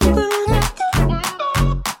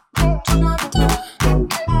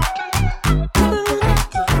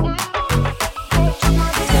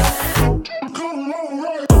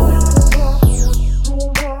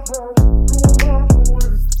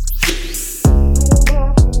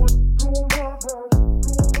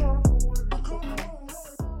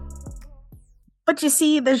But you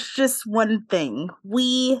see, there's just one thing.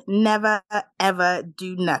 We never, ever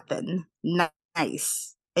do nothing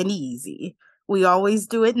nice and easy. We always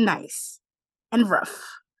do it nice and rough.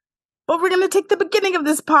 But we're going to take the beginning of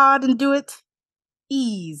this pod and do it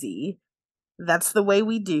easy. That's the way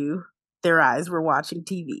we do. Their eyes were watching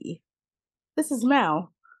TV. This is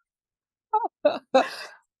Mel.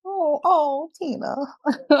 Tina.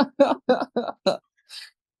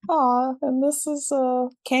 And this is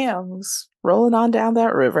Cam's rolling on down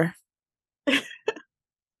that river.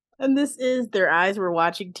 And this is Their Eyes Were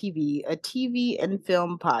Watching TV, a TV and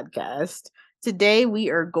film podcast. Today we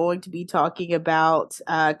are going to be talking about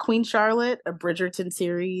Queen Charlotte, a Bridgerton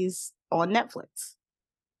series on Netflix.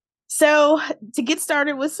 So, to get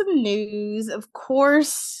started with some news, of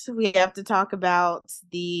course, we have to talk about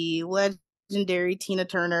the legendary Tina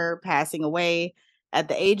Turner passing away at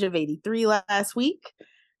the age of 83 last week.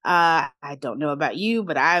 I don't know about you,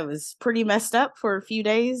 but I was pretty messed up for a few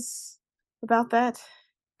days about that.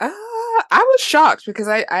 I was shocked because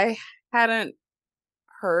I hadn't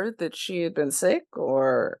heard that she had been sick,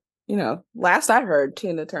 or last I heard,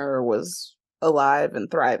 Tina Turner was alive and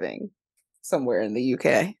thriving somewhere in the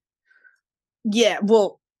UK. Yeah,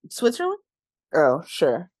 well, Switzerland? Oh,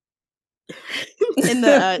 sure. In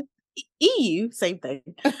the EU, same thing.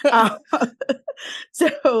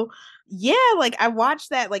 So yeah, like I watched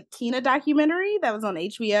that like Tina documentary that was on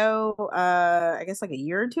HBO I guess like a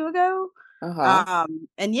year or two ago.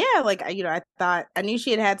 And yeah, like I thought I knew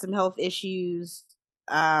she had some health issues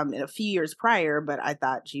in a few years prior, but I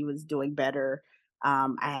thought she was doing better.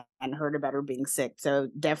 I hadn't heard about her being sick, so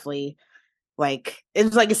definitely like it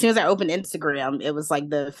was like as soon as I opened Instagram, it was like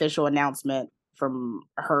the official announcement from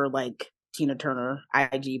her like Tina Turner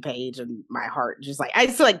IG page, and my heart just like I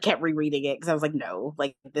just like kept rereading it because I was like, no,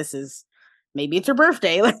 like this is maybe it's her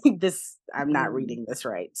birthday, like this I'm not reading this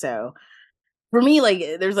right. So for me, like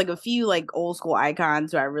there's like a few like old school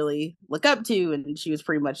icons who I really look up to, and she was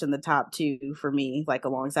pretty much in the top two for me, like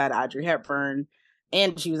alongside Audrey Hepburn.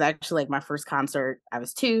 And she was actually like my first concert. I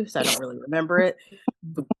was 2, so I don't really remember it.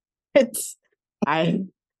 But I've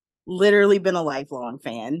literally been a lifelong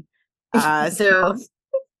fan. So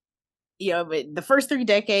but the first 3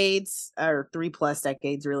 decades or 3+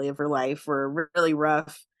 decades really of her life were really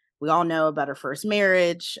rough. We all know about her first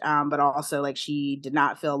marriage, but also like she did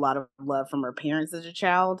not feel a lot of love from her parents as a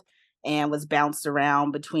child and was bounced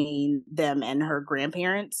around between them and her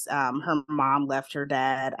grandparents. Her mom left her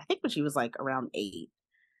dad, I think when she was like around 8.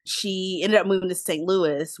 She ended up moving to St.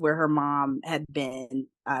 Louis, where her mom had been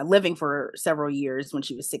living for several years when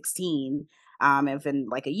she was 16. And within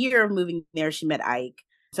like a year of moving there, she met Ike.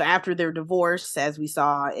 So after their divorce, as we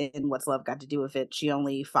saw in What's Love Got to Do with It, she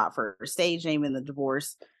only fought for her stage name in the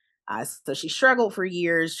divorce. So she struggled for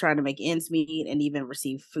years trying to make ends meet and even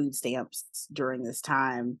receive food stamps during this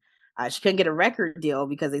time. She couldn't get a record deal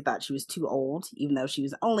because they thought she was too old, even though she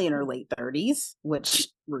was only in her late 30s, which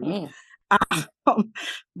rude.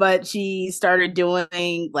 But she started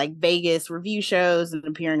doing like Vegas review shows and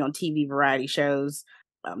appearing on TV variety shows.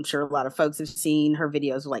 I'm sure a lot of folks have seen her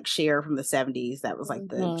videos like Cher from the 70s. That was like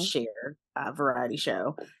the Cher variety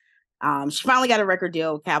show. She finally got a record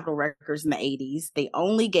deal with Capitol Records in the 80s. They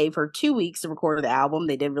only gave her 2 weeks to record the album.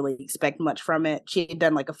 They didn't really expect much from it. She had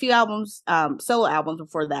done like a few albums, solo albums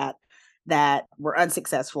before that were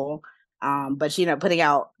unsuccessful. But she ended up putting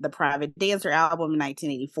out the Private Dancer album in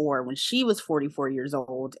 1984 when she was 44 years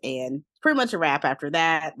old, and pretty much a wrap after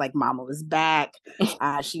that. Like Mama Was Back.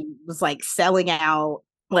 She was like selling out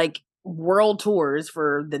like world tours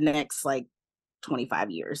for the next like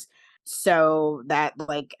 25 years. So that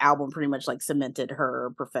like album pretty much like cemented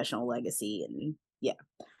her professional legacy. And yeah,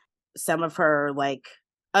 some of her like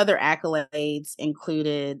other accolades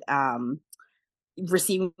included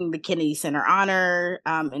receiving the Kennedy Center honor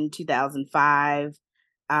in 2005.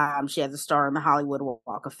 She has a star on the Hollywood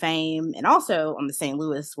Walk of Fame and also on the St.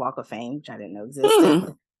 Louis Walk of Fame, which I didn't know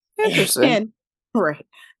existed. Interesting. And, right.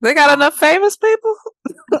 They got enough famous people?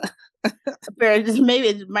 Maybe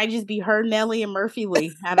it might just be her, Nelly, and Murphy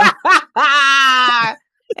Lee. I don't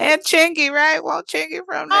And Chingy, right? Well, Chingy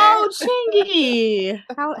from there. Oh, Chingy!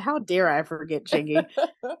 How dare I forget Chingy?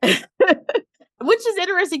 Which is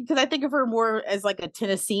interesting because I think of her more as like a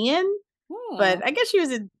Tennessean, but I guess she was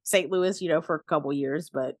in St. Louis, for a couple years.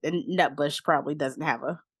 But and Nutbush probably doesn't have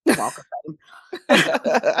a Walk of Fame.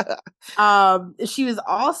 She's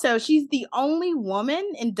the only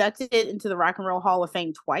woman inducted into the Rock and Roll Hall of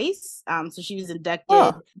Fame twice. So she was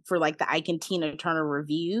inducted for like the Ike and Tina Turner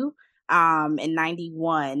Review in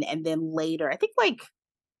 91, and then later I think like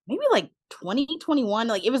maybe like 2021,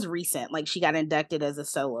 like it was recent, like she got inducted as a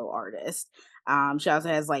solo artist. She also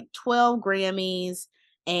has like 12 Grammys,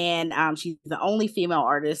 and she's the only female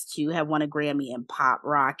artist to have won a Grammy in pop,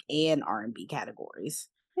 rock, and R&B categories.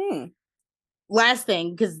 Last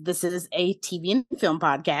thing, because this is a TV and film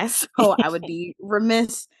podcast, so I would be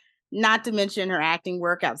remiss not to mention her acting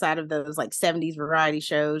work outside of those like 70s variety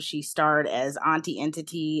shows. She starred as Auntie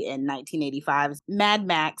Entity in 1985's Mad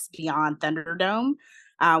Max Beyond Thunderdome,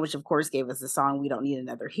 which of course gave us the song We Don't Need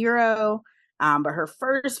Another Hero. But her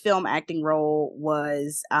first film acting role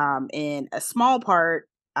was in a small part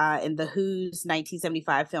in The Who's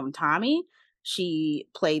 1975 film Tommy. She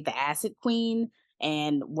played the Acid Queen,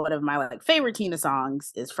 and one of my like favorite Tina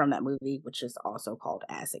songs is from that movie, which is also called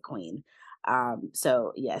Acid Queen.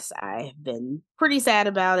 So yes, I've been pretty sad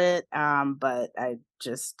about it. But I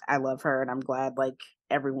love her, and I'm glad like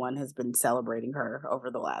everyone has been celebrating her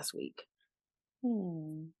over the last week.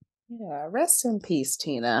 Yeah, rest in peace,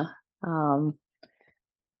 Tina. Ah,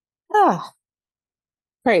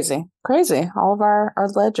 crazy. All of our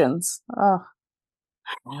legends. Oh,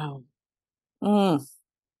 Wow.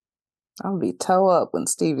 I'll be toe up when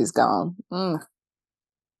Stevie's gone. Well,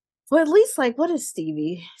 at least like, what is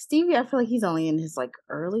Stevie? Stevie, I feel like he's only in his like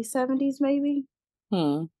early 70s, maybe.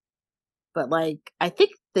 But like, I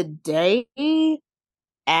think the day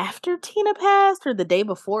after Tina passed, or the day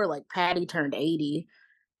before, like Patty turned 80.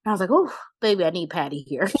 And I was like, oh, baby, I need Patty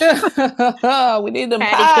here. We need them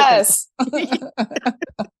pies.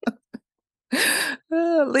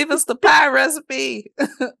 Leave us the pie recipe.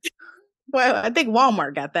 Well, I think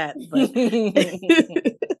Walmart got that.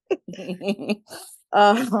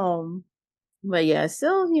 But yeah,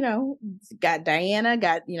 still, you know, got Diana,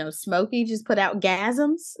 got, you know, Smokey just put out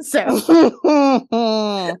Gasms. So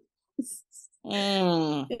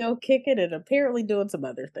still kicking and apparently doing some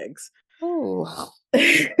other things.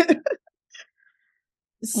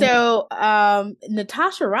 So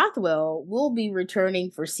Natasha Rothwell will be returning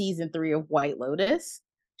for season 3 of White Lotus.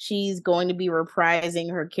 She's going to be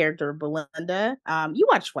reprising her character Belinda. You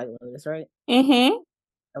watched White Lotus, right? Okay,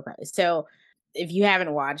 so if you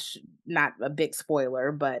haven't watched, not a big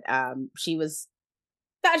spoiler, but she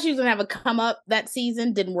thought she was gonna have a come up that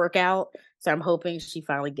season, didn't work out. So I'm hoping she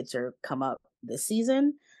finally gets her come up this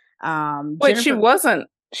season. Wait, she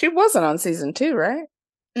wasn't on season 2, right?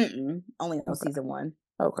 Only on season 1.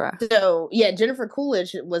 Okay. So yeah, Jennifer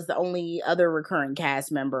Coolidge was the only other recurring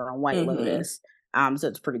cast member on White Lotus. So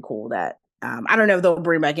it's pretty cool that I don't know if they'll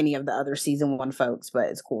bring back any of the other season 1 folks, but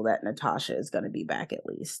it's cool that Natasha is going to be back at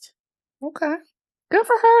least. Okay, good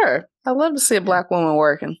for her. I love to see a Black woman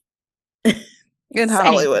working in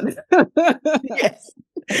Hollywood. Yes.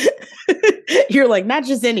 You're like, not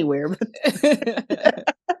just anywhere.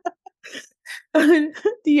 But do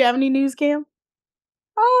you have any news, Cam?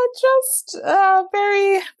 Just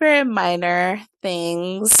very, very minor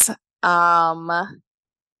things.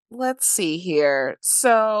 Let's see here.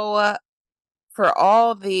 So, for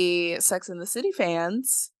all the Sex and the City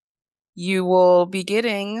fans, you will be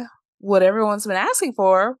getting what everyone's been asking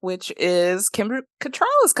for, which is Kim Cattrall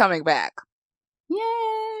is coming back.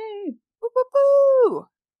 Yay! Woo-hoo-hoo!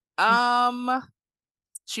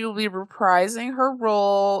 She will be reprising her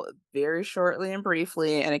role very shortly and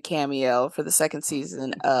briefly in a cameo for the second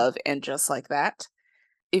season of And Just Like That.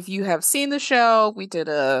 If you have seen the show, we did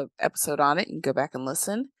a episode on it. You can go back and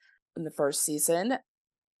listen. In the first season,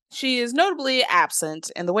 she is notably absent,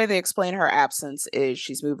 and the way they explain her absence is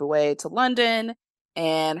she's moved away to London,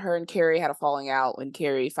 and her and Carrie had a falling out when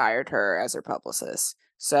Carrie fired her as her publicist.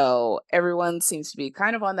 So everyone seems to be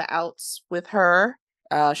kind of on the outs with her.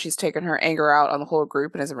 She's taken her anger out on the whole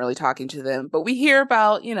group and isn't really talking to them. But we hear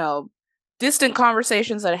about, you know, distant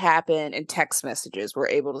conversations that happen in text messages. We're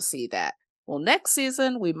able to see that. Well, next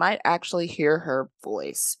season, we might actually hear her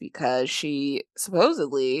voice because she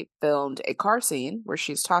supposedly filmed a car scene where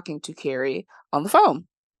she's talking to Carrie on the phone.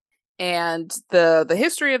 And the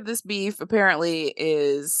history of this beef apparently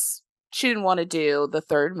is she didn't want to do the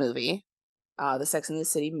third movie, the Sex and the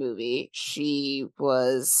City movie. She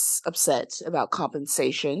was upset about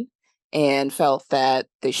compensation and felt that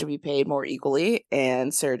they should be paid more equally,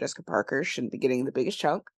 and Sarah Jessica Parker shouldn't be getting the biggest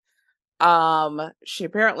chunk. She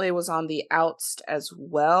apparently was on the outs as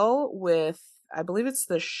well with, I believe it's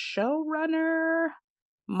the showrunner,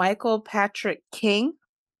 Michael Patrick King,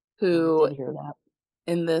 who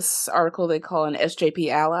in this article they call an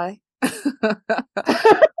SJP ally.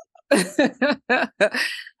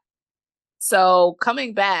 So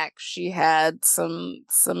coming back, she had some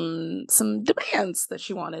demands that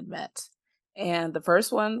she wanted met. And the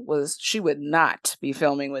first one was she would not be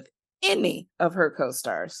filming with any of her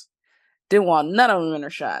co-stars. Didn't want none of them in her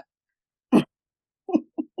shot.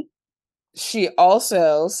 She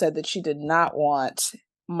also said that she did not want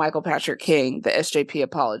Michael Patrick King, the SJP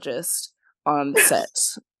apologist, on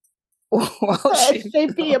set while she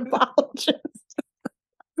SJP apologist.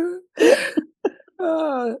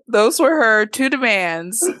 those were her two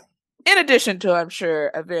demands, in addition to, I'm sure,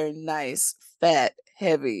 a very nice, fat,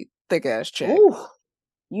 heavy, thick ass check. Ooh,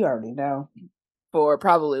 you already know. For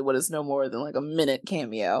probably what is no more than like a minute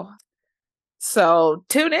cameo. So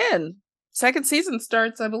tune in. Second season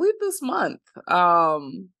starts, I believe, this month.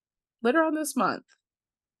 Later on this month.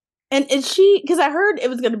 And is she, because I heard it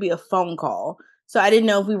was going to be a phone call. So I didn't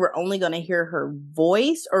know if we were only going to hear her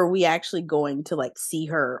voice or are we actually going to like see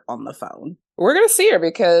her on the phone. We're going to see her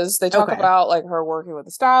because they talk about like her working with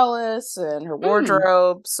the stylist and her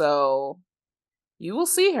wardrobe. So you will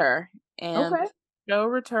see her. And the show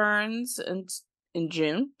returns in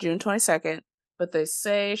June 22nd. But they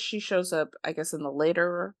say she shows up, I guess, in the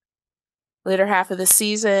later half of the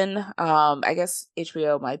season. I guess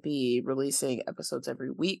HBO might be releasing episodes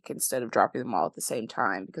every week instead of dropping them all at the same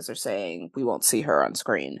time because they're saying we won't see her on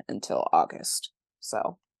screen until August.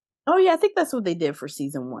 So, oh yeah, I think that's what they did for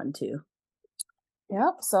season 1 too.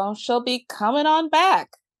 Yep. So she'll be coming on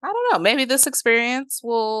back. I don't know. Maybe this experience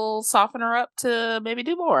will soften her up to maybe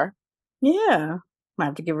do more. Yeah, might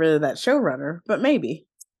have to get rid of that showrunner, but maybe.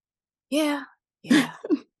 Yeah.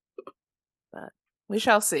 But we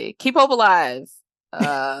shall see. Keep hope alive.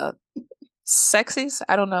 Sexies?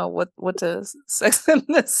 I don't know what does Sex in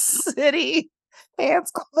the City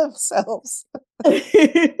fans call themselves.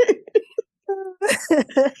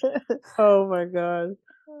 Oh my god.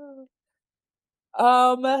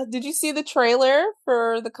 Did you see the trailer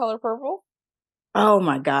for The Color Purple? Oh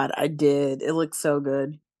my god, I did. It looks so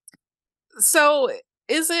good. So,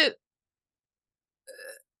 is it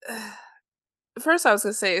first I was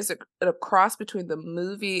going to say, is it a cross between the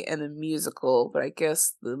movie and the musical? But I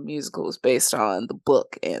guess the musical is based on the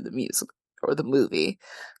book and the music or the movie.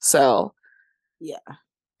 So, yeah.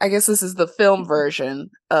 I guess this is the film version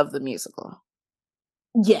of the musical.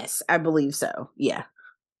 Yes, I believe so. Yeah.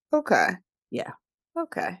 Okay. Yeah.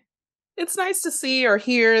 Okay. It's nice to see or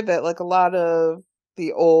hear that like a lot of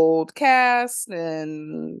the old cast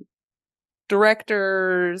and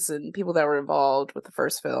directors and people that were involved with the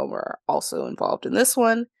first film are also involved in this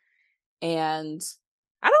one. And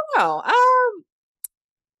I don't know.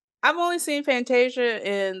 I've only seen Fantasia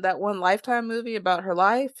in that one Lifetime movie about her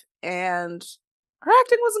life, and her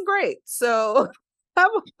acting wasn't great. So I'm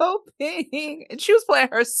hoping, and she was playing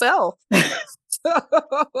herself.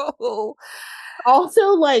 So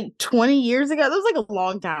also, like 20 years ago, that was like a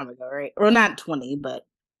long time ago, right? Or not 20, but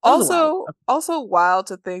also wild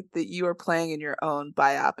to think that you are playing in your own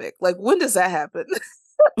biopic. Like, when does that happen?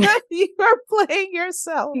 You are playing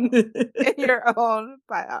yourself in your own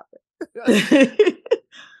biopic.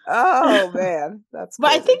 Oh man, that's crazy.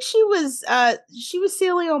 But I think she was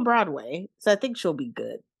Celia on Broadway, so I think she'll be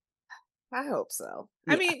good. I hope so.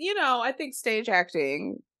 Yeah. I mean, I think stage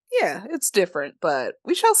acting, yeah, it's different, but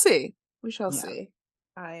we shall see. We shall see.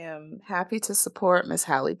 I am happy to support Miss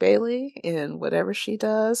Halle Bailey in whatever she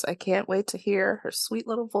does. I can't wait to hear her sweet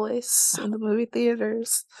little voice in the movie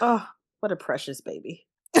theaters. Oh, what a precious baby.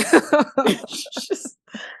 Just,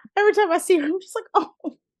 every time I see her, I'm just like,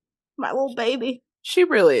 oh, my little baby. She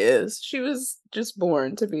really is. She was just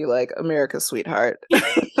born to be like America's sweetheart.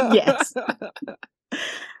 Yes.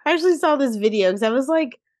 I actually saw this video because I was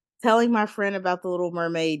like telling my friend about The Little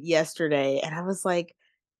Mermaid yesterday, and I was like,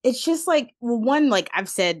 it's just like, well, one, like I've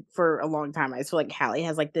said for a long time, I just feel like Halle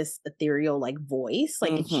has like this ethereal like voice,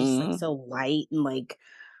 like it's just like so light and like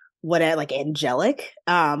like angelic.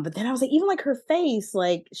 But then I was like, even like her face,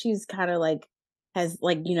 like she's kind of like has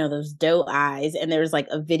like those doe eyes, and there's like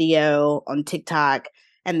a video on TikTok.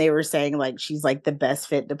 And they were saying like she's like the best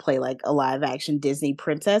fit to play like a live action Disney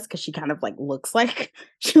princess because she kind of like looks like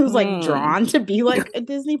she was like drawn to be like a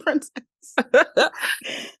Disney princess.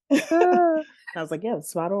 I was like, yeah,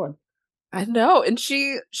 spot on. I know, and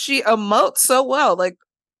she emotes so well. Like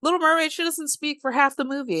Little Mermaid, she doesn't speak for half the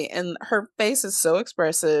movie, and her face is so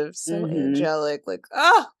expressive, so angelic. Like,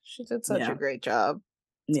 she did such a great job.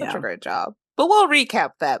 Such a great job. But we'll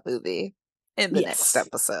recap that movie in the next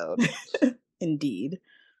episode. Indeed.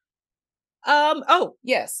 Oh,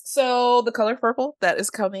 yes. So The Color Purple, that is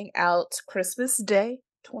coming out Christmas Day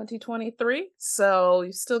 2023. So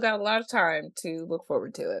you still got a lot of time to look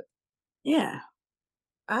forward to it. Yeah.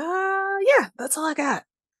 Yeah, that's all I got.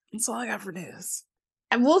 That's all I got for news.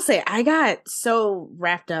 I will say I got so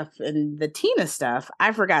wrapped up in the Tina stuff,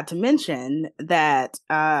 I forgot to mention that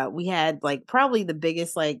we had like probably the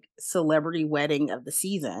biggest like celebrity wedding of the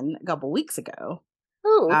season a couple weeks ago.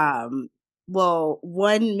 Ooh. well,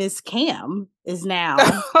 one Miss Cam is now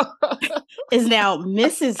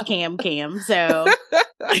Mrs. Cam Cam. So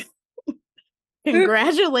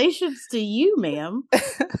congratulations to you, ma'am.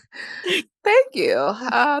 Thank you.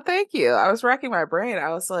 Thank you. I was racking my brain. I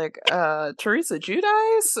was like, Teresa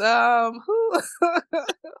Giudice? Who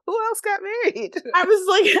who else got married? I was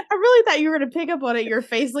like, I really thought you were gonna pick up on it. Your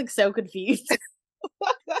face looked so confused.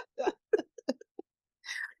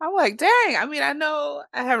 I'm like, dang, I mean, I know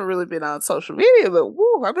I haven't really been on social media, but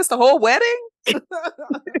woo, I missed the whole wedding.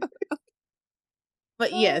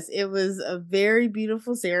 But yes, it was a very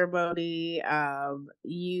beautiful ceremony.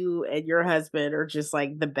 You and your husband are just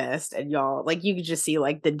like the best, and y'all like you could just see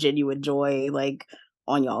like the genuine joy like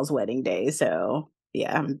on y'all's wedding day. So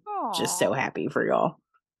yeah, I'm just so Aw, happy for y'all.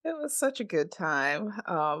 it was such a good time.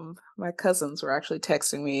 My cousins were actually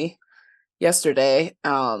texting me yesterday.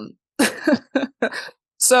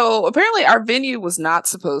 So apparently our venue was not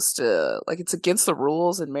supposed to, like, it's against the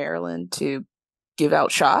rules in Maryland to give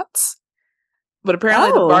out shots. But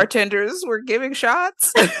apparently the Oh, bartenders were giving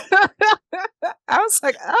shots. I was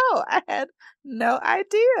like, oh, I had no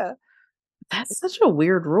idea. that's such a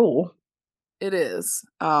weird rule. It is.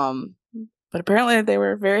 But apparently they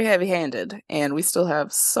were very heavy-handed, and we still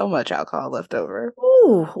have so much alcohol left over.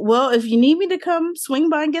 Ooh, well, if you need me to come swing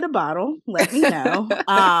by and get a bottle, let me know.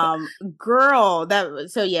 Girl,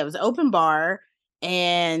 so yeah, it was open bar,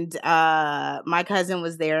 and my cousin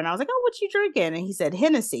was there, and I was like, "Oh, what you drinking?" And he said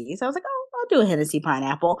Hennessy. So I was like, "Oh, I'll do a Hennessy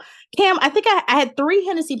pineapple." Cam, I think I had 3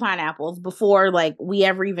 Hennessy pineapples before like we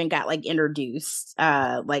ever even got like introduced,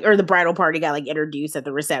 like or the bridal party got like introduced at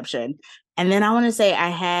the reception, and then I want to say I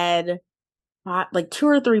had like 2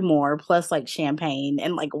 or 3 more plus like champagne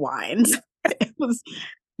and like wines. It was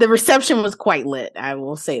the reception was quite lit, I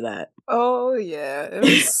will say that. Oh yeah, it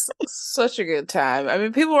was such a good time. I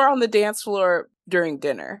mean, people were on the dance floor during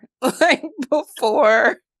dinner, like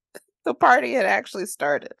before the party had actually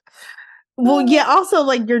started. Well, yeah, also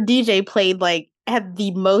like your DJ played like had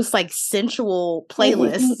the most like sensual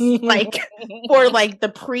playlists like for like the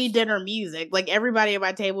pre-dinner music. Like everybody at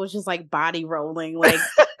my table was just like body rolling. Like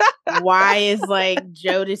why is like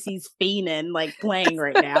Jodeci's Fiendin' like playing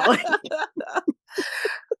right now?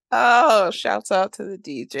 Oh, shouts out to the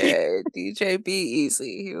DJ. DJ Be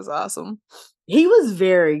Easy. He was awesome. He was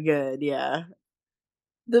very good, yeah.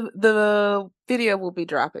 The video will be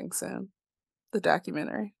dropping soon. The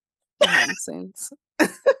documentary behind the scenes.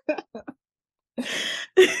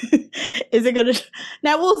 Is it gonna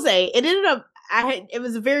now we'll say it ended up it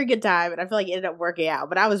was a very good time and I feel like it ended up working out,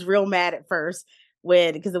 but I was real mad at first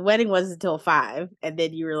when because the wedding wasn't until 5 and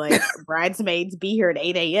then you were like bridesmaids be here at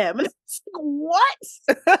 8 a.m. and it's like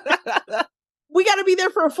what? We gotta be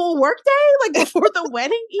there for a full work day like before the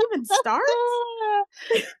wedding even starts.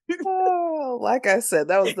 Oh, like I said,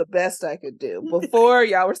 that was the best I could do. Before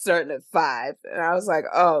y'all were starting at 5, and I was like,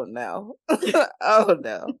 "Oh no, oh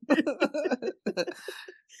no."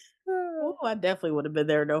 Oh, I definitely would have been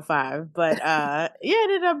there no 5, but yeah,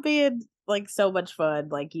 it ended up being like so much fun.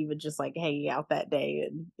 Like even just like hanging out that day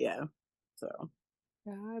and yeah, so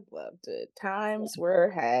I loved it. Times were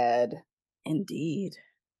had. indeed.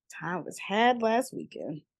 Time was had last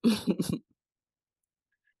weekend.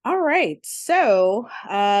 All right. So,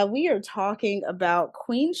 we are talking about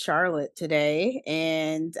Queen Charlotte today.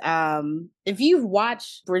 And if you've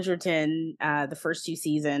watched Bridgerton, the first 2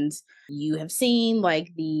 seasons, you have seen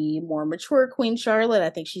like the more mature Queen Charlotte. I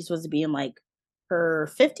think she's supposed to be in like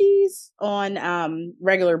her 50s on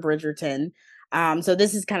regular Bridgerton. So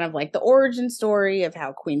this is kind of like the origin story of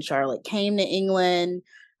how Queen Charlotte came to England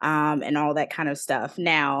and all that kind of stuff.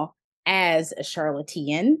 Now, as a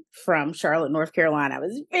Charlottean from Charlotte, North Carolina. I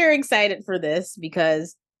was very excited for this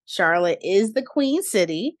because Charlotte is the Queen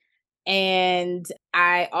City. And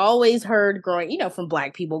I always heard from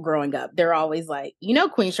Black people growing up, they're always like,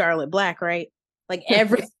 Queen Charlotte Black, right? Like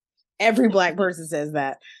every Black person says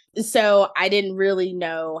that. So I didn't really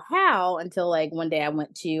know how until like one day I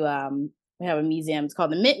went to we have a museum. It's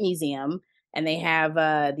called the Mint Museum, and they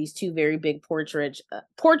have these 2 very big portraits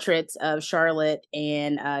of Charlotte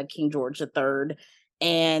and King George III.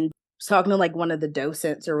 And I was talking to like one of the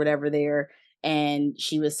docents or whatever there, and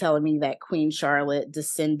she was telling me that Queen Charlotte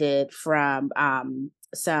descended from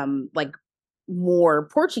some like more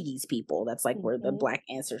Portuguese people. That's like where the Black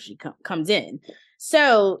ancestry comes in.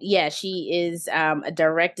 So yeah, she is a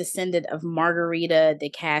direct descendant of Margarita de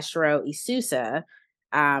Castro y Sousa,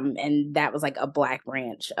 and that was like a Black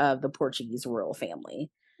branch of the Portuguese royal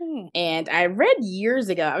family. And I read years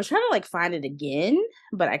ago, I was trying to like find it again,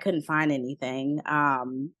 but I couldn't find anything.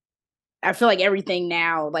 I feel like everything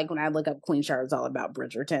now, like when I look up Queen Charlotte's all about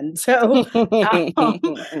Bridgerton. So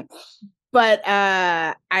um, But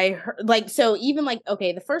I heard like so even like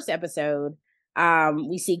okay, the first episode,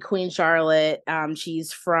 we see Queen Charlotte.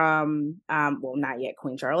 She's from well, not yet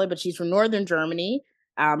Queen Charlotte, but she's from northern Germany,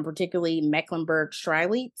 particularly Mecklenburg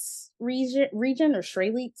Strelitz region or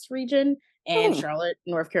Strelitz region. And Hmm. Charlotte,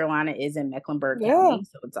 North Carolina is in Mecklenburg Yeah. County,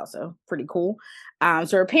 so it's also pretty cool.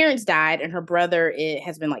 So her parents died, and her brother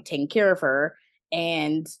has been like taking care of her.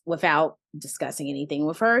 And without discussing anything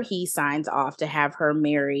with her, he signs off to have her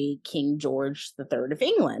marry King George III of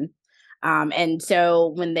England. And so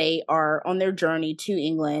when they are on their journey to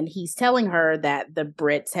England, he's telling her that the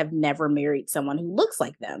Brits have never married someone who looks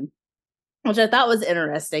like them, which I thought was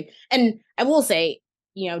interesting. And I will say,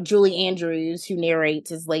 Julie Andrews, who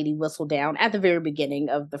narrates as Lady Whistledown at the very beginning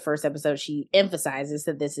of the first episode, she emphasizes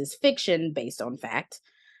that this is fiction based on fact.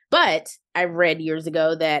 But I read years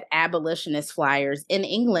ago that abolitionist flyers in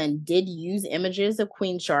England did use images of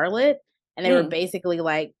Queen Charlotte. And they were Mm. basically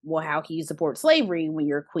like, well, how can you support slavery when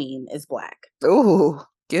your queen is black? Ooh,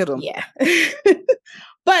 get them. Yeah.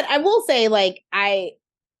 But I will say, like, I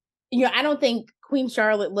don't think Queen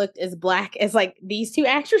Charlotte looked as black as like these two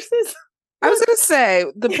actresses. I was gonna say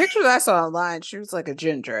the pictures I saw online, she was like a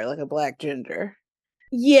ginger, like a black ginger.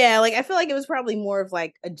 Yeah, like I feel like it was probably more of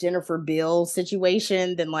like a Jennifer Beals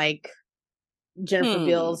situation than like Jennifer Hmm.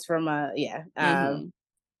 Beals from Mm-hmm.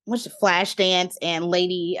 what's Flashdance and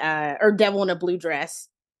Lady or Devil in a Blue Dress.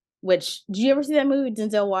 Which did you ever see that movie?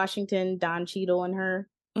 Denzel Washington, Don Cheadle, and her.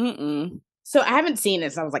 Mm-mm. So I haven't seen it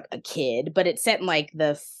since I was like a kid, but it's set in like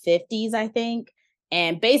the 50s, I think.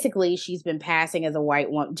 And basically, she's been passing as a white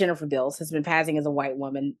woman. Jennifer Beals has been passing as a white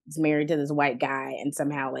woman, is married to this white guy, and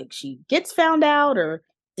somehow like she gets found out, or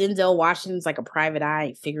Denzel Washington's like a private eye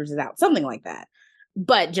and figures it out, something like that.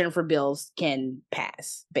 But Jennifer Beals can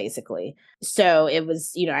pass, basically. So it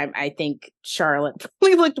was, I think Charlotte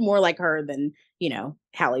probably looked more like her than,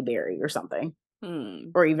 Halle Berry or something, Hmm.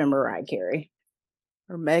 or even Mariah Carey.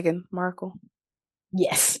 Or Meghan Markle.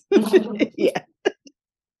 Yes. Yeah.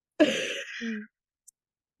 Mm.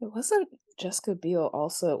 It wasn't Jessica Biel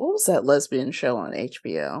also. What was that lesbian show on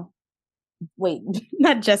HBO? Wait,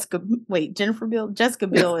 not Jessica. Wait, Jennifer Biel. Jessica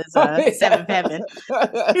Biel is Oh, Seventh Heaven.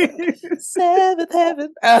 yeah. Seventh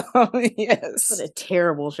Heaven. Oh, What yes. a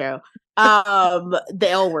terrible show. The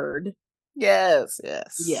L Word. Yes,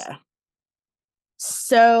 yes. Yeah.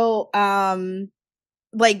 So,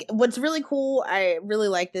 like what's really cool, I really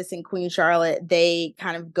like this in Queen Charlotte. They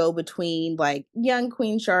kind of go between like young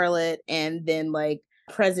Queen Charlotte and then like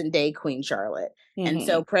present day Queen Charlotte. And Mm-hmm.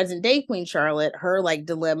 so present day Queen Charlotte, her like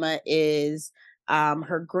dilemma is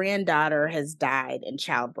her granddaughter has died in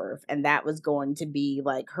childbirth, and that was going to be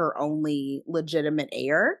like her only legitimate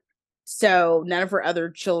heir. So none of her other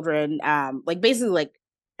children, like basically like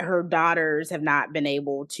her daughters have not been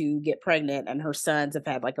able to get pregnant, and her sons have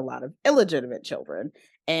had like a lot of illegitimate children,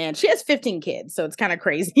 and she has 15 kids, so it's kind of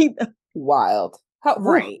crazy. Wild. How,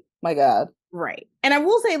 whew, Right, my God. right. And I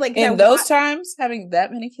will say, like, In those times, having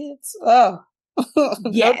that many kids, oh, no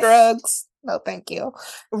yes, drugs. No, thank you.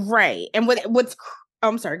 right. And oh,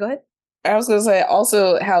 I'm sorry, go ahead. I was gonna say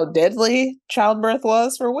also how deadly childbirth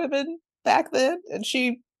was for women back then, and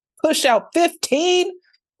she pushed out 15.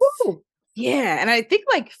 Woo! Yeah, and I think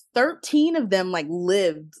like 13 of them like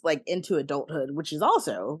lived like into adulthood, which is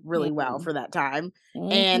also really well Mm-hmm. for that time.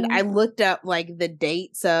 And Mm-hmm. I looked up like the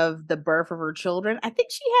dates of the birth of her children. I think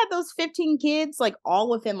she had those 15 kids like all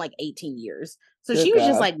within like 18 years. So Good she was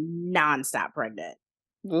just God. like nonstop pregnant.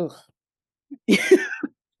 Ugh.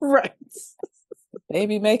 Right.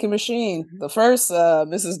 Baby making machine. The first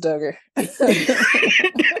Mrs. Duggar.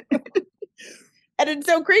 And it's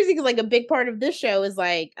so crazy because like a big part of this show is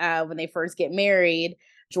like when they first get married,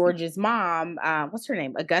 George's mom, what's her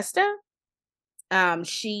name? Augusta.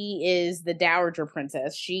 She is the dowager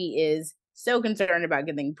princess. She is so concerned about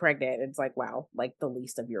getting pregnant. It's like, wow, like the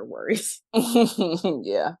least of your worries.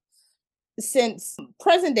 Yeah. Since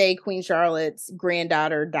present day Queen Charlotte's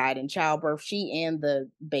granddaughter died in childbirth, she and the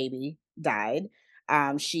baby died.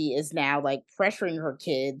 She is now like pressuring her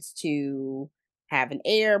kids to have an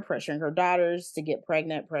heir, pressuring her daughters to get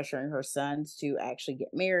pregnant, pressuring her sons to actually get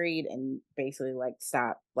married, and basically like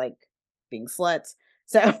stop like being sluts.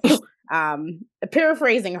 So,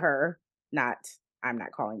 paraphrasing her, not I'm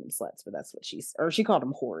not calling them sluts, but that's what she called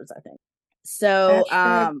them whores, I think. So,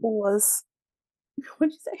 Hashtag whores.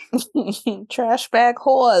 what'd you say? Trash bag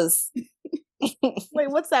whores. Wait,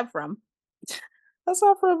 what's that from? That's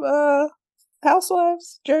all from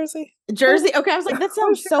Housewives, Jersey. Jersey? Okay, I was like, that What is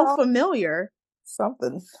sounds she so called? familiar.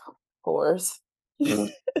 Something. Whores.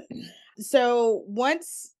 So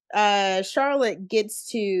once Charlotte gets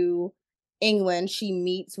to England, she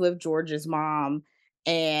meets with George's mom,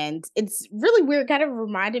 And it's really weird, kind of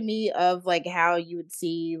reminded me of like how you would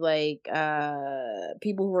see like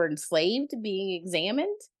people who were enslaved being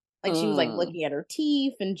examined. Like she was like Mm. looking at her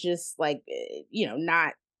teeth and just like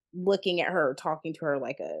not looking at her, talking to her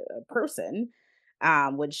like a person.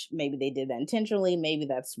 Which maybe they did that intentionally, maybe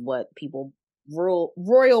that's what people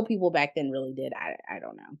royal people back then really did. I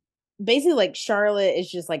don't know. Basically, like Charlotte is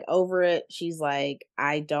just like over it. She's like,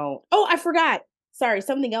 I don't. Oh, I forgot. Sorry,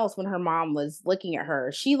 something else. When her mom was looking at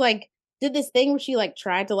her, she like did this thing where she like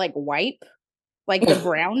tried to like wipe like the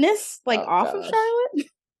brownness like Oh off of gosh. Charlotte.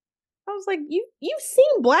 I was like, you've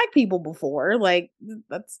seen black people before. Like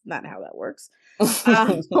that's not how that works.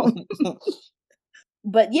 Um,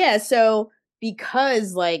 but yeah, so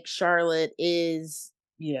because like Charlotte is,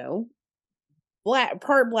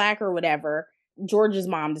 black or whatever, George's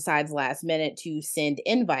mom decides last minute to send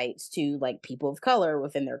invites to like people of color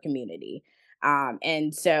within their community.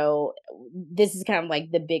 And so this is kind of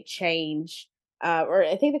like the big change, or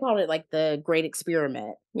I think they called it like the great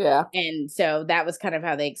experiment. Yeah. And so that was kind of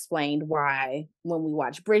how they explained why when we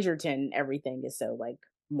watch Bridgerton, everything is so like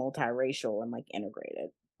multiracial and like integrated.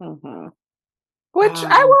 Hmm. Which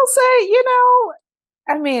I Um, will say,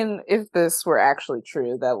 I mean, if this were actually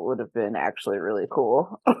true, that would have been actually really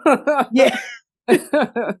cool. yeah,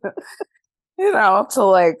 To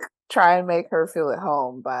like try and make her feel at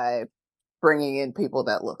home by bringing in people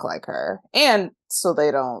that look like her. And so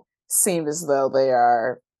they don't seem as though they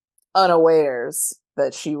are unawares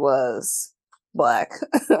that she was black.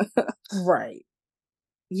 right.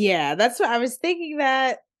 Yeah, that's what I was thinking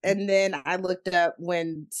that. And then I looked up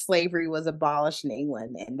when slavery was abolished in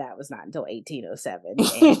England, and that was not until 1807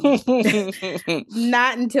 and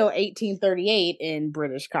not until 1838 in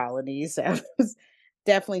British colonies. So it was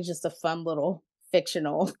definitely just a fun little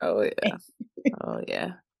fictional Oh yeah. thing. Oh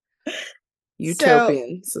yeah. So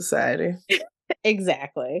Utopian society.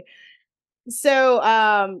 exactly.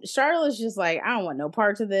 So Charlotte's just like, I don't want no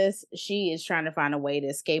parts of this. She is trying to find a way to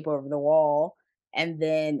escape over the wall. And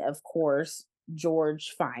then of course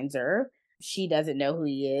George finds her. She doesn't know who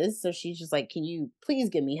he is. So she's just like, can you please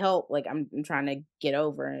give me help? Like I'm trying to get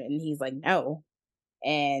over. And he's like, no.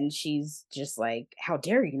 And she's just like, how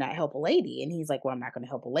dare you not help a lady? And he's like, well, I'm not gonna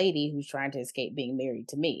help a lady who's trying to escape being married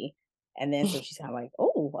to me. And then so she's kind of like,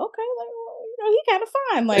 oh, okay, like, well, he kind of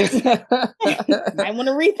fine. Like might want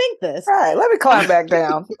to rethink this. All right, let me climb back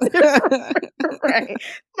down. Right.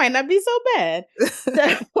 Might not be so bad.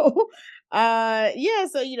 So yeah,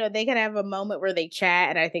 so they can have a moment where they chat,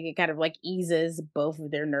 and I think it kind of like eases both of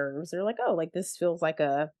their nerves. They're like, oh, like this feels like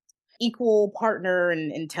a equal partner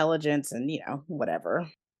and intelligence and whatever.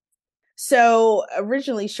 So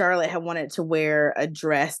originally Charlotte had wanted to wear a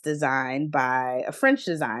dress designed by a French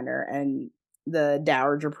designer, and the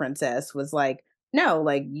Dowager Princess was like, no,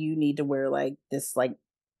 like you need to wear like this like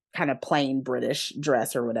kind of plain British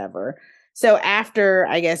dress or whatever. So after,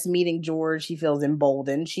 I guess, meeting George, she feels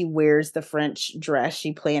emboldened. She wears the French dress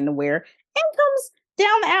she planned to wear and comes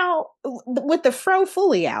down out with the fro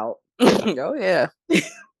fully out, Oh yeah.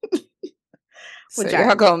 So which y'all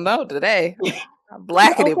I gonna know today. I'm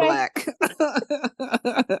blackity okay, black.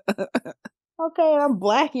 okay, I'm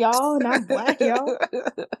black, y'all, and I'm black, y'all.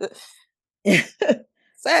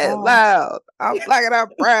 Say it um, loud. I'm black and I'm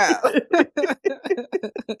proud.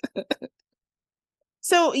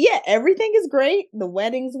 so yeah, everything is great. The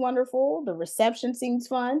wedding's wonderful. The reception seems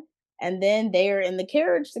fun. And then they're in the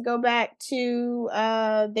carriage to go back to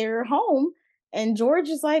their home. And George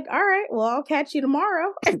is like, all right, well, I'll catch you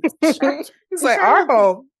tomorrow. He's And like, our Charlotte,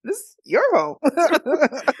 home. This is your home.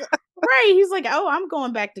 right. He's like, oh, I'm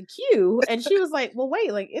going back to Q. And she was like, well,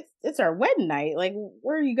 wait, like it's our wedding night. Like,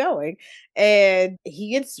 where are you going? And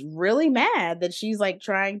he gets really mad that she's like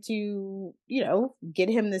trying to, get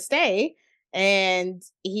him to stay. And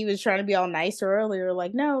he was trying to be all nice to her earlier,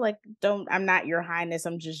 like, no, like, don't, I'm not your highness,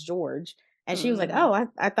 I'm just George. And she was like, Mm. oh,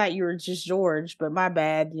 I thought you were just George, but my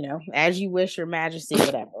bad, as you wish, your majesty,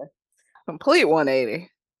 whatever. Complete 180.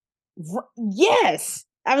 Yes.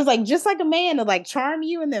 I was like, just like a man to like charm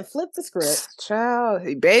you and then flip the script. Child,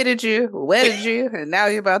 he baited you, wedded you, and now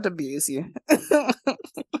he's about to abuse you.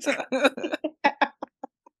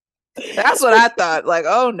 That's what I thought. Like,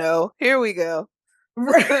 oh no, here we go.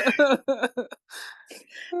 But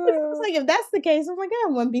I was like, if that's the case, I'm like, I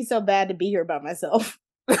wouldn't be so bad to be here by myself.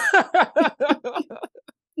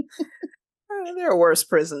 There are worse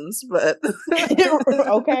prisons, but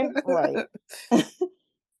Okay, right.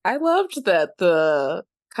 I loved that the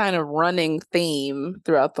kind of running theme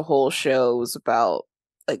throughout the whole show was about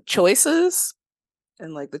like choices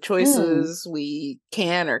and like the Mm, choices we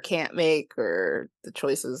can or can't make or the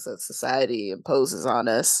choices that society imposes on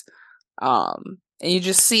us. And you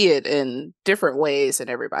just see it in different ways in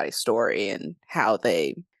everybody's story and how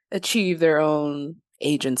they achieve their own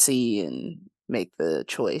agency and make the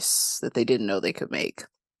choice that they didn't know they could make.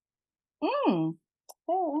 Mm.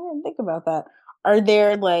 Yeah, I didn't think about that. Are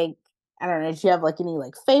there like, I don't know, do you have like any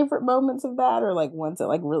like favorite moments of that, or like ones that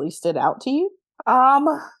like really stood out to you? Um,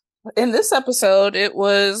 in this episode, it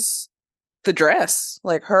was the dress,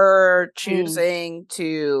 like her Mm. choosing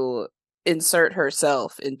to insert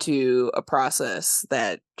herself into a process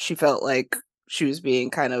that she felt like she was being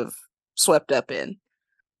kind of swept up in.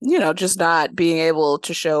 Just not being able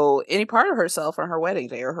to show any part of herself on her wedding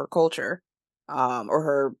day or her culture, or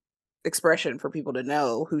her expression for people to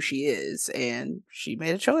know who she is. And she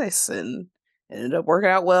made a choice and it ended up working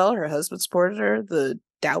out well. Her husband supported her, the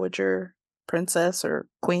dowager princess or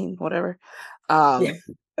queen, whatever, Yeah.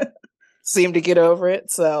 um, seemed to get over it.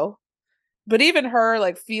 So, but even her,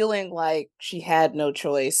 like, feeling like she had no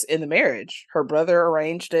choice in the marriage, her brother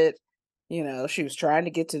arranged it. She was trying to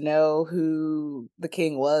get to know who the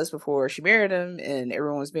king was before she married him, and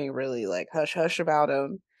everyone was being really like hush hush about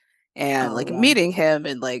him, and Oh like yeah. meeting him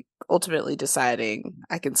and like ultimately deciding,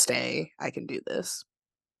 I can stay, I can do this.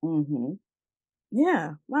 Mm-hmm.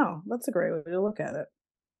 Yeah. Wow, that's a great way to look at it.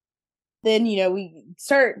 Then we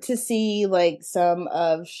start to see like some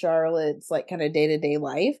of Charlotte's like kind of day-to-day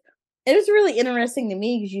life. It was really interesting to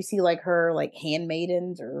me because you see like her like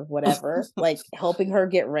handmaidens or whatever like helping her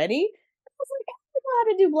get ready. I was like, I don't know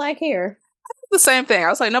how to do black hair. The same thing. I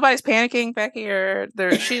was like, nobody's panicking back here.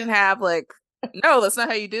 She didn't have like, no, that's not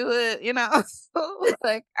how you do it.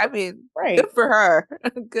 Like, I mean, good Right. for her.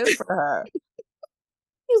 Good for her.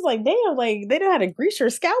 He was like, damn, like they know how to grease your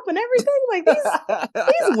scalp and everything. Like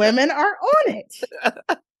these women are on it.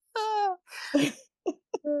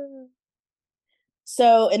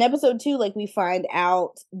 So in episode 2, like we find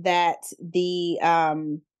out that the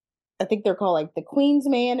I think they're called like the Queen's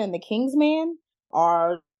Man and the King's Man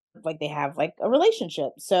are like they have like a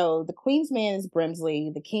relationship. So the Queen's Man is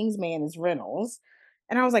Brimsley, the King's Man is Reynolds.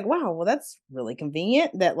 And I was like, wow, well that's really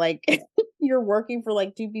convenient that like you're working for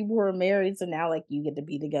like two people who are married, so now like you get to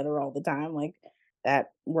be together all the time. Like that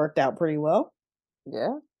worked out pretty well.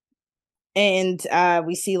 Yeah. And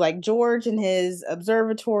we see like George in his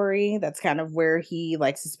observatory. That's kind of where he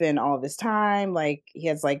likes to spend all of his time. Like he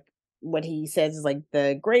has like what he says is like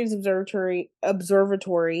the Graves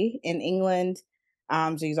Observatory in England.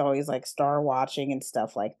 So he's always like star watching and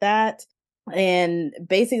stuff like that. And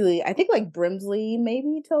basically, I think like Brimsley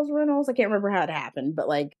maybe tells Reynolds. I can't remember how it happened, but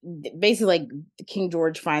like basically, like King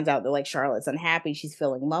George finds out that like Charlotte's unhappy, she's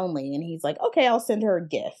feeling lonely, and he's like, okay, I'll send her a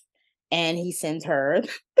gift. And he sends her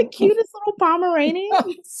the cutest little Pomeranian.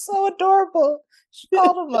 So adorable. She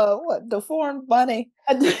called him a what, deformed bunny.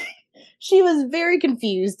 She was very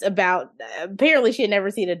confused about. Apparently, she had never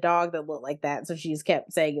seen a dog that looked like that, so she just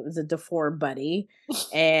kept saying it was a deformed bunny.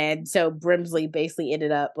 And so Brimsley basically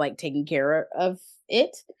ended up like taking care of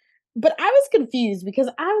it. But I was confused because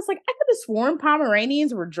I was like, I could have sworn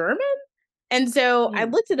Pomeranians were German. And so I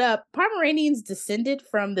looked it up. Pomeranians descended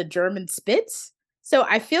from the German Spitz. So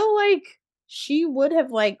I feel like she would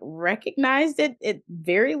have like recognized it at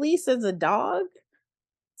very least as a dog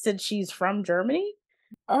since she's from Germany.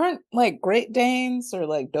 Aren't like Great Danes or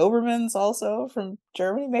like Dobermans also from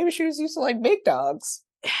Germany? Maybe she was used to like big dogs,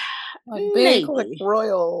 like big, like Maybe.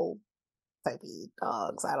 royal typey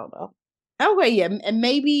dogs. I don't know. Okay, yeah, and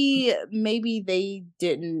maybe they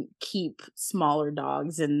didn't keep smaller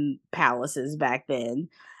dogs in palaces back then.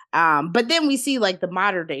 But then we see like the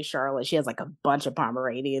modern day Charlotte. She has like a bunch of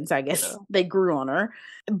Pomeranians. I guess Yeah. they grew on her.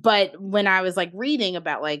 But when I was like reading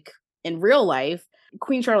about like in real life,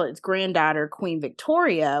 Queen Charlotte's granddaughter, Queen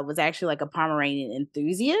Victoria, was actually like a Pomeranian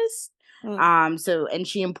enthusiast. Mm. So and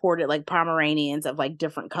she imported like Pomeranians of like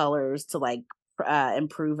different colors to like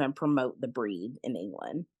improve and promote the breed in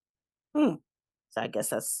England. Hmm. So I guess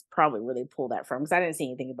that's probably where they pulled that from because I didn't see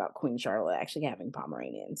anything about Queen Charlotte actually having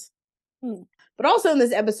Pomeranians. Hmm. But also in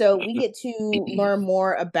this episode, we get to learn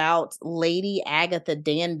more about Lady Agatha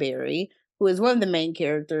Danbury, who is one of the main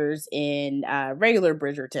characters in regular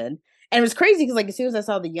Bridgerton. And it was crazy because, like, as soon as I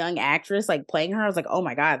saw the young actress like playing her, I was like, "Oh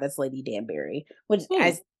my god, that's Lady Danbury!" Which Hmm.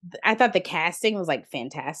 I thought the casting was like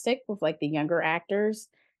fantastic with like the younger actors.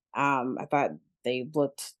 I thought they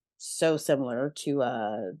looked so similar to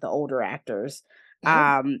the older actors.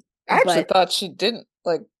 Yeah. Um, I actually but thought she didn't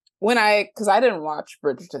like because I didn't watch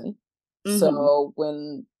Bridgerton. mhm. So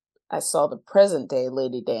when I saw the present day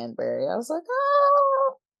Lady Danbury, I was like,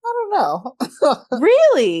 oh, I don't know.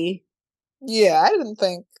 Really? Yeah, I didn't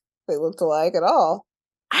think they looked alike at all.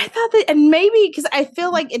 I thought that, and maybe because I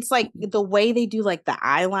feel like it's like the way they do like the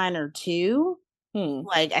eyeliner too. Hmm.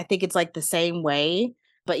 Like, I think it's like the same way.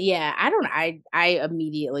 But yeah, I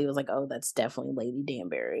immediately was like, oh, that's definitely Lady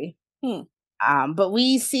Danbury. Hmm. But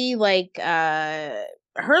we see like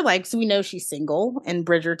her, like, so we know she's single in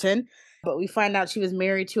Bridgerton, but we find out she was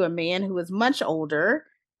married to a man who was much older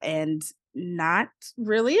and not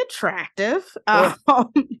really attractive. Ugh.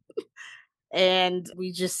 And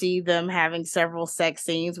we just see them having several sex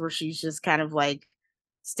scenes where she's just kind of like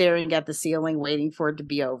staring at the ceiling, waiting for it to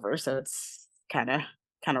be over. So it's kind of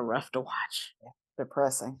rough to watch.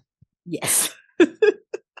 Depressing. Yes.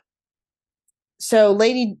 So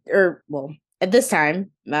Lady or well, at this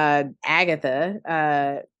time,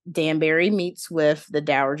 Agatha Danbury meets with the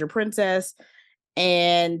Dowager Princess,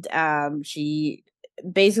 and she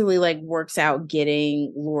basically like works out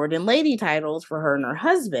getting Lord and Lady titles for her and her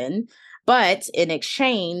husband, but in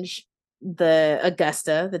exchange, the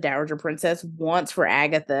Augusta, the Dowager Princess, wants for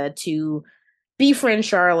Agatha to befriend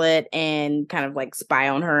Charlotte and kind of like spy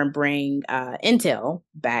on her and bring intel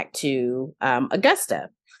back to Augusta.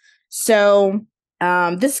 So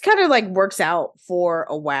this kind of like works out for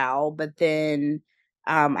a while, but then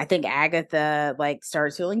I think Agatha like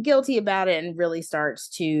starts feeling guilty about it and really starts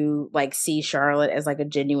to like see Charlotte as like a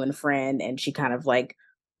genuine friend, and she kind of like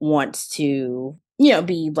wants to,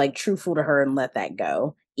 be like truthful to her and let that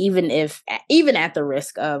go, even at the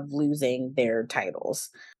risk of losing their titles.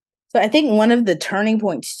 So I think one of the turning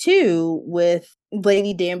points too with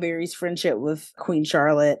Lady Danbury's friendship with Queen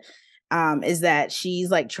Charlotte is that she's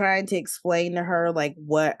like trying to explain to her like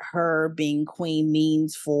what her being queen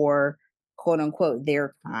means for quote unquote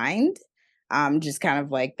their kind. Just kind of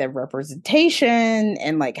like the representation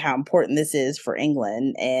and like how important this is for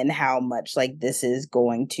England and how much like this is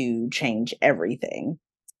going to change everything.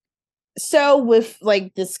 So with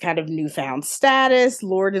like this kind of newfound status,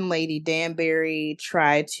 Lord and Lady Danbury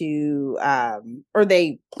try to or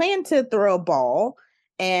they plan to throw a ball,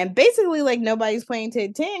 and basically like nobody's playing to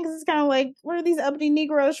attend because it's kind of like, what are these uppity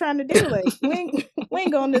Negroes trying to do? Like, we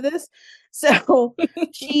ain't going to this. So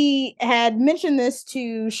she had mentioned this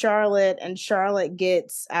to Charlotte, and Charlotte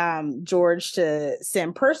gets George to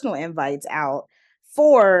send personal invites out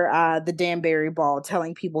for the Danbury Ball,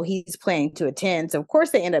 telling people he's planning to attend. So, of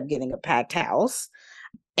course, they end up getting a packed house.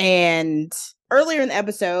 And earlier in the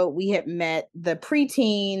episode, we had met the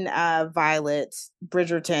preteen Violet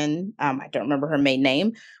Bridgerton. I don't remember her maiden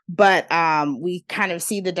name, but we kind of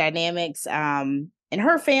see the dynamics. In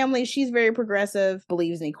her family, she's very progressive,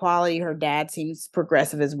 believes in equality. Her dad seems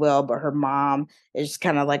progressive as well, but her mom is just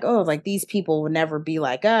kind of like, oh, like these people would never be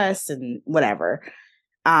like us and whatever.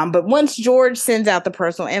 But once George sends out the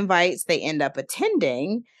personal invites, they end up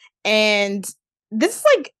attending. And this is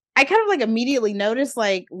like, I kind of like immediately noticed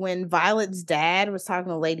like when Violet's dad was talking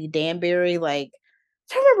to Lady Danbury, like,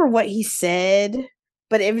 I don't remember what he said,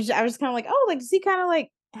 but I was kind of like, oh, like, does he kind of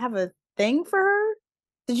like have a thing for her?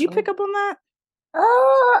 Did you pick up on that?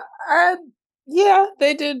 I, yeah,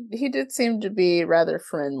 they did. He did seem to be rather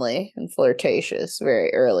friendly and flirtatious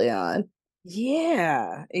very early on.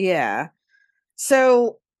 Yeah, yeah.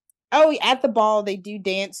 So, at the ball, they do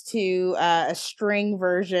dance to a string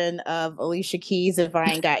version of Alicia Keys' If I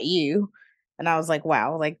Ain't Got You. And I was like,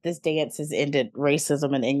 wow, like this dance has ended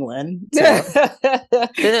racism in England. So,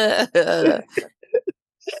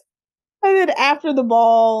 and then after the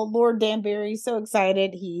ball, Lord Danbury's so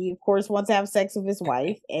excited. He, of course, wants to have sex with his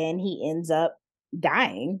wife, and he ends up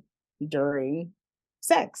dying during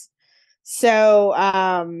sex. So,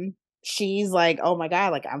 she's like, oh my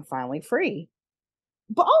God, like I'm finally free.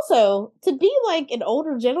 But also, to be like an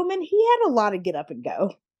older gentleman, he had a lot of get up and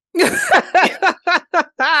go. It's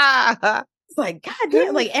like, God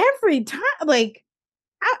damn, like every time, like,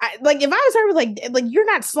 like if I was her, like you're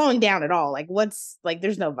not slowing down at all. Like, what's like?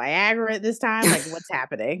 There's no Viagra at this time. Like, what's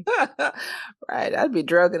happening? Right, I'd be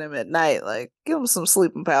drugging him at night. Like, give him some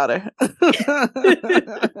sleeping powder.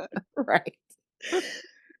 Right.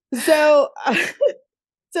 So,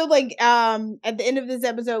 so like, at the end of this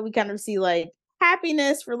episode, we kind of see like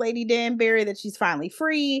happiness for Lady Danbury that she's finally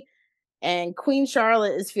free. And Queen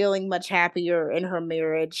Charlotte is feeling much happier in her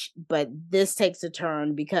marriage, but this takes a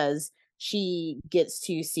turn because she gets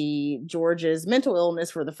to see George's mental illness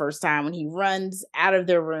for the first time when he runs out of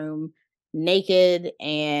their room naked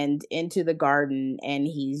and into the garden, and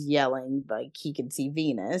he's yelling like he can see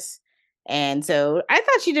Venus. And so I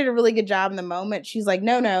thought she did a really good job in the moment. She's like,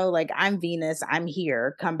 no, no, like I'm Venus, I'm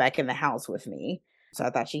here, come back in the house with me. So I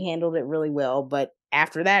thought she handled it really well. But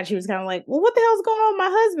after that, she was kind of like, well, what the hell's going on with my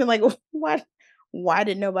husband? Like, why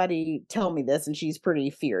did nobody tell me this? And she's pretty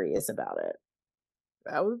furious about it.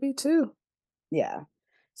 That would be too. Yeah.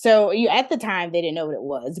 So you at the time they didn't know what it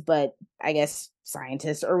was, but I guess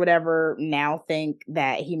scientists or whatever now think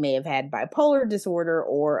that he may have had bipolar disorder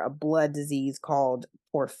or a blood disease called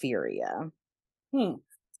porphyria. Hmm.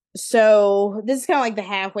 So this is kind of like the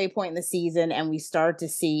halfway point in the season, and we start to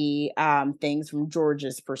see things from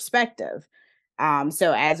George's perspective.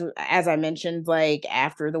 So as I mentioned, like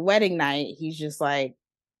after the wedding night, he's just like,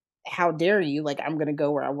 how dare you? Like, I'm going to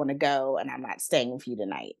go where I want to go and I'm not staying with you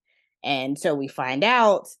tonight. And so we find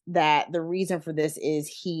out that the reason for this is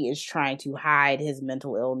he is trying to hide his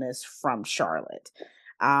mental illness from Charlotte.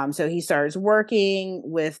 So he starts working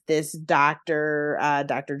with this doctor,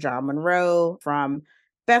 Dr. John Monroe from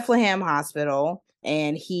Bethlehem Hospital.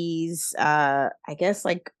 And he's, I guess,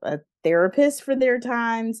 like a therapist for their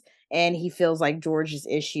times. And he feels like George's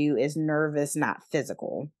issue is nervous, not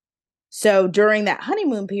physical. So during that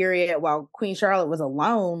honeymoon period, while Queen Charlotte was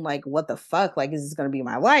alone, like, what the fuck? Like, is this going to be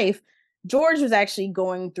my life? George was actually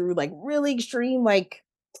going through like really extreme, like,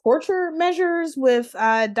 torture measures with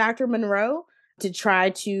Dr. Monroe to try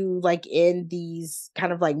to like end these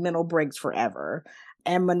kind of like mental breaks forever.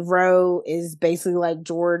 And Monroe is basically like,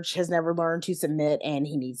 George has never learned to submit and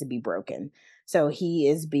he needs to be broken. So he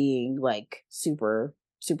is being like super,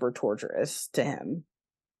 super torturous to him.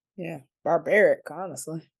 Yeah. Barbaric,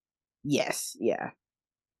 honestly. Yes, yeah.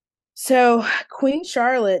 So Queen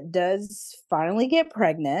Charlotte does finally get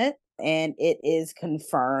pregnant, and it is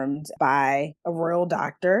confirmed by a royal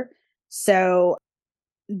doctor. So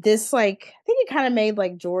this, like, I think it kind of made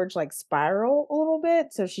like George like spiral a little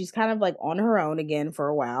bit. So she's kind of like on her own again for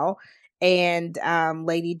a while. And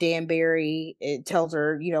Lady Danbury, it tells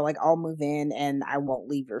her, like, I'll move in and I won't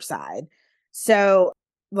leave your side. So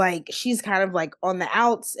like she's kind of like on the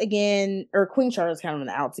outs again, or Queen Charlotte's kind of on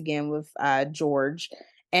the outs again with George.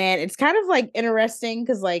 And it's kind of like interesting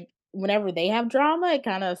because like whenever they have drama, it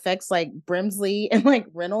kind of affects like Brimsley and like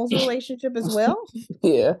Reynolds' relationship as well.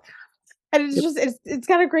 Yeah. And it's just it's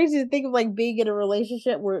kind of crazy to think of like being in a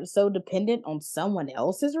relationship where it's so dependent on someone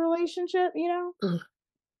else's relationship,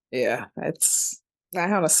 Yeah, I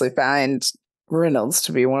honestly find Reynolds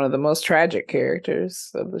to be one of the most tragic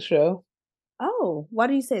characters of the show. Oh, why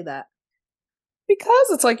do you say that?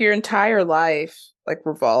 Because it's like your entire life like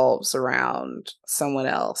revolves around someone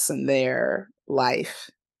else and their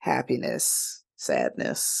life, happiness,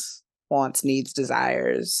 sadness, wants, needs,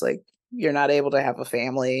 desires. Like you're not able to have a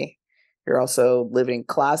family. You're also living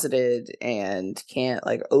closeted and can't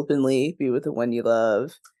like openly be with the one you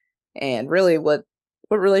love. And really what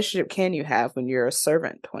relationship can you have when you're a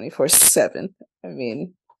servant 24/7? I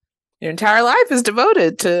mean, your entire life is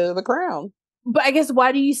devoted to the crown. But I guess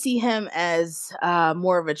why do you see him as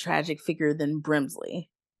more of a tragic figure than Brimsley?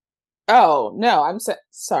 Oh, no,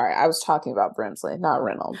 sorry. I was talking about Brimsley, not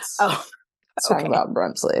Reynolds. Oh, Talking okay. about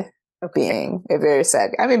Brimsley being a very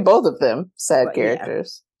sad. I mean, both of them sad But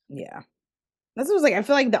characters. Yeah. That's what I was like. I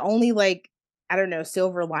feel like the only like, I don't know,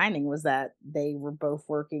 silver lining was that they were both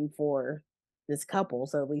working for this couple,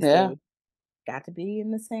 so at least Yeah. they got to be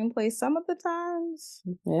in the same place some of the times.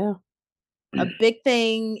 Yeah. A big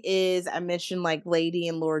thing is I mentioned like Lady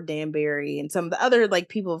and Lord Danbury and some of the other like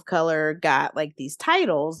people of color got like these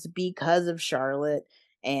titles because of Charlotte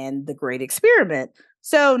and the Great Experiment.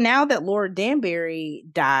 So now that Lord Danbury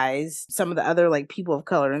dies, some of the other like people of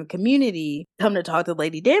color in the community come to talk to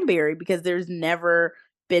Lady Danbury because there's never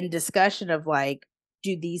been discussion of like,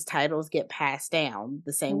 do these titles get passed down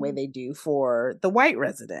the same way they do for the white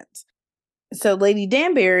residents? So Lady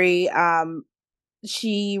Danbury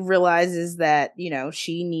she realizes that,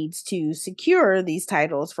 she needs to secure these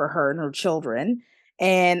titles for her and her children.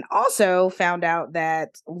 And also found out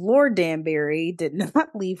that Lord Danbury did not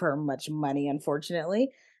leave her much money, unfortunately.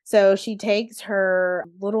 So she takes her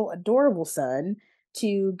little adorable son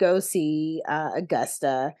to go see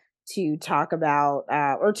Augusta to talk about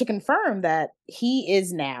or to confirm that he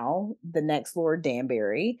is now the next Lord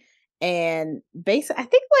Danbury. And basically, I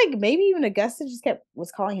think like maybe even Augusta just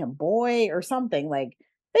was calling him boy or something, like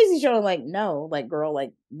basically showing like, no, like, girl,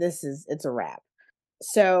 like, it's a wrap.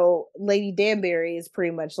 So Lady Danbury is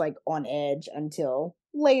pretty much like on edge until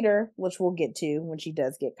later, which we'll get to when she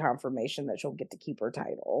does get confirmation that she'll get to keep her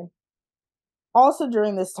title. Also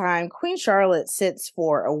during this time, Queen Charlotte sits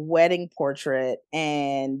for a wedding portrait,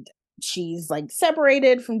 and she's like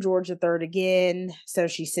separated from George III again. So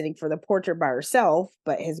she's sitting for the portrait by herself,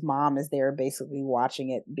 but his mom is there basically watching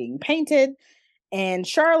it being painted. And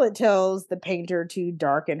Charlotte tells the painter to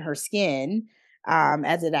darken her skin,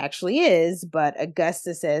 as it actually is, but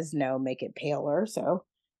Augusta says no, make it paler. So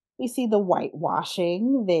we see the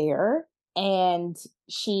whitewashing there. And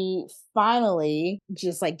she finally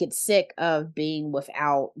just like gets sick of being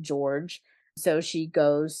without George. So she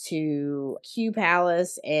goes to Q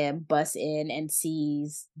Palace and busts in and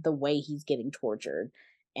sees the way he's getting tortured.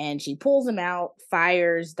 And she pulls him out,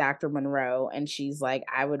 fires Dr. Monroe, and she's like,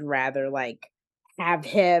 I would rather like have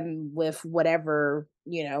him with whatever,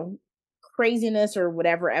 craziness or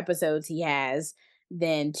whatever episodes he has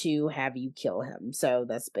than to have you kill him. So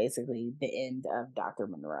that's basically the end of Dr.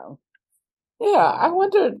 Monroe. Yeah, I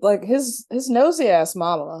wondered, like his nosy ass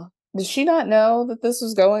mama. Did she not know that this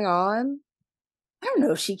was going on? I don't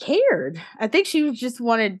know if she cared. I think she just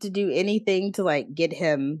wanted to do anything to like get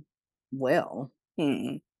him well.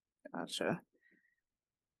 Hmm. Gotcha.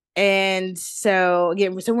 And so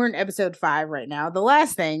again, so we're in episode 5 right now. The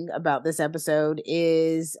last thing about this episode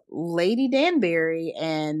is Lady Danbury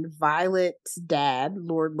and Violet's dad,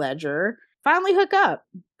 Lord Ledger, finally hook up.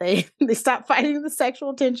 They stop fighting the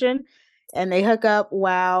sexual tension and they hook up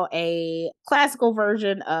while a classical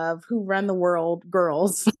version of Who Run the World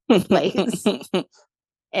Girls plays.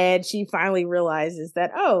 And she finally realizes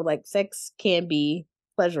that, oh, like sex can be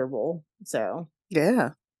pleasurable. So yeah,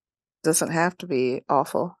 doesn't have to be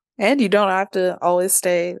awful. And you don't have to always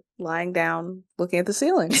stay lying down looking at the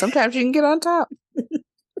ceiling. Sometimes you can get on top.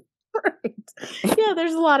 Right. Yeah,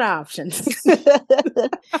 there's a lot of options.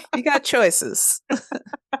 You got choices.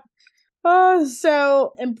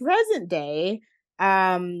 So in present day,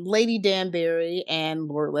 Lady Danbury and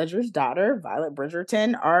Lord Ledger's daughter, Violet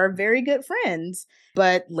Bridgerton, are very good friends.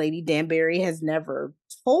 But Lady Danbury has never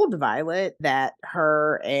told Violet that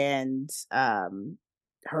her and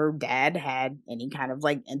her dad had any kind of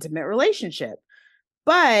like intimate relationship.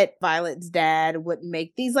 But Violet's dad would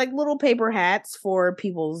make these like little paper hats for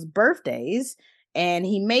people's birthdays. And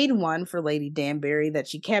he made one for Lady Danbury that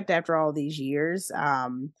she kept after all these years.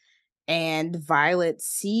 And Violet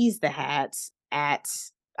sees the hats at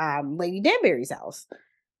Lady Danbury's house.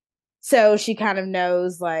 So she kind of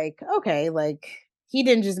knows, like, okay, like he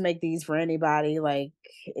didn't just make these for anybody. Like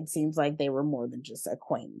it seems like they were more than just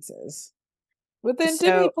acquaintances. But then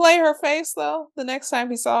didn't he So, play her face though the next time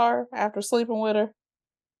he saw her after sleeping with her?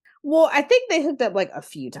 well, I think they hooked up like a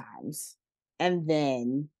few times. And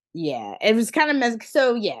then yeah, it was kind of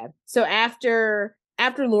so yeah. So after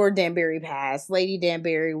Lord Danbury passed, Lady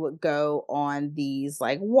Danbury would go on these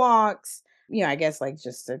like walks, I guess like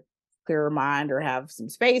just to clear her mind or have some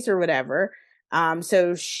space or whatever.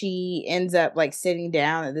 So she ends up like sitting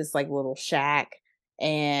down at this like little shack,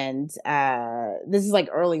 and this is like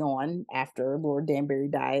early on after Lord Danbury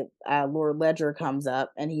died. Lord Ledger comes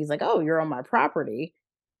up and he's like, "Oh, you're on my property."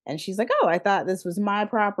 And she's like, "Oh, I thought this was my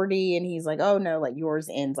property." And he's like, "Oh, no, like yours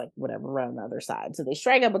ends like whatever, right on the other side." So they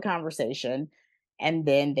strike up a conversation and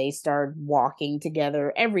then they start walking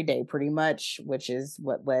together every day pretty much, which is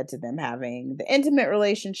what led to them having the intimate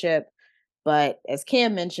relationship. But as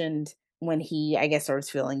Cam mentioned, when he, I guess, starts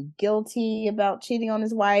feeling guilty about cheating on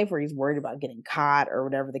his wife or he's worried about getting caught or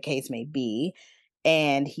whatever the case may be,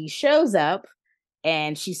 and he shows up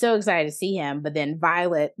and she's so excited to see him, but then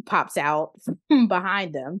Violet pops out from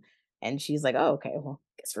behind him and she's like, "Oh, okay, well,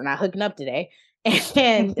 guess we're not hooking up today."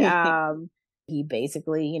 And he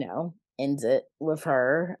basically, ends it with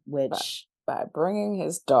her, by, which by bringing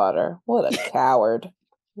his daughter. What a coward.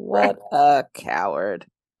 right, What a coward.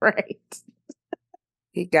 right.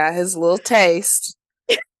 He got his little taste.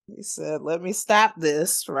 He said, let me stop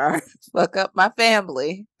this or I fuck up my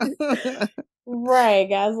family. Right,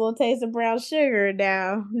 got his little taste of brown sugar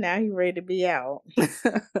now. Now he's ready to be out.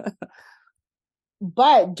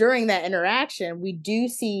 But during that interaction, we do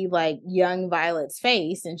see like young Violet's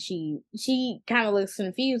face, and she kind of looks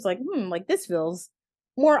confused, like, like this feels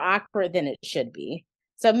more awkward than it should be.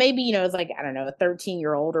 So maybe, it's like, I don't know, a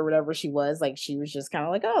 13-year-old or whatever she was, like she was just kind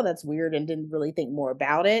of like, oh, that's weird, and didn't really think more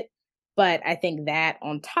about it. But I think that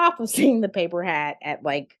on top of seeing the paper hat at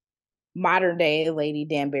like modern day Lady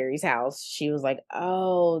Danbury's house, she was like,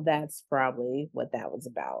 oh, that's probably what that was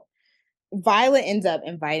about. Violet ends up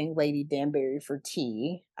inviting Lady Danbury for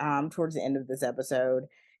tea towards the end of this episode.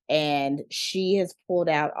 And she has pulled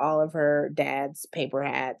out all of her dad's paper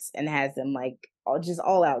hats and has them like just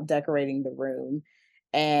all out decorating the room.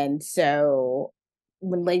 And so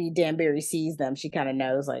when Lady Danbury sees them, she kind of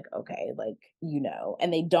knows, like, okay, like,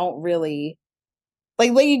 and they don't really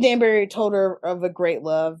like Lady Danbury told her of a great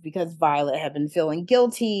love because Violet had been feeling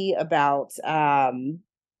guilty about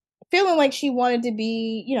feeling like she wanted to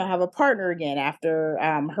be, have a partner again after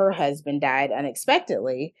her husband died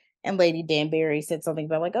unexpectedly. And Lady Danbury said something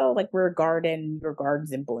about like, oh, like we're a garden, your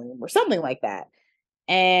garden's in bloom, or something like that.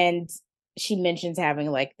 And she mentions having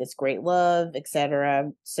like this great love,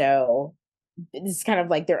 etc. So this is kind of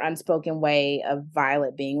like their unspoken way of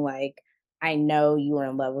Violet being like, I know you were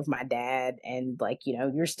in love with my dad and like,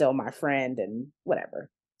 you're still my friend and whatever.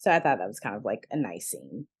 So I thought that was kind of like a nice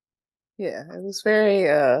scene. Yeah, it was very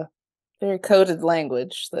coded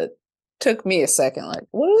language that took me a second. Like,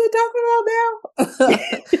 what are they talking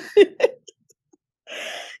about now?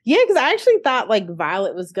 Yeah, because I actually thought like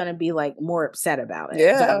Violet was gonna be like more upset about it. So I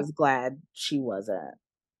Yeah. was glad she wasn't.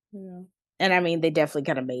 Yeah. And I mean, they definitely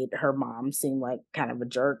kind of made her mom seem like kind of a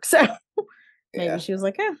jerk. So maybe Yeah. she was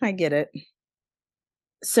like, I get it.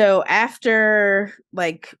 So after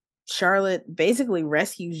like Charlotte basically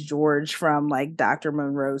rescues George from like Dr.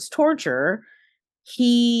 Monroe's torture,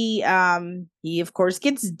 he of course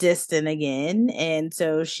gets distant again, and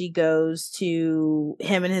so she goes to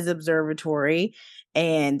him in his observatory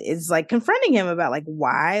and is like confronting him about like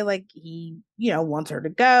why like he wants her to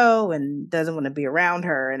go and doesn't want to be around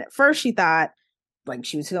her. And at first she thought like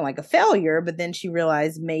she was feeling like a failure, but then she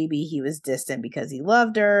realized maybe he was distant because he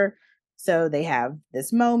loved her. So they have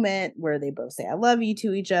this moment where they both say I love you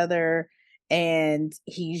to each other, and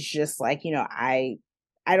he's just like, I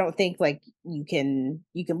don't think like you can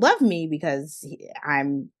love me because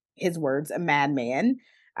I'm, his words, a madman.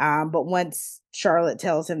 But once Charlotte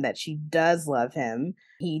tells him that she does love him,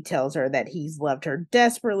 he tells her that he's loved her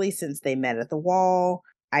desperately since they met at the wall.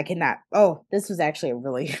 I cannot. Oh, this was actually a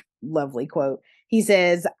really lovely quote. He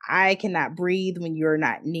says, "I cannot breathe when you're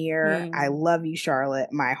not near. I Mm. love you,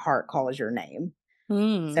 Charlotte. My heart calls your name."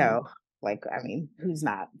 Mm. So, like, I mean, who's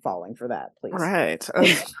not falling for that, please? Right.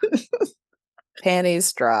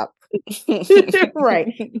 Panties drop.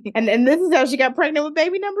 Right. And this is how she got pregnant with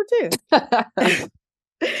baby number 2.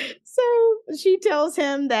 So she tells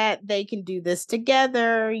him that they can do this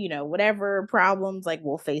together, whatever problems, like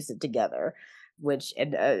we'll face it together. Which,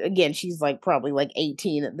 and again, she's like probably like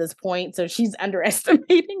 18 at this point. So she's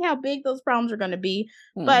underestimating how big those problems are going to be.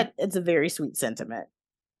 Mm. But it's a very sweet sentiment.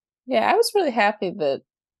 Yeah, I was really happy that,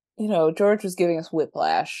 George was giving us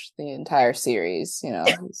whiplash the entire series.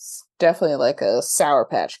 He's definitely like a Sour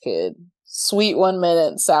Patch Kid. Sweet one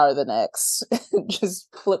minute, sour the next. Just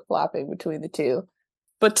flip flopping between the two.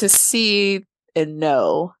 But to see and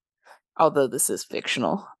know, although this is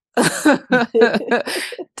fictional, to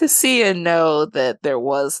see and know that there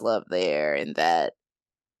was love there and that,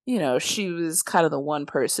 she was kind of the one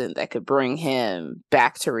person that could bring him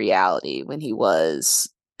back to reality when he was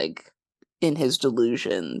like in his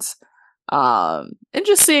delusions. And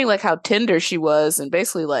just seeing like how tender she was and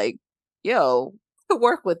basically like, yo, we could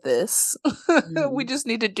work with this. We Mhm. just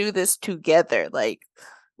need to do this together. Like,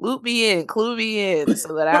 loop me in, clue me in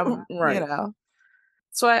so that I'm, Right.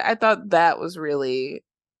 So I thought that was really,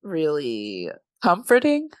 really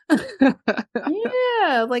comforting.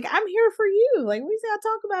 Yeah. Like, I'm here for you. Like, we gotta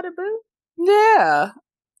talk about it, boo. Yeah.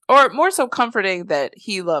 Or more so comforting that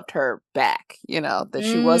he loved her back, that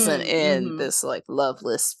she wasn't in Mm-hmm. this like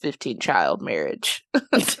loveless 15-child marriage.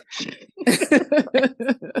 There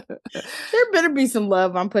better be some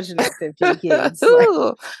love. I'm pushing out 15 kids. Like,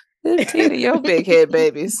 Ooh, 15 of your big head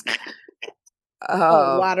babies.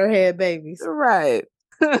 oh, Um, waterhead babies. right.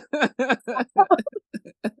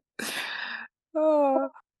 Oh,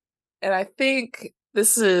 and I think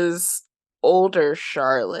this is older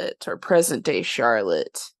Charlotte or present day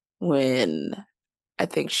Charlotte when I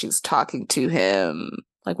think she's talking to him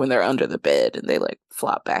like when they're under the bed and they like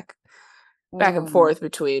flop back and Mm. forth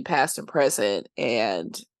between past and present.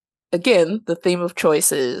 And again, the theme of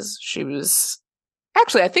choices. She was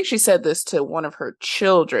actually, I think she said this to one of her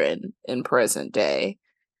children in present day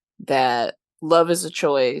that love is a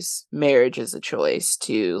choice, marriage is a choice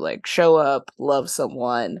to like show up, love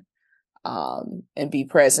someone, and be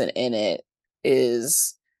present in it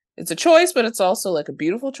is it's a choice, but it's also like a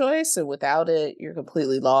beautiful choice. And without it, you're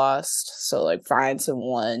completely lost. So like find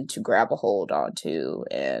someone to grab a hold onto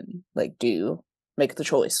and like make the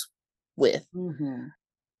choice with. Mm-hmm.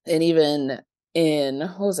 And even in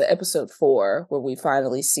what was it, episode 4, where we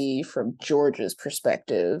finally see from George's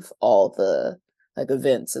perspective all the like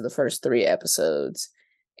events of the first 3 episodes,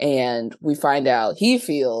 and we find out he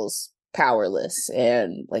feels powerless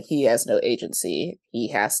and like he has no agency. He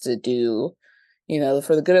has to do,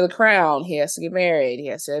 for the good of the crown, he has to get married, he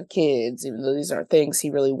has to have kids, even though these aren't things he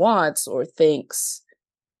really wants or thinks.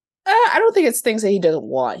 I don't think it's things that he doesn't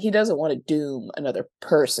want. He doesn't want to doom another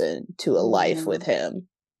person to a life Mm-hmm. with him,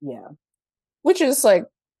 Yeah. which is like,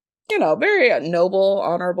 very noble,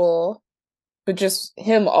 honorable, but just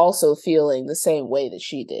him also feeling the same way that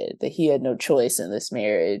she did, that he had no choice in this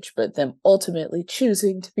marriage, but them ultimately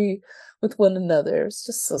choosing to be with one another. It's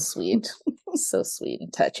just so sweet. So sweet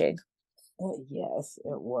and touching. Yes,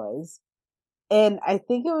 it was. And I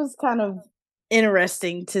think it was kind of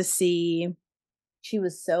interesting to see She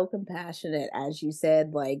was so compassionate, as you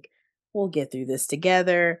said, like, we'll get through this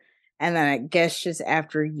together. And then I guess just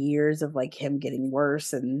after years of like him getting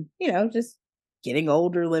worse and, just getting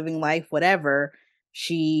older, living life, whatever,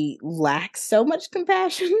 she lacks so much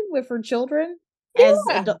compassion with her children Yeah.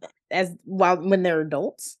 as while when they're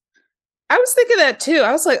adults. I was thinking that too.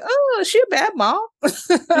 I was like, oh, is she a bad mom?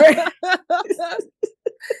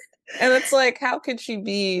 And it's like, how could she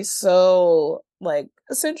be so, like,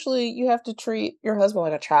 essentially you have to treat your husband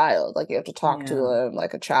like a child. Like, you have to talk to Yeah. him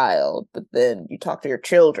like a child, but then you talk to your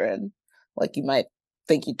children like you might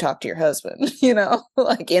think you talk to your husband,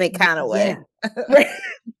 like any kind of way. Yeah. Right.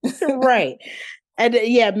 Right. And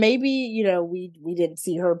yeah, maybe, we didn't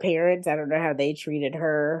see her parents. I don't know how they treated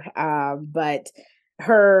her. But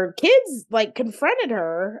her kids like confronted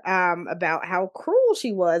her about how cruel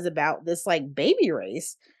she was about this like baby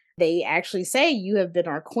race. They actually say, you have been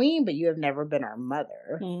our queen, but you have never been our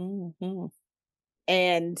mother. Mm-hmm.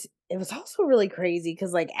 And it was also really crazy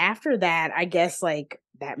because, like, after that, I guess, like,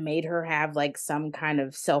 that made her have, like, some kind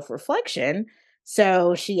of self-reflection.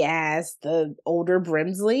 So she asked the older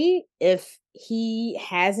Brimsley if he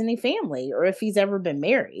has any family or if he's ever been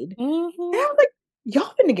married. And Mm-hmm. I'm like,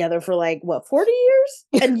 y'all been together for, like, what, 40 years?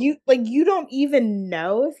 And you don't even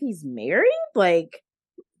know if he's married? Like,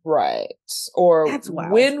 Right. Or that's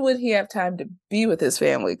wild. when would he have time to be with his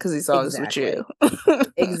family? Because he's always with you. Exactly.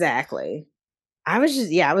 Exactly. I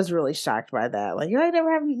was really shocked by that. Like, you ain't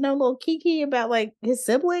never have no little kiki about like his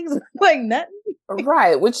siblings, like nothing.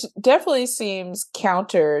 Right, which definitely seems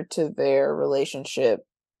counter to their relationship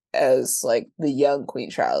as like the young Queen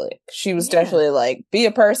Charlotte. She was Yeah, definitely like, be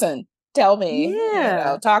a person, tell me,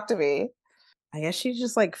 yeah. talk to me. I guess she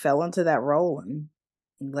just like fell into that role and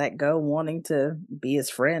let go, wanting to be his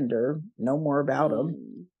friend or know more about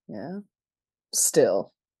him. Yeah.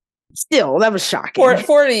 Still. Still, that was shocking. For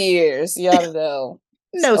 40 years, you ought to know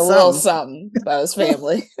No, a little something. something about his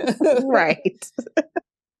family. Right.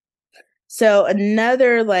 So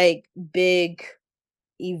another like big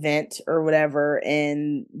event or whatever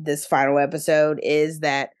in this final episode is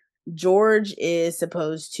that George is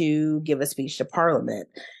supposed to give a speech to Parliament.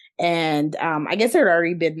 And I guess there had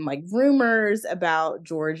already been like rumors about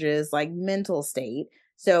George's like mental state.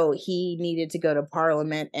 So he needed to go to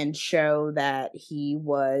Parliament and show that he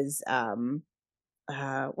was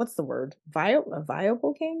what's the word? A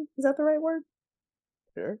viable king? Is that the right word?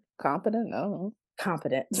 Sure. Competent? No.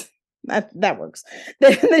 Competent. That works.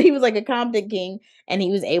 That he was like a competent king and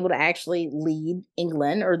he was able to actually lead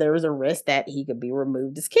England, or there was a risk that he could be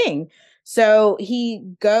removed as king. So he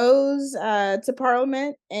goes to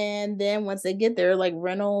Parliament, and then once they get there, like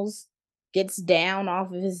Reynolds gets down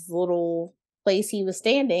off of his little place he was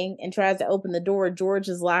standing and tries to open the door. George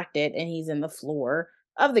has locked it and he's in the floor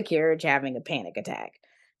of the carriage having a panic attack.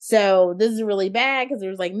 So this is really bad because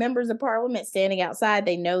there's like members of parliament standing outside.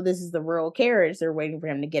 They know this is the royal carriage. They're waiting for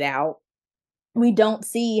him to get out. We don't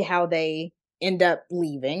see how they end up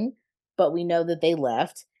leaving, but we know that they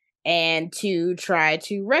left. And to try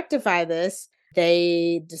to rectify this,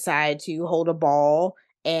 they decide to hold a ball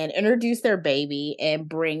and introduce their baby and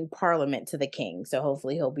bring Parliament to the king. So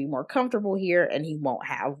hopefully he'll be more comfortable here and he won't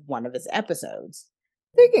have one of his episodes.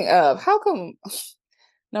 Speaking of, how come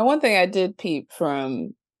now one thing I did peep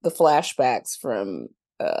from the flashbacks from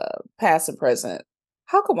past and present,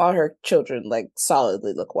 how come all her children like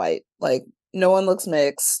solidly look white? Like no one looks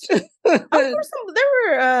mixed. There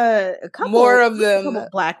were More of a them couple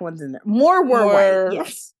black ones in there. More were white. more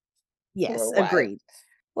Yes. were Yes, white. agreed.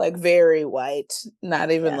 Like very white, not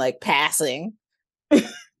even Yeah. like passing. I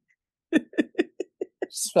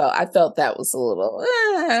felt that was a little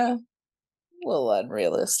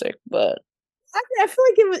unrealistic, but I feel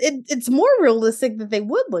like it's more realistic that they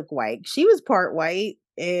would look white. She was part white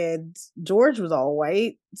and George was all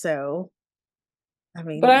white. So, I but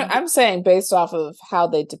mean, I'm saying based off of how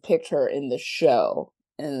they depict her in the show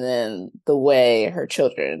and then the way her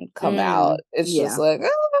children come out, it's just yeah. like,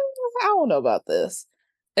 I don't know about this.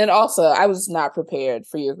 And also, I was not prepared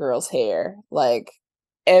for your girl's hair. Like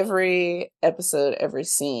every episode, every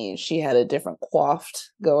scene, she had a different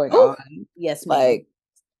coiffed going Oh, on. yes, ma'am. Like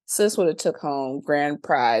sis would have took home grand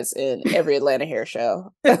prize in every Atlanta hair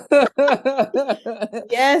show.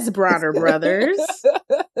 Yes, Bronner Brothers.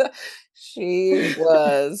 She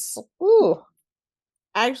was, ooh,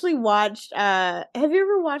 I actually watched have you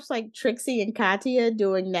ever watched like Trixie and Katya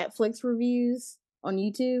doing Netflix reviews on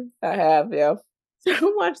YouTube? I have, yeah. So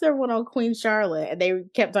I watched their one on Queen Charlotte and they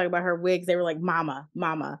kept talking about her wigs. They were like, Mama,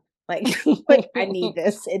 Mama. Like, like I need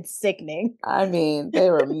this. It's sickening. I mean, they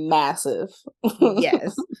were massive.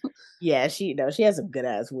 Yes. Yeah, she has some good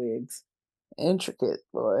ass wigs. Intricate,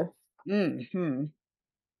 boy. Hmm.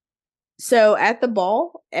 So at the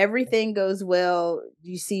ball, everything goes well.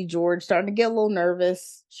 You see George starting to get a little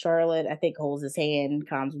nervous. Charlotte, I think, holds his hand,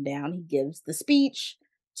 calms him down. He gives the speech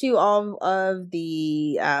to all of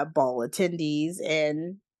the ball attendees,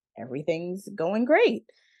 and everything's going great.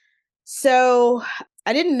 So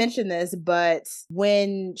I didn't mention this, but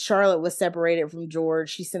when Charlotte was separated from George,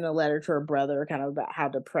 she sent a letter to her brother kind of about how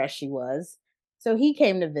depressed she was. So he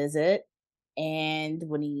came to visit. And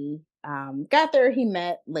when he got there, he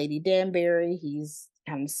met Lady Danbury. He's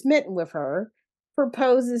kind of smitten with her,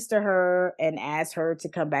 proposes to her, and asks her to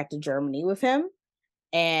come back to Germany with him.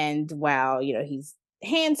 And while, he's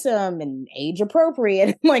handsome and age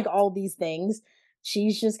appropriate, like all these things,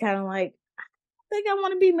 she's just kind of like, think I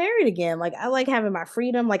want to be married again. Like I like having my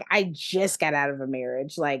freedom. Like I just got out of a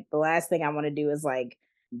marriage. Like the last thing I want to do is like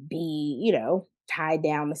be, tied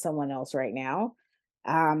down to someone else right now.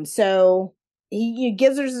 So he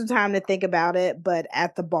gives her some time to think about it, but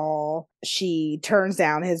at the ball, she turns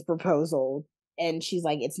down his proposal and she's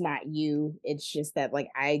like, it's not you. It's just that like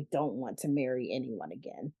I don't want to marry anyone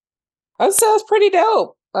again. That sounds pretty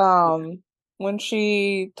dope. When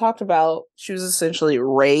she talked about she was essentially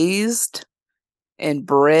raised and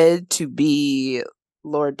bred to be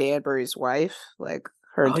Lord Danbury's wife, like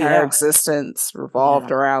her Oh entire yeah. existence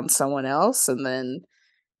revolved Yeah. around someone else, and then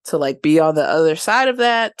to like be on the other side of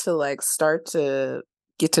that, to like start to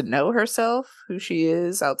get to know herself, who she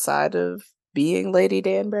is outside of being Lady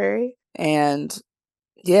Danbury. And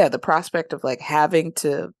yeah, the prospect of like having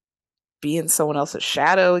to be in someone else's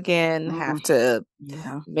shadow again, Mm, have to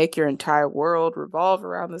yeah. make your entire world revolve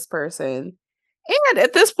around this person. And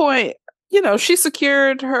at this point, she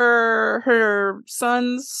secured her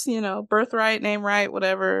son's, birthright, name right,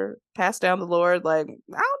 whatever, passed down the Lord. Like,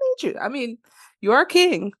 I don't need you. I mean, you are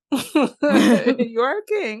king. You are a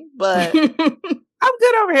king, but I'm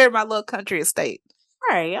good over here in my little country estate.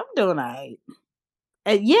 Right, I'm doing all right.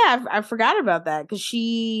 Yeah, I forgot about that because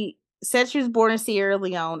she said she was born in Sierra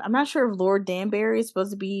Leone. I'm not sure if Lord Danbury is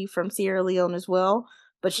supposed to be from Sierra Leone as well,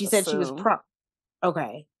 but she said she was Assume.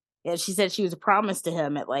 okay. Yeah, she said she was promised to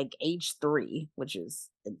him at like age 3, which is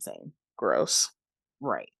insane. Gross.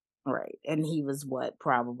 Right, right, and he was what,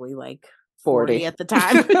 probably like 40 40. at the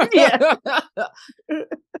time. Yeah.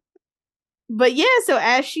 But yeah, so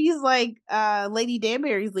as she's like Lady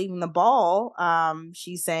Danbury's leaving the ball,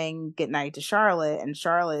 she's saying goodnight to Charlotte, and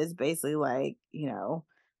Charlotte is basically like,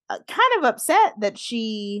 kind of upset that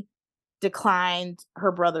she declined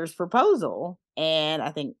her brother's proposal. And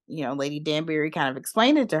I think, Lady Danbury kind of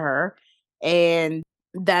explained it to her. And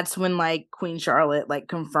that's when like Queen Charlotte like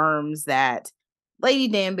confirms that Lady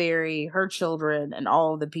Danbury, her children, and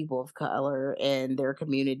all of the people of color in their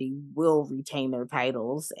community will retain their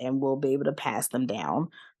titles and will be able to pass them down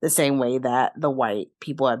the same way that the white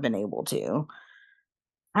people have been able to.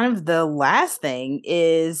 Kind of the last thing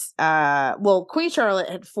is well, Queen Charlotte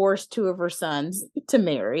had forced 2 of her sons to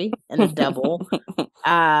marry in a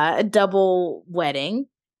double wedding,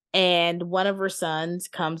 and one of her sons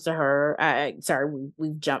comes to her, sorry,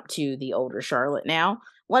 we've jumped to the older Charlotte now.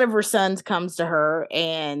 One of her sons comes to her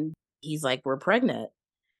and he's like, "We're pregnant."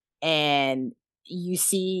 And you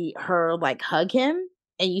see her like hug him,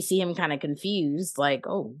 and you see him kind of confused like,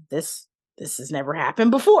 "Oh, this has never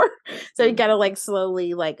happened before." So he kind of like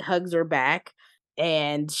slowly like hugs her back,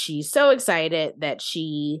 and she's so excited that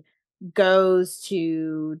she goes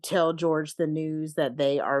to tell George the news that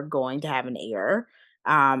they are going to have an heir.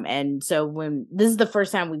 And so when this is the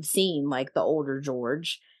first time we've seen like the older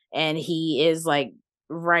George, and he is like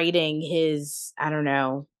writing his, I don't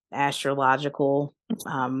know, astrological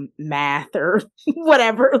math or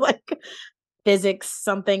whatever, like physics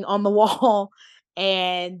something on the wall.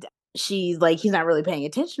 And she's like, he's not really paying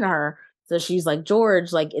attention to her. So she's like,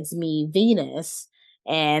 "George, like it's me, Venus."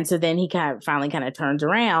 And so then he kind of finally kind of turns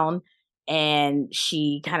around, and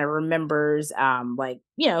she kind of remembers like,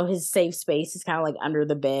 his safe space is kind of like under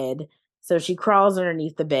the bed. So she crawls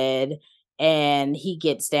underneath the bed, and he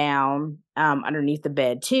gets down underneath the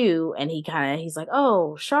bed too, and he's like,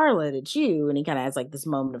 "Oh, Charlotte, it's you." And he kind of has like this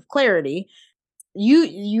moment of clarity.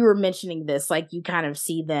 You were mentioning this, like you kind of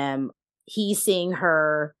see them, he's seeing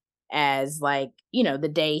her as like,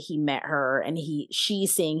 the day he met her, and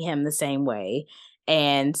she's seeing him the same way.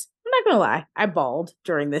 And I'm not gonna lie, I bawled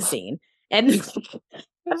during this scene. And I feel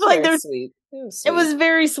That's like very there's sweet. It was it was sweet.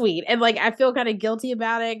 very sweet. And like I feel kind of guilty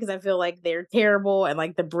about it because I feel like they're terrible, and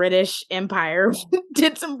like the British Empire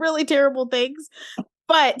did some really terrible things.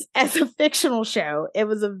 But as a fictional show, it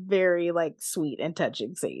was a very like sweet and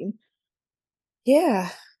touching scene. Yeah.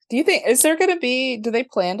 Do you think, do they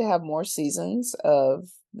plan to have more seasons of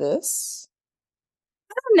this?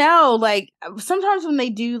 No, like sometimes when they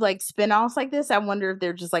do like spin-offs like this, I wonder if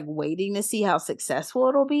they're just like waiting to see how successful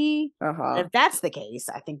it'll be. And Uh-huh. if that's the case,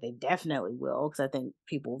 I think they definitely will because I think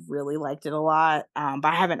people really liked it a lot. But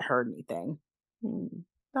I haven't heard anything. Hmm.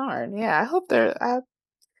 Darn. Yeah, I hope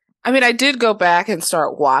I mean, I did go back and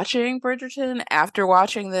start watching Bridgerton after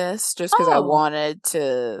watching this, just because I Oh, wanted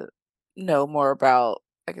to know more about,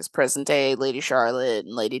 I guess, present day Lady Charlotte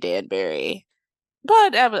and Lady Danbury.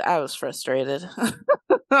 But I was frustrated.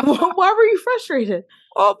 why were you frustrated?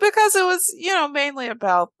 Well, because it was, mainly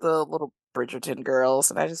about the little Bridgerton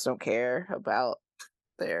girls, and I just don't care about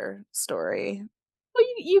their story. Well,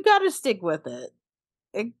 you got to stick with it.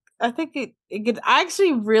 it. I think it could. I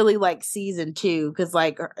actually really like season two because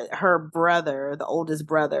like her brother, the oldest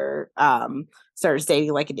brother, started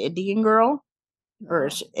dating like an Indian girl or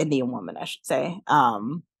No. Indian woman, I should say.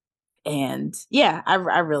 And yeah, I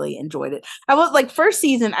really enjoyed it. I was like first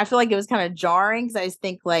season, I feel like it was kind of jarring because I just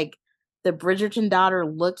think like the Bridgerton daughter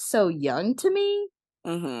looked so young to me.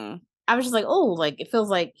 Mm-hmm. I was just like, oh, like it feels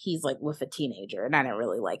like he's like with a teenager, and I didn't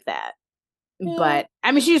really like that. Yeah. But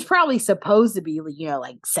I mean, she was probably supposed to be,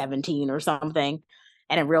 like 17 or something,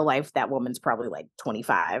 and in real life, that woman's probably like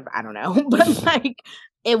 25. I don't know, but like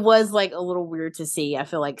it was like a little weird to see. I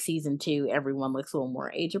feel like season two, everyone looks a little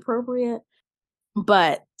more age appropriate,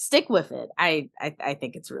 but stick with it. I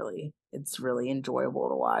think it's really enjoyable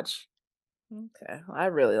to watch. Okay. Well, I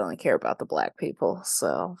really only care about the black people,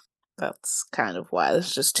 so that's kind of why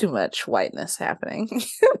there's just too much whiteness happening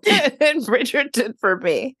in Bridgerton for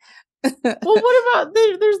me. Well, what about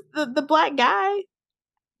there's the black guy?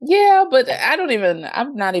 Yeah, but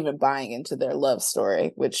I'm not even buying into their love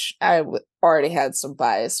story, which already had some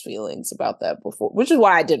biased feelings about that before, which is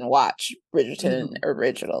why I didn't watch Bridgerton Mhm.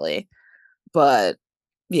 originally. But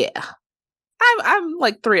yeah, I'm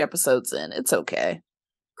like 3 episodes in. It's okay.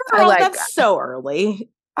 I Girl, like that's so early.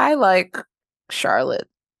 I like Charlotte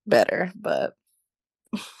better, but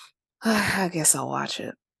I guess I'll watch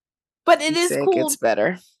it. But it You is say it cool. gets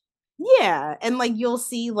better. Yeah, and like you'll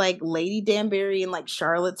see like Lady Danbury and like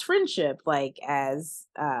Charlotte's friendship, like as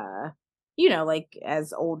like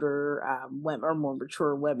as older women or more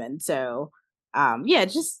mature women. So yeah,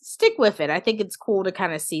 just stick with it. I think it's cool to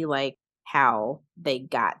kind of see like how they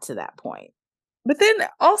got to that point. But then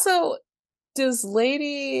also, does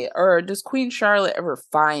Queen Charlotte ever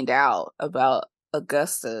find out about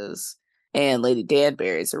Augusta's and Lady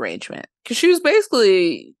Danbury's arrangement? Because she was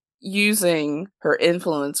basically using her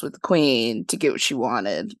influence with the Queen to get what she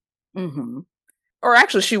wanted. Hmm. Or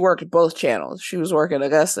actually, she worked both channels. She was working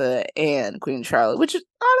Augusta and Queen Charlotte, which is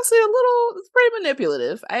honestly it's pretty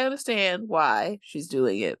manipulative. I understand why she's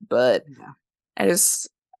doing it, but Yeah. I just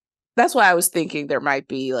that's why I was thinking there might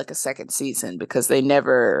be like a second season because they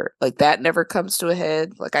never like that never comes to a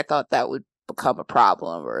head. Like I thought that would become a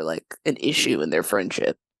problem or like an issue in their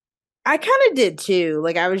friendship. I kind of did too.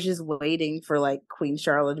 Like I was just waiting for like Queen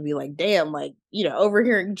Charlotte to be like, damn, like,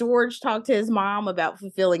 overhearing George talk to his mom about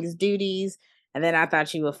fulfilling his duties. And then I thought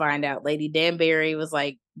she would find out Lady Danbury was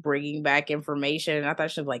like bringing back information. And I thought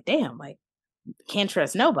she'd be like, damn, like, can't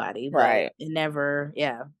trust nobody. But Right. it never,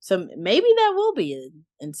 yeah. So maybe that will be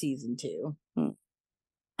in season two. Hmm.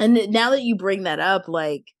 And now that you bring that up,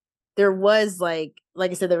 like there was like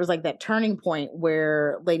I said, there was like that turning point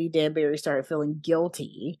where Lady Danbury started feeling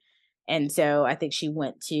guilty. And so I think she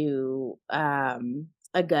went to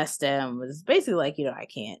Augusta and was basically like, I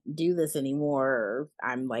can't do this anymore. Or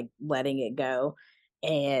I'm like letting it go.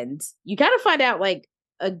 And you kind of find out like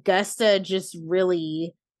Augusta just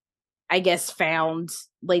really, I guess, found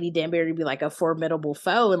Lady Danbury to be like a formidable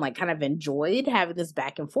foe and like kind of enjoyed having this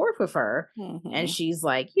back and forth with her. And Mm-hmm. she's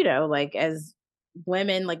like, like as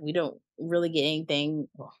women, like we don't really get anything.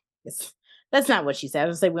 Well, that's not what she said. I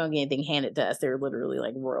was like, we don't get anything handed to us. They're literally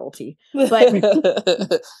like royalty. But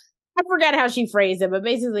I forgot how she phrased it, but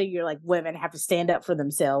basically, you're like women have to stand up for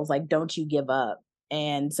themselves. Like, don't you give up.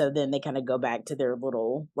 And so then they kind of go back to their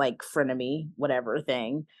little like frenemy, whatever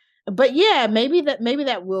thing. But yeah, maybe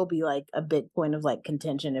that will be like a big point of like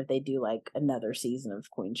contention if they do like another season of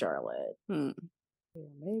Queen Charlotte. Hmm. Yeah,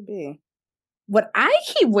 maybe. What I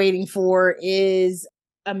keep waiting for is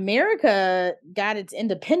America got its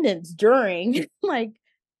independence during like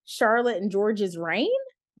Charlotte and George's reign.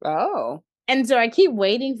 Oh. And so I keep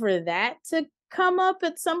waiting for that to come up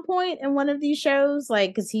at some point in one of these shows,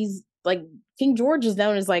 like because he's like King George is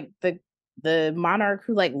known as like the monarch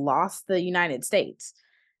who like lost the United States,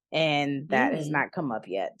 and that has Mm. not come up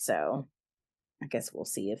yet. So I guess we'll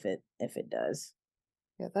see if it does.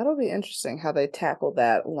 Yeah, that'll be interesting how they tackle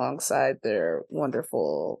that alongside their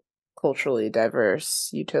wonderful, culturally diverse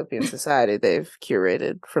utopian society they've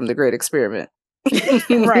curated from the Great Experiment.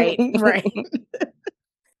 Right, right.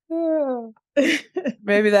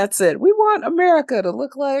 Maybe that's it. We want America to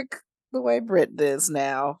look like the way Britain is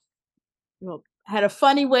now. Well, had a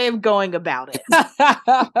funny way of going about it.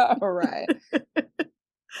 Right.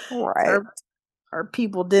 Right. Our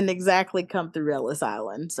people didn't exactly come through Ellis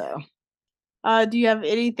Island, so. Do you have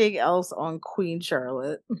anything else on Queen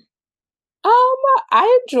Charlotte?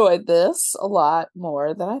 I enjoyed this a lot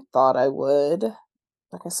more than I thought I would.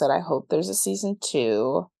 Like I said, I hope there's a season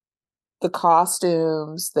 2. The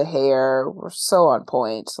costumes, the hair were so on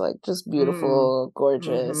point, like just Mm. beautiful, Mm-hmm.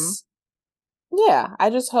 gorgeous. Yeah, I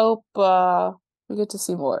just hope we get to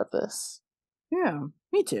see more of this. Yeah,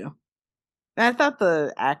 me too. I thought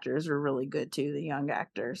the actors were really good too, the young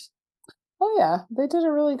actors. Oh yeah, they did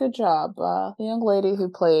a really good job. The young lady who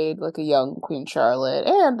played like a young Queen Charlotte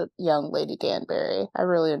and young Lady Danbury, I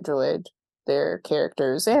really enjoyed their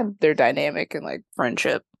characters and their dynamic and like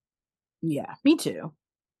friendship. Yeah, me too.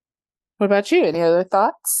 What about you? Any other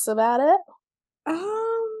thoughts about it?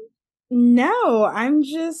 No, I'm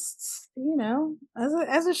just,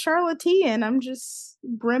 as a Charlottean, I'm just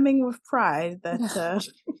brimming with pride that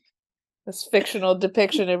This fictional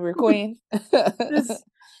depiction of your queen. this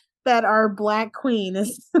that our black queen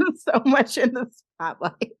is so much in the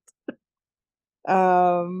spotlight.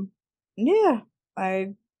 Um, yeah,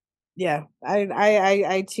 I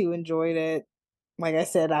I too enjoyed it. Like I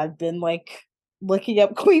said, I've been like looking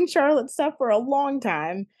up Queen Charlotte stuff for a long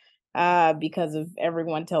time, because of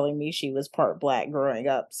everyone telling me she was part black growing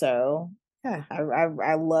up. So yeah,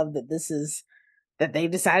 I love that that they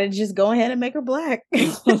decided to just go ahead and make her black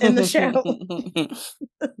in the show.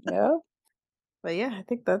 Yeah. But yeah, I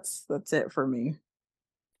think that's it for me.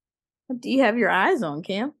 What do you have your eyes on,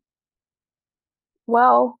 Cam?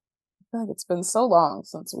 Well, I feel like it's been so long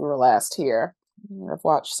since we were last here. I've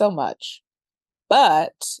watched so much.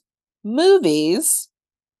 But movies,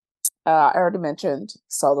 I already mentioned,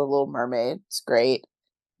 saw The Little Mermaid. It's great.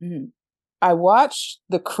 Mhm. I watched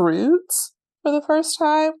The Croods for the first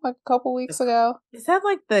time like a couple weeks ago. Is that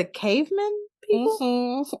like the cavemen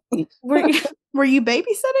people? Hmm. Were you, were you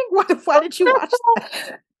babysitting? Why did you watch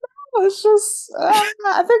that? It's just,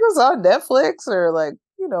 I think it was on Netflix or like,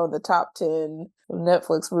 the top 10 of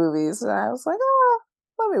Netflix movies. And I was like, oh,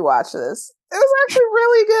 let me watch this. It was actually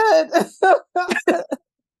really good.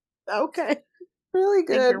 Okay, Really take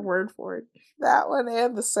good. your word for it. That one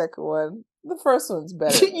and the second one. The first one's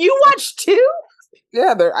better than the You second. watched two?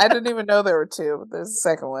 Yeah, I didn't even know there were two. There's a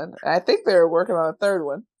second one. I think they were working on a third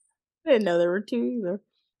one. I didn't know there were two either.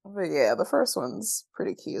 But yeah, the first one's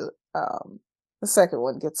pretty cute. The second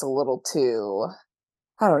one gets a little too,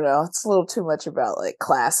 I don't know, it's a little too much about like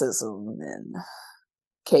classism and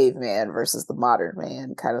caveman versus the modern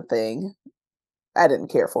man kind of thing. I didn't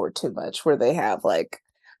care for it too much, where they have like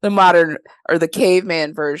the modern or the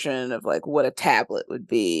caveman version of like what a tablet would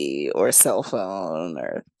be or a cell phone,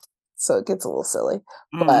 or so it gets a little silly.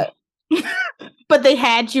 Mm. But But they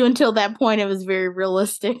had you until that point. It was very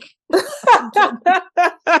realistic.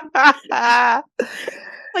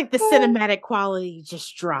 Like the cinematic quality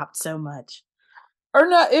just dropped so much. or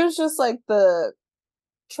not, it was just like the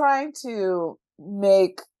trying to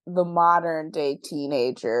make the modern day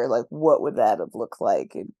teenager, like what would that have looked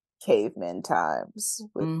like in caveman times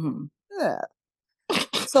with, Mm-hmm. yeah.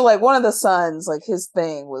 So like one of the sons, like his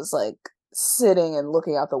thing was like sitting and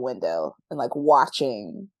looking out the window and like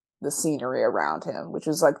watching the scenery around him, which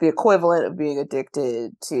was like the equivalent of being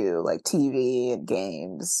addicted to like TV and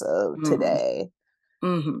games of Mm-hmm. today.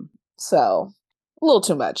 Mm-hmm. So a little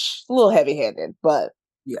too much, a little heavy handed, but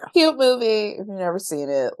Yeah. cute movie. If you've never seen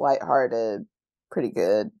it, lighthearted, pretty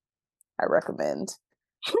good. I recommend.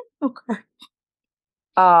 Okay.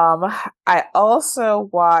 I also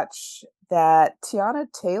watched that Tiana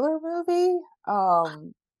Taylor movie.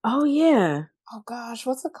 Oh yeah. Oh gosh,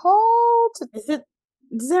 what's it called?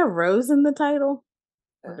 Is there a rose in the title?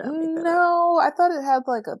 Or did I make that up? No, I thought it had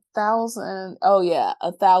like 1,000. Oh yeah,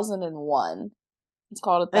 1,001. It's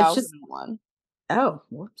called a It's thousand just and one. oh,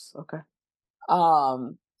 whoops. Okay.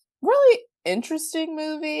 Um, really interesting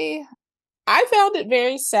movie. I found it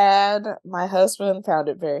very sad. My husband found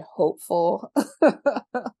it very hopeful.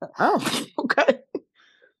 Oh, okay.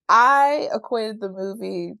 I equated the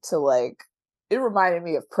movie to like, it reminded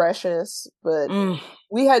me of Precious, but Mm.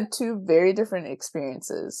 we had two very different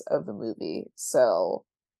experiences of the movie. So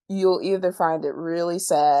you'll either find it really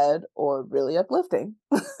sad or really uplifting.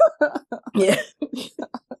 Yeah.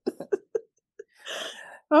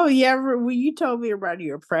 Oh yeah. When you told me about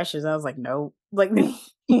your precious, I was like, no. Like really,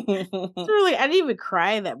 I didn't even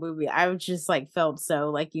cry in that movie. I was just like felt so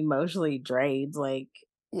like emotionally drained. Like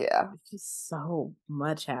Yeah. it's just so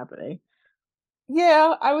much happening.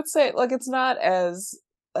 Yeah, I would say like it's not as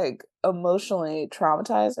like emotionally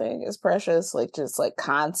traumatizing as Precious, like just like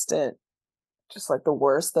constant, just like the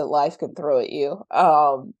worst that life can throw at you.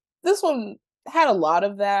 This one had a lot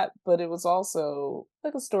of that, but it was also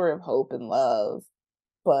like a story of hope and love.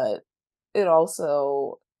 But it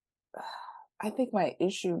also, I think my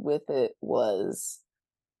issue with it was,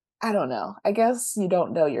 I don't know. I guess you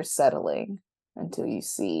don't know you're settling until you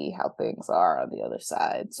see how things are on the other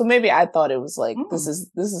side. So maybe I thought it was like Mm. this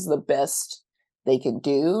is the best they can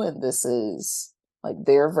do, and this is like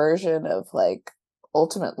their version of like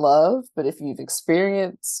ultimate love. But if you've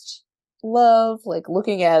experienced love, like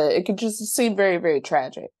looking at it, it could just seem very, very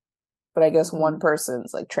tragic. But I guess one Mhm.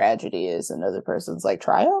 person's like tragedy is another person's like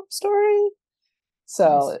triumph story. I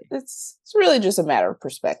So see. it's really just a matter of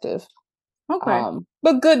perspective. Okay.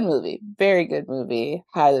 But good movie, very good movie.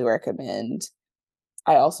 Highly recommend.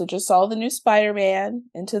 I also just saw the new Spider-Man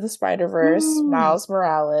Into the Spider-Verse, Mm. Miles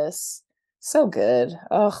Morales. So good.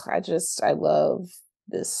 Oh, I love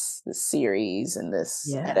this series and this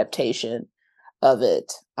Yeah. adaptation of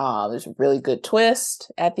it. There's a really good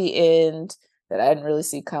twist at the end that I didn't really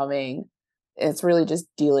see coming. It's really just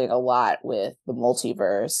dealing a lot with the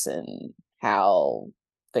multiverse and how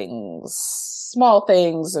things, small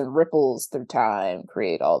things and ripples through time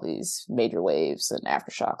create all these major waves and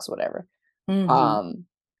aftershocks, whatever. Hmm. Um,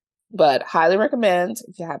 but highly recommend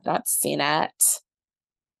if you have not seen it.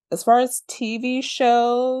 As far as TV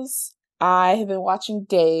shows, I have been watching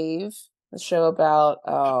Dave, the show about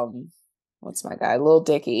what's my guy, Lil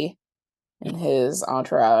Dicky and his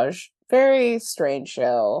entourage. Very strange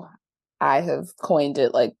show. I have coined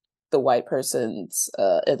it like the white person's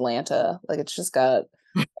Atlanta. Like it's just got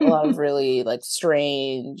a lot of really like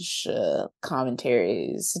strange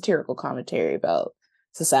commentaries, satirical commentary about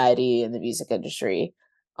society and the music industry.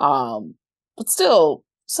 But still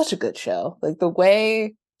such a good show. Like the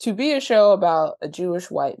way to be a show about a Jewish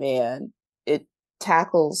white man, it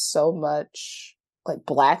tackles so much like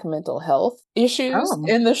black mental health issues Oh.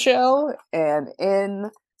 in the show and in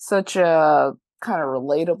such a kind of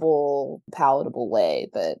relatable, palatable way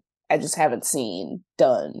that I just haven't seen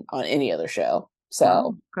done on any other show. Oh.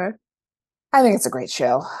 So Okay. I think it's a great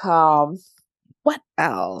show. What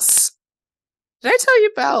else? Did I tell you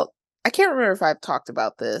about? I can't remember if I've talked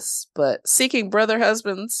about this, but Seeking Brother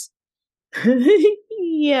Husbands.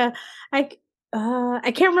 Yeah. I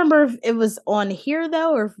I can't remember if it was on here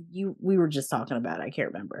though, or if we were just talking about it. I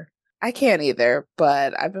can't remember. I can't either,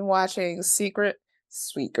 but I've been watching Secret,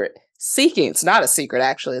 Seeking. It's not a secret,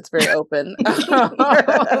 actually. It's very open.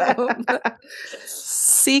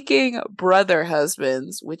 Seeking Brother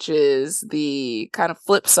Husbands, which is the kind of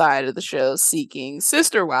flip side of the show, Seeking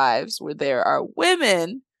Sister Wives, where there are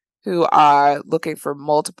women who are looking for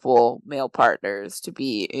multiple male partners to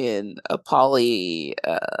be in a poly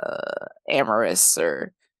amorous,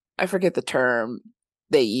 or I forget the term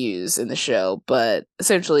they use in the show, but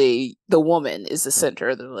essentially the woman is the center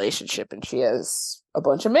of the relationship and she has a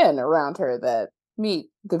bunch of men around her that meet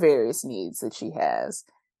the various needs that she has.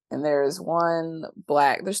 And there's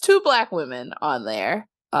two black women on there,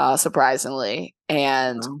 surprisingly.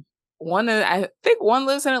 And Oh, I think one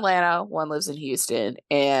lives in Atlanta, one lives in Houston,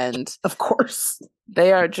 and of course.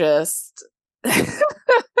 they are just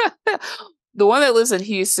the one that lives in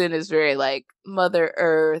Houston is very like Mother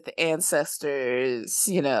Earth, ancestors,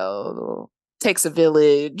 takes a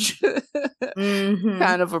village Hmm.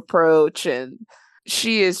 kind of approach. And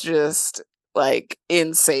she is just like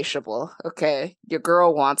insatiable. Okay. Your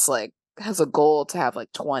girl has a goal to have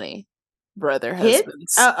like 20 brother Kid?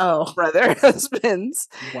 husbands. Uh-oh. Brother husbands.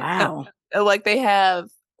 And, Wow. like they have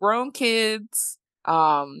grown kids.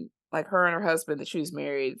 Like her and her husband that she was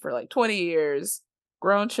married for like 20 years,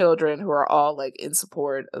 grown children who are all like in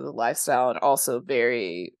support of the lifestyle and also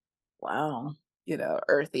very, Wow.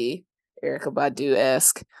 earthy, Erica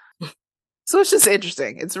Badu-esque. So it's just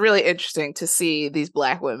interesting. It's really interesting to see these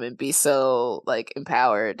black women be so like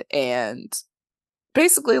empowered and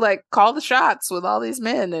basically like call the shots with all these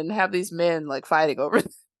men and have these men like fighting over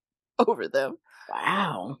over them.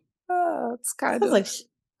 Wow. It's kind Sounds of like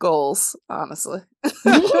goals, honestly.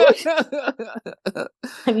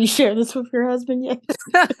 Have you shared this with your husband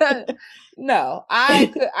yet? No,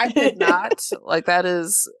 I could not. Like that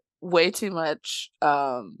is way too much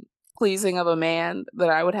pleasing of a man that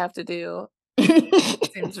I would have to do.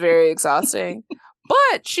 Seems very exhausting.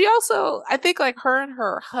 But she also, I think like her and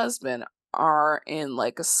her husband are in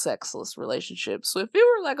like a sexless relationship. So if it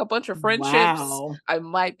were like a bunch of friendships, Wow. I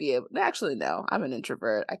might be able actually no, I'm an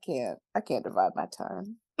introvert. I can't divide my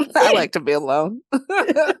time. I like to be alone.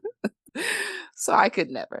 So I could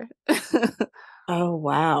never. Oh,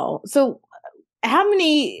 wow. So How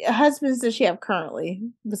many husbands does she have currently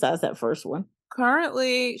besides that first one?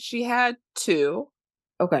 Currently, she had two,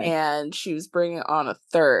 Okay. and she was bringing on a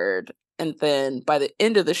third. And then by the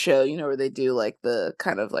end of the show, where they do like the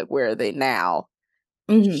kind of like where are they now?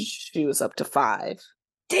 Mm-hmm. She was up to five.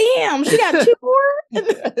 Damn, she got two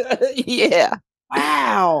more? Yeah.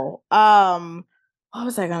 Wow. What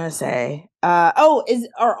was I gonna say? Are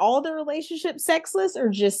all the relationships sexless or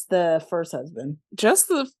just the first husband? Just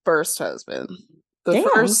the first husband.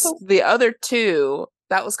 Damn. So The other two,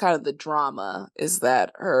 that was kind of the drama, is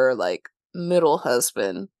that her like middle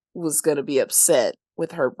husband was going to be upset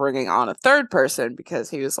with her bringing on a third person because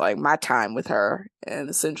he was like, my time with her and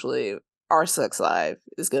essentially our sex life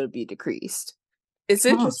is going to be decreased. It's huh.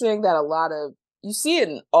 interesting that you see it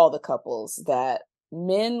in all the couples that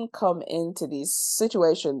men come into these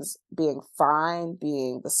situations being fine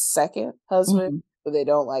being the second husband, Mhm. but they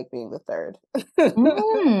don't like being the third.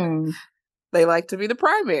 Mm. They like to be the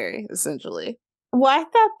primary, essentially. Well, I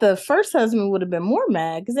thought the first husband would have been more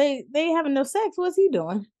mad because they having no sex. What's he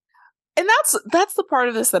doing? And that's the part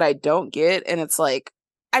of this that I don't get. And it's like,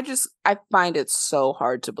 I find it so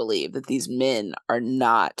hard to believe that these men are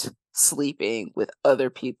not sleeping with other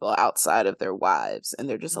people outside of their wives and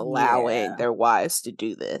they're just allowing Yeah. their wives to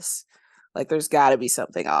do this. Like there's got to be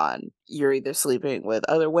something on. You're either sleeping with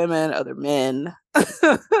other women, other men.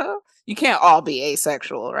 You can't all be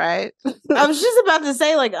asexual, right? I was just about to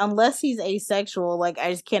say, like, unless he's asexual, like,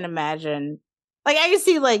 I just can't imagine. Like, I can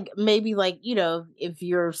see, like, maybe, like, if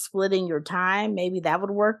you're splitting your time, maybe that would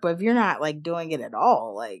work. But if you're not, like, doing it at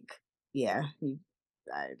all, like, yeah.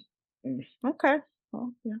 I, okay.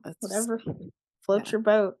 Well, yeah, That's whatever. Float yeah, your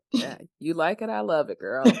boat. yeah. You like it, I love it,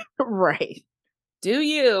 girl. Right. Do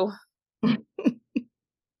you?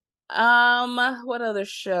 What other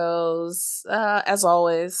shows? As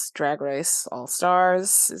always, Drag Race All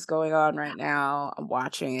Stars is going on right now. I'm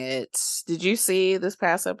watching it. Did you see this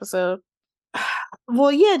past episode?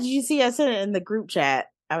 Well, yeah, did you see I sent it in the group chat?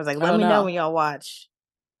 I was like, let Oh me know no. when y'all watch.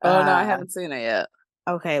 Oh no, I Uh haven't seen it yet.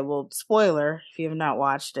 okay, well, spoiler if you have not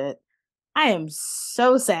watched it. I am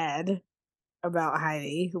so sad about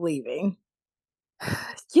Heidi leaving.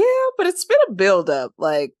 Yeah, but it's been a build up.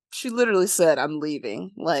 Like she literally said I'm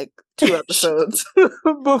leaving like two episodes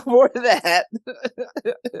before that.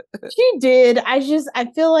 She did. I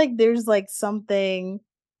feel like there's like something.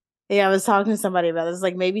 Yeah, I was talking to somebody about this.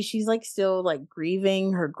 Like maybe she's like still like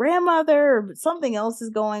grieving her grandmother, or something else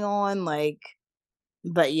is going on. Like,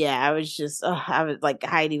 but yeah, I was just, I was like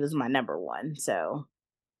Heidi was my number one. So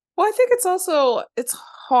Well, I think it's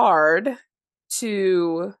hard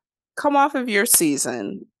to come off of your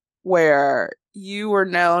season where you were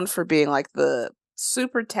known for being like the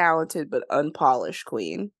super talented but unpolished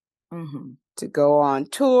queen mhm. to go on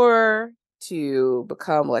tour, to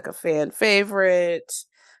become like a fan favorite,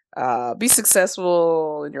 be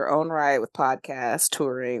successful in your own right with podcasts,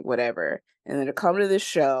 touring, whatever. And then to come to this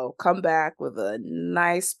show, come back with a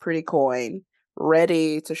nice, pretty coin,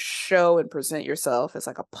 ready to show and present yourself as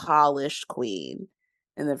like a polished queen.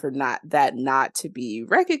 And then for not to be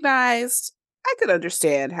recognized, I could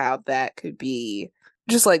understand how that could be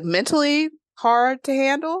just like mentally hard to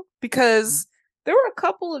handle because there were a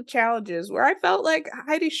couple of challenges where I felt like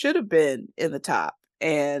Heidi should have been in the top.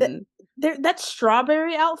 That And that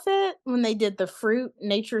strawberry outfit when they did the fruit,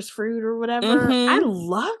 nature's fruit or whatever. I mhm.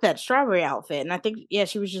 love that strawberry outfit, and I think yeah,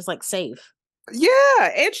 she was just like safe.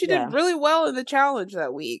 Yeah, and she did Yeah. really well in the challenge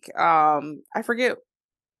that week. I forget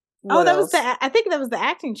Oh, what that was else. I think that was the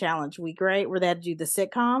acting challenge week, right? Where they had to do the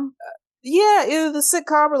sitcom. Yeah, either the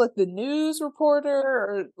sitcom or like the news reporter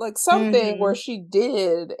or like something where Mhm. she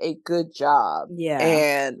did a good job Yeah.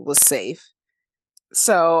 and was safe.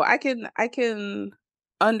 So I can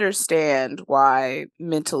understand why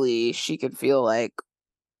mentally she can feel like,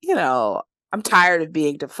 you know, I'm tired of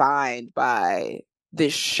being defined by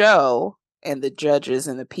this show and the judges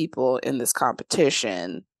and the people in this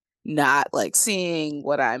competition, not like seeing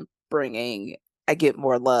what I'm bringing. I get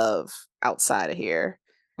more love outside of here.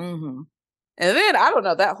 Mhm. And then I don't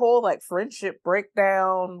know that whole like friendship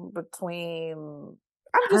breakdown between.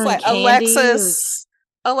 I'm just Her and like Candy, like,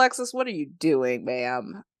 Alexis, what are you doing,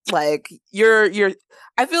 ma'am? Like you're.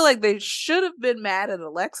 I feel like they should have been mad at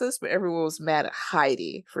Alexis, but everyone was mad at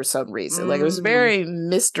Heidi for some reason. Like it was mm. very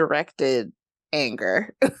misdirected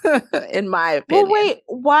anger, in my Well, opinion. wait,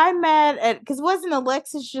 why mad at? Because wasn't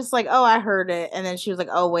Alexis just like, "Oh, I heard it," and then she was like,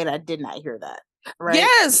 "Oh, wait, I did not hear that." Right?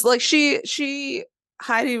 Yes, like she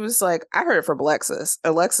Heidi was like, I heard it from Alexis.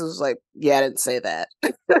 Alexis was like, yeah, I didn't say that.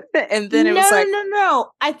 And then it was No, like, no,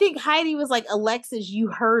 no. I think Heidi was like, "Alexis, you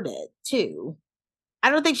heard it too." I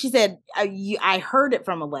don't think she said I heard it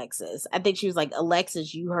from Alexis. I think she was like,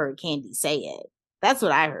 Alexis, you heard Candy say it. That's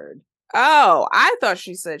what I heard. Oh, I thought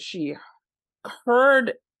she said she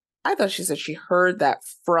heard. I thought she said she heard that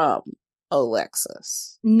from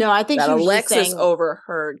Alexis. No, I think that she was just Alexis saying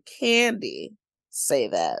overheard Candy say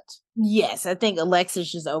that. Yes, I think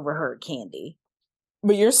Alexis just overheard Candy.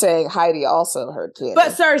 But you're saying Heidi also heard Candy.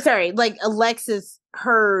 But sorry. Like Alexis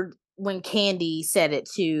heard when Candy said it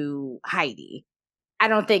to Heidi. I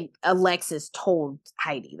don't think Alexis told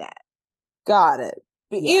Heidi that. Got it.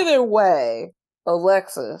 But either way,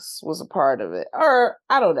 Alexis was a part of it. Or,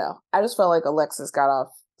 I don't know. I just felt like Alexis got off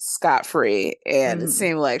scot-free, and it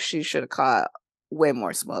seemed like she should have caught way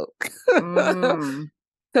more smoke.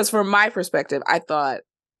 Because from my perspective, I thought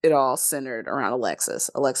it all centered around Alexis.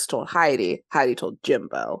 Alexis told Heidi. Heidi told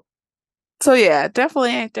Jimbo. So yeah,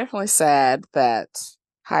 definitely sad that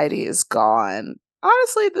Heidi is gone.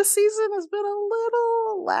 Honestly, this season has been a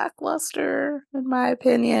little lackluster, in my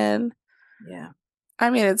opinion. Yeah. I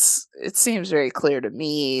mean, it seems very clear to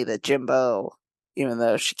me that Jimbo, even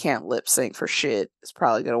though she can't lip sync for shit, is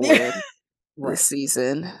probably going to win this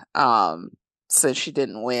season. Since she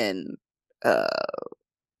didn't win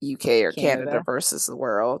UK or Canada versus the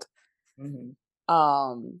world.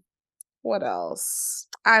 What else?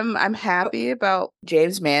 I'm happy about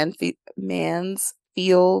James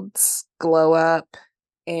Mansfield's glow up,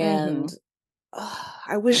 and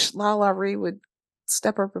I wish Lala Ree would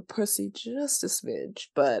step up her pussy just a smidge,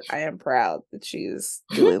 but I am proud that she is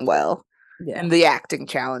doing well. And the acting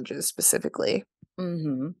challenges specifically.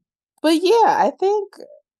 But yeah, I think,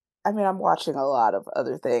 I mean, I'm watching a lot of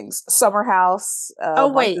other things. Summer House.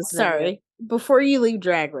 Sorry. Before you leave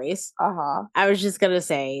Drag Race, I was just gonna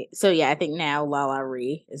say, so yeah, I think now Lala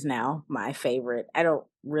Ree is now my favorite. I don't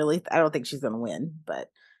think she's gonna win, but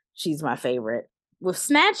she's my favorite. With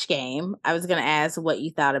Snatch Game, I was gonna ask what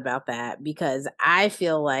you thought about that, because I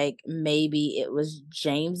feel like maybe it was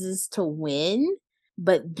James's to win,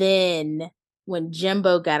 but then when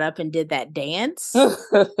Jimbo got up and did that dance,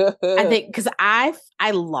 I think because I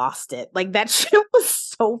lost it. Like that shit was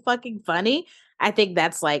so fucking funny. I think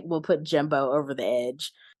that's like will put Jimbo over the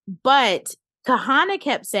edge. But Kahana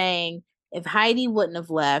kept saying if Heidi wouldn't have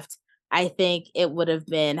left, I think it would have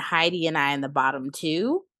been Heidi and I in the bottom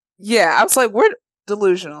two. Yeah, I was like, we're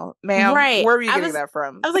delusional, ma'am. Right. Where were you getting that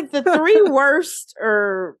from? I was like, the three worst,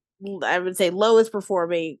 or I would say lowest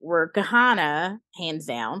performing, were Kahana, hands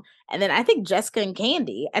down. And then I think Jessica and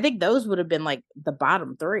Candy. I think those would have been like the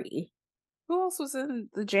bottom three. Who else was in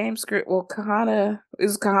the James group? Well, Kahana,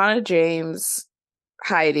 James,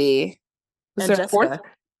 Heidi. Was there a fourth?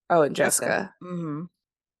 Oh, and Jessica.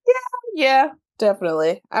 Yeah,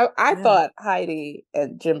 definitely. I thought Heidi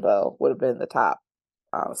and Jimbo would have been the top,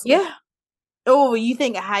 honestly. Yeah. Oh, you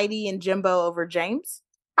think Heidi and Jimbo over James?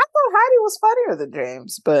 I thought Heidi was funnier than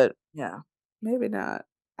James, but yeah, maybe not.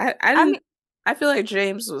 I feel like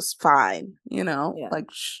James was fine, like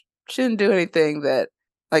she didn't do anything that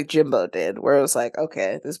like Jimbo did, where it was like,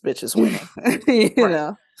 okay, this bitch is winning.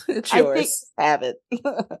 Know, it's yours. Have it.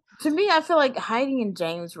 To me, I feel like Heidi and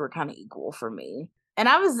James were kind of equal for me. And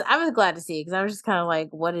I was glad to see it, because I was just kind of like,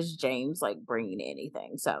 what is James like bringing to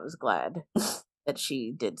anything? So I was glad that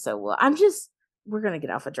she did so well. We're going to get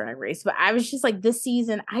off a Drag Race, but I was just like, this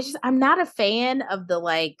season, I'm not a fan of the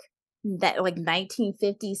that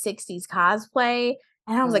 1950s, 60s cosplay.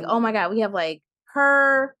 And I was like, oh my God, we have like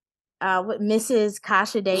her, Mrs.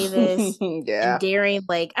 Kasha Davis and Darian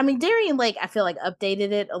Lake. I mean, Darian Lake, I feel like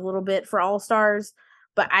updated it a little bit for All Stars,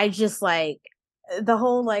 but I just like the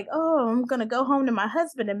whole like, oh, I'm gonna go home to my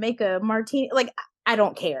husband and make a martini. Like, I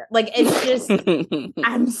don't care. Like, it's just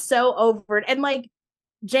I'm so over it. And like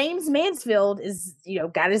James Mansfield is,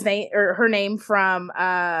 got his name or her name from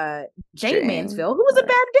Jane Mansfield, who was a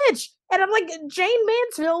bad bitch. And I'm like, Jane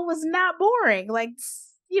Mansfield was not boring. Like,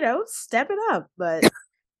 step it up. But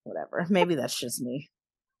whatever. Maybe that's just me.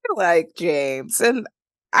 I like James. And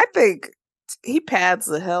I think he pads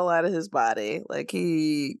the hell out of his body. Like,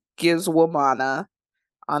 he gives Womana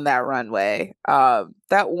on that runway.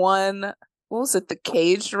 That one, what was it, the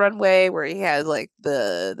caged runway where he had like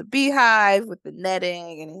the beehive with the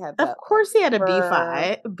netting, and he had that. Of course he had a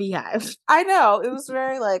beehive. I know, it was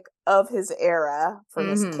very like of his era for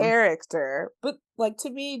his character, but like to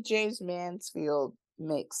me, James Mansfield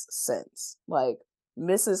makes sense. Like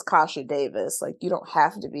Mrs. Kasha Davis, like you don't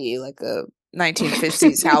have to be like a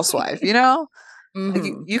 1950s housewife, Like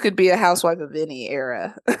you could be a housewife of any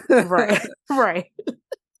era. Right.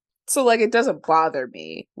 So like it doesn't bother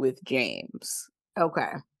me with James.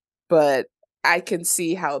 Okay. But I can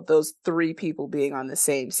see how those three people being on the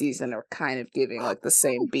same season are kind of giving like the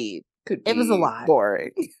same beat. could It was a be lot.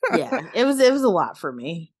 boring. Yeah, it was a lot for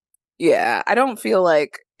me. Yeah, I don't feel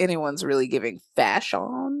like anyone's really giving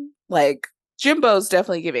fashion. Like Jimbo's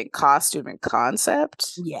definitely giving costume and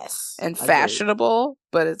concept Yes, and agreed. fashionable,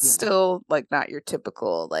 but it's Yeah. still like not your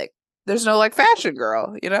typical like there's no like fashion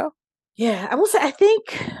girl, you know? Yeah, I will say I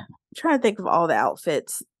think I'm trying to think of all the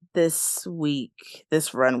outfits this week,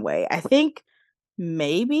 this runway. I think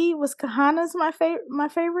maybe was Kahana's my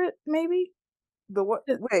favorite, maybe. The what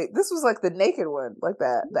Uh, wait, this was like the naked one, like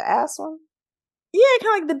that the ass one? Yeah,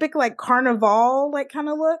 kind of like the big like carnival like kind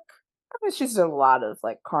of look. I mean she's done a lot of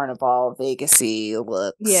like carnival Vegas-y Yeah,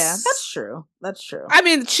 looks. that's true. That's true. I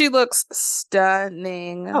mean, she looks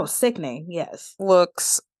stunning, Oh, sickening. Yes.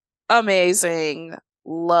 looks amazing,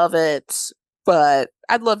 love it, but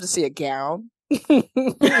I'd love to see a gown.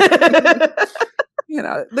 You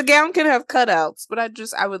know, the gown can have cutouts, but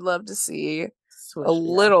I would love to see a Switch, yeah.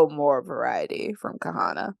 little more variety from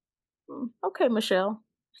Kahana. Okay, Michelle.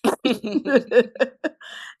 Just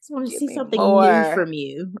want to Give see me something new more. from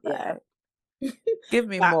you. Yeah. Right. Give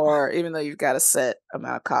me Wow. more, even though you've got a set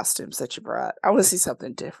amount of costumes that you brought. I want to see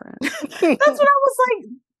something different. That's what I was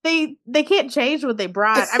like. They can't change what they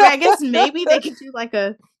brought. I mean, I guess maybe they could do like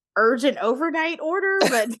a urgent overnight order,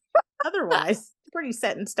 but otherwise, pretty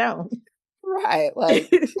set in stone. Right.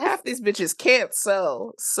 Like half these bitches can't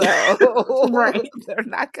sew, so Right. they're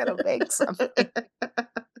not gonna make something.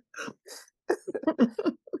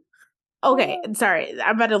 Okay, sorry.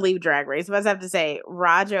 I'm about to leave Drag Race, but I have to say,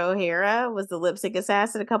 Raja O'Hara was the lip sync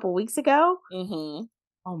assassin a couple weeks ago. Mm-hmm.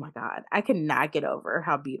 Oh my god, I could not get over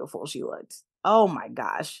how beautiful she looked. Oh my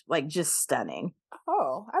gosh, like just stunning.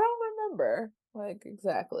 Oh, I don't remember like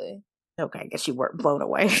exactly. Okay, I guess you weren't blown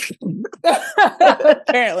away.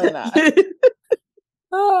 Apparently not.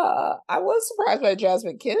 I was surprised by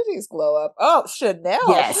Jasmine Kennedy's glow up. Oh, Chanel.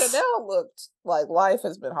 Yes. Chanel looked like life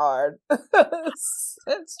has been hard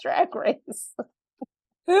since Drag Race.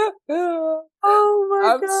 Oh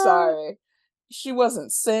my I'm god. sorry. She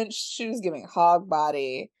wasn't cinched. She was giving hog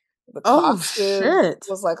body. The Oh costume shit.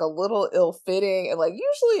 was like a little ill fitting. And like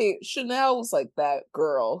usually Chanel was like that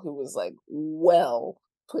girl who was like well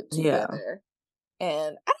put Yeah. together.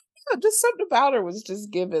 And I don't know, just something about her was just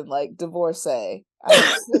given like divorcee. I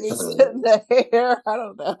was sitting there. I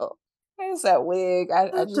don't know. It's that wig. I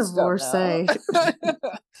A just don't know. divorcee.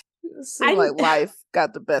 It seemed I like life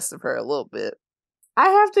got the best of her a little bit. I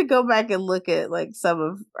have to go back and look at like some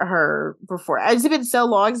of her before. It's been so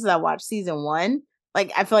long since I watched season one.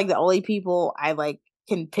 Like I feel like the only people I like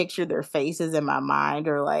can picture their faces in my mind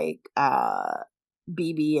are like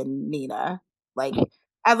BB and Nina. Like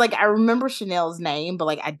I remember Chanel's name, but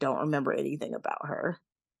like I don't remember anything about her.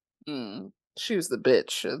 Mm. She was the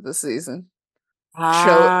bitch of the season. Ah,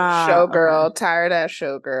 okay. Showgirl, tired ass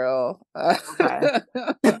showgirl. Okay.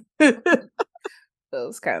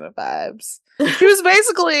 Those kind of vibes. She was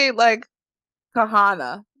basically like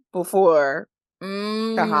Kahana before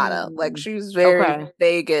Kahana. Like Mm, she was very okay.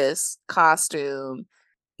 Vegas costume,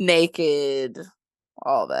 naked,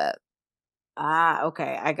 all that. Ah,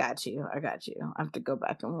 okay. I got you. I got you. I have to go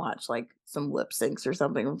back and watch like some lip syncs or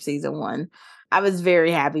something from season one. I was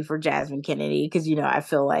very happy for Jasmine Kennedy because I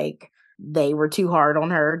feel like they were too hard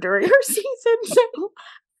on her during her season. So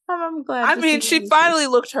I'm glad I to mean, see she her. finally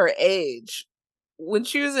looked her age. When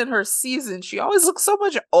she was in her season, she always looked so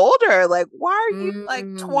much older. Like, why are you like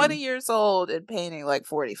 20 Mm, years old and painting like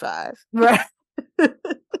 45? right. Because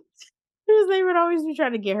they would always be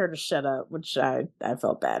trying to get her to shut up, which I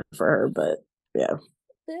felt bad for her, but yeah.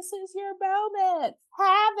 This is your moment.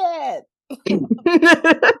 Have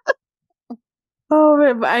it. Oh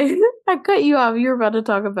man, but I cut you off. You were about to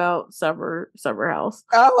talk about Summer House.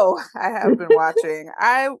 Oh, I have been watching.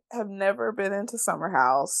 I have never been into Summer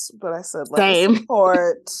House, but I said, let me Same.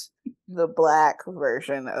 support the black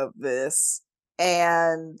version of this.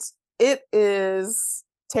 And it is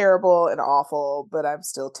terrible and awful, but I'm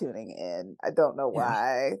still tuning in. I don't know Yeah.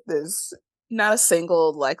 why. There's not a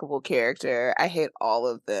single likable character. I hate all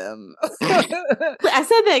of them. I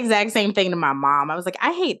said the exact same thing to my mom. I was like,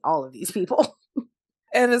 I hate all of these people.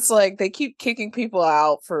 And it's like they keep kicking people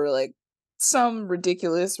out for like some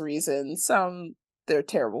ridiculous reason. Some they're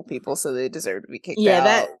terrible people, so they deserve to be kicked Yeah,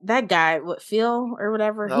 out. that guy, what Phil or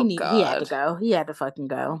whatever, Oh he had to God, go. He had to fucking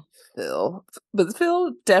go. Phil. But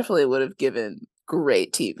Phil definitely would have given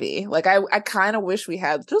great TV. Like I kind of wish we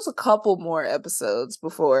had just a couple more episodes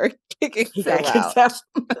before kicking He got Phil out. kicked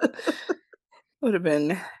out. Would have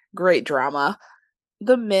been great drama.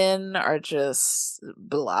 The men are just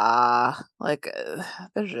blah. Like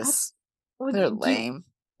they're I, just what they're do you lame.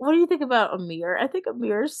 what do you think about Amir? I think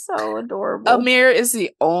Amir is so adorable. Amir is the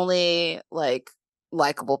only like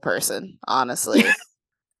likable person, honestly.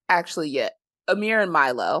 Actually, yeah. Amir and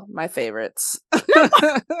Milo, my favorites.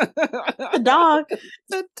 The dog.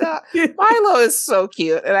 The dog. Milo is so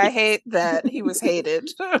cute, and I hate that he was hated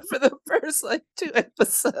for the first like 2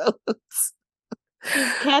 episodes. He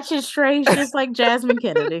catches strays just like Jasmine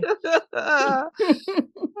Kennedy.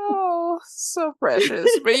 Oh, so precious.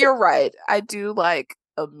 But you're right. I do like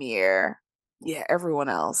Amir. Yeah, everyone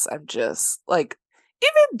else, I'm just like,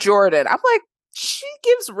 even Jordan, I'm like, she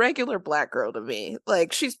gives regular black girl to me.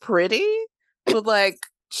 Like, she's pretty, but like,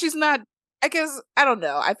 she's not, I guess, I don't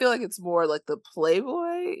know. I feel like it's more like the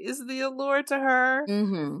playboy is the allure to her.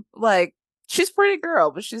 Mm-hmm. Like, she's pretty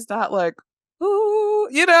girl, but she's not like, ooh,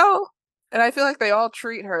 you know? And I feel like they all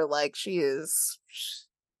treat her like she is,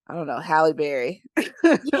 I don't know, Halle Berry. Yeah,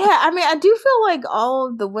 I mean, I do feel like all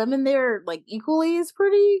of the women there, like, equally is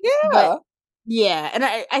pretty. But Yeah. yeah, and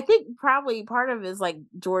I think probably part of it is like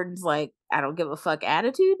Jordan's like, I don't give a fuck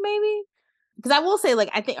attitude, maybe. Because I will say, like,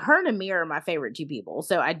 I think her and Amir are my favorite two people.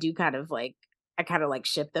 So I do kind of like, I kind of like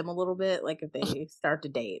ship them a little bit. Like, if they start to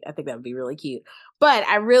date, I think that would be really cute. But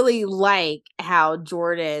I really like how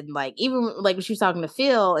Jordan, like, even like when she was talking to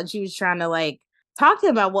Phil and she was trying to like talk to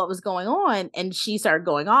him about what was going on, and she started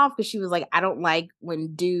going off because she was like, I don't like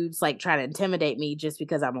when dudes like try to intimidate me just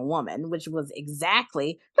because I'm a woman, which was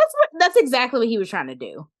exactly that's exactly what he was trying to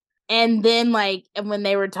do. And then like, and when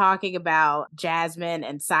they were talking about Jasmine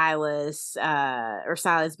and Silas, or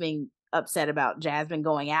Silas being upset about Jasmine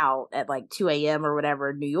going out at like 2 a.m. or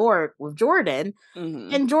whatever in New York with Jordan,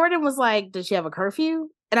 and Jordan was like, does she have a curfew?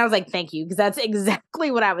 And I was like, thank you, because that's exactly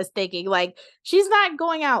what I was thinking. Like, she's not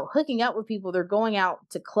going out hooking up with people. They're going out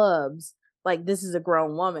to clubs. Like, this is a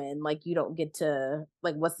grown woman. Like, you don't get to,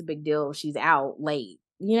 like, what's the big deal if she's out late?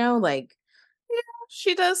 You know, like,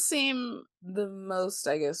 She does seem the most,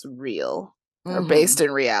 I guess, real or mm-hmm. based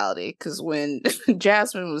in reality. Because when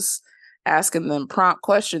Jasmine was asking them prompt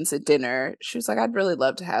questions at dinner, she was like, I'd really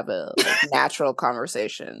love to have a like natural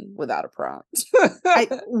conversation without a prompt.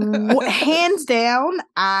 Hands down,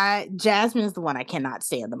 Jasmine is the one I cannot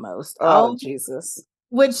stand the most. Oh, Jesus.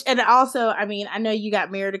 Which, and also, I mean, I know you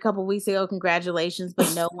got married a couple weeks ago. Congratulations,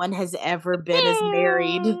 but no one has ever been as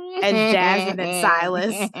married as Jasmine and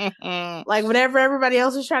Silas. Like, whatever everybody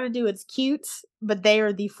else is trying to do, it's cute, but they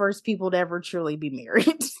are the first people to ever truly be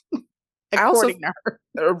married, I also, according to her.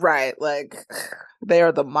 right, like they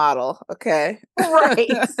are the model, okay?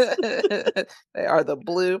 Right. They are the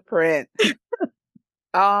blueprint.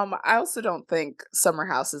 I also don't think summer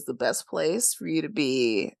house is the best place for you to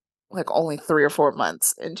be like only 3 or 4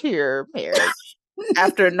 months into your marriage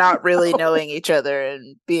after not really knowing each other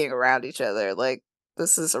and being around each other. Like,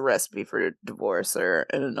 this is a recipe for divorce or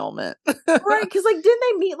an annulment. Right, because like, didn't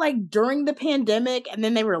they meet like during the pandemic and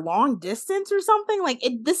then they were long distance or something? Like,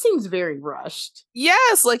 this seems very rushed.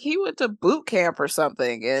 Yes, like he went to boot camp or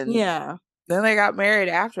something and Yeah. then they got married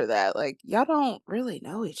after that. Like, y'all don't really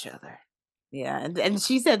know each other. Yeah, and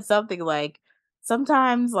she said something like,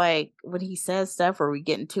 sometimes like when he says stuff or we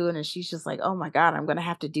get into it and she's just like, oh my god, I'm gonna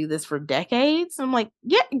have to do this for decades. I'm like,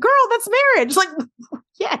 yeah, girl, that's marriage. Like,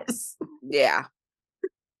 yes. Yeah.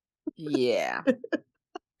 Yeah.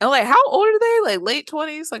 And like, how old are they? Like late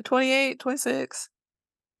 20s, like 28, 26?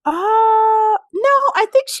 No, I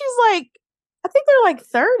think she's like, I think they're like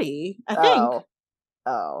 30, I think. Oh.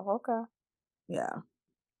 Oh, okay. Yeah.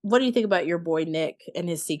 What do you think about your boy Nick and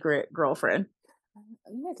his secret girlfriend?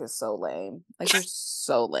 Nick is so lame. Like, you're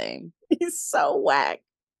so lame. He's so whack.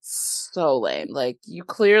 So lame. Like, you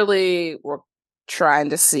clearly were trying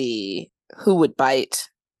to see who would bite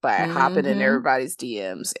by hopping in everybody's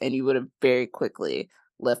DMs, and you would have very quickly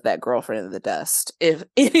left that girlfriend in the dust if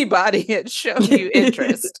anybody had shown you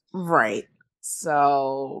interest. Right.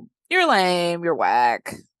 So, you're lame. You're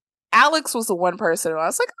whack. Alex was the one person who I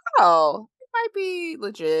was like, oh, it might be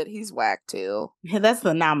legit. He's whack too. Yeah, that's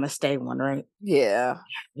the namaste one, right? Yeah.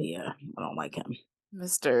 Yeah, I don't like him.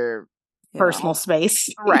 Mr. Personal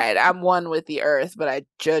space. Right. I'm one with the earth, but I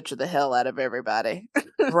judge the hell out of everybody.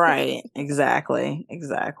 Right. Exactly.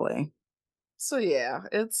 Exactly. So yeah,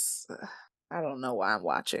 it's I don't know why I'm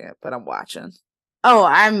watching it, but I'm watching. Oh,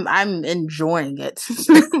 I'm enjoying it.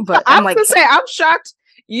 But I'm like, gonna say I'm shocked.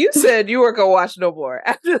 You said you weren't gonna watch no more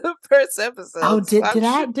after the first episode. oh, did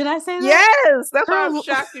I say that? Yes, that's why I'm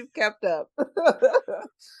shocked you've kept up.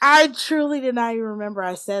 I truly did not even remember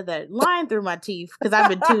I said that. Lying through my teeth, because I've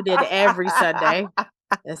been tuned in every Sunday.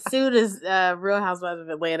 As soon as Real Housewives of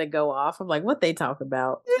Atlanta go off, I'm like, what they talk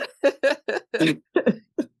about?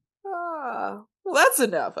 Well, that's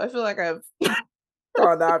enough. I feel like I've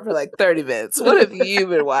gone on for like 30 minutes. What have you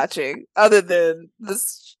been watching other than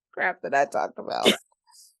this crap that I talked about?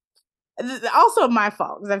 Also my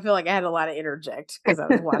fault because I feel like I had a lot of interject because I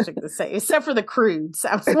was watching the same, except for the crudes.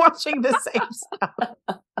 I was watching the same stuff.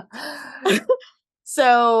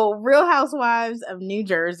 So, Real Housewives of New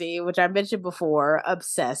Jersey, which I mentioned before,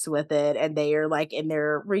 obsessed with it, and they are like in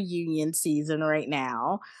their reunion season right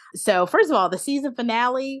now. So, first of all, the season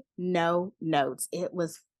finale, no notes. It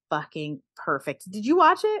was fucking perfect. Did you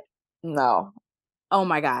watch it? No. Oh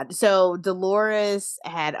my God. So Dolores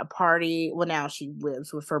had a party. Well, now she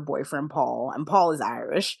lives with her boyfriend, Paul, and Paul is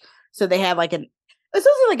Irish. So they had like it's supposed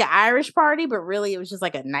to be like an Irish party, but really it was just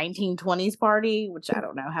like a 1920s party, which I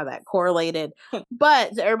don't know how that correlated.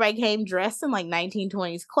 But so everybody came dressed in like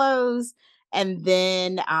 1920s clothes. And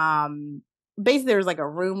then basically there was like a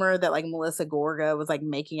rumor that like Melissa Gorga was like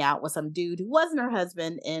making out with some dude who wasn't her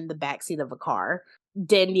husband in the backseat of a car.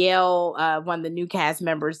 Danielle, one of the new cast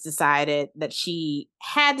members, decided that she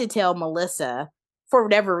had to tell Melissa for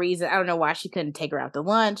whatever reason. I don't know why she couldn't take her out to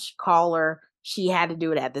lunch, call her. She had to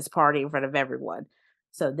do it at this party in front of everyone.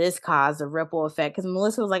 So this caused a ripple effect because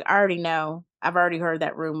Melissa was like, I already know. I've already heard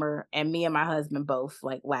that rumor. And me and my husband both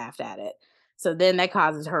like laughed at it. So then that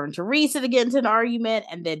causes her and Teresa to get into an argument.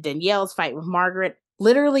 And then Danielle's fight with Margaret.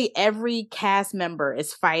 Literally every cast member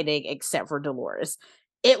is fighting except for Dolores.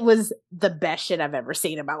 It was the best shit I've ever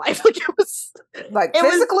seen in my life. Like it was like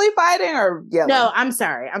physically fighting or yelling? No, I'm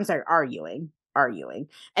sorry, arguing.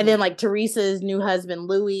 And then like Teresa's new husband,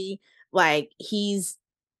 Louis, like it's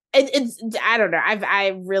I don't know. I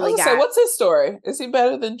really got. Say, what's his story? Is he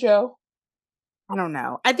better than Joe? I don't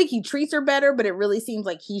know. I think he treats her better, but it really seems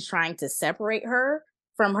like he's trying to separate her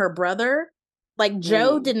from her brother. Like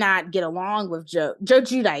Joe did not get along with Joe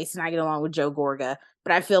Giudice, and I get along with Joe Gorga,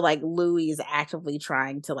 but I feel like Louis is actively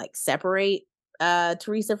trying to like separate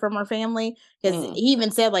Teresa from her family because he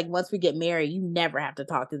even said like once we get married, you never have to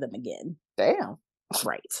talk to them again. Damn.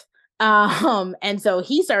 Right. And so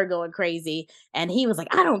he started going crazy and he was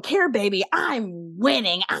like, I don't care, baby. I'm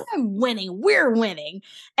winning. We're winning.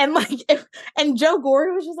 And like, and Joe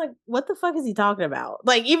Gorga was just like, what the fuck is he talking about?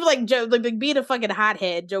 Like, even like Joe, like being a fucking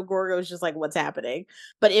hothead, Joe Gorga was just like, what's happening?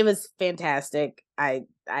 But it was fantastic. I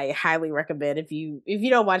highly recommend if you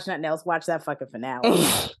don't watch nothing else, watch that fucking finale.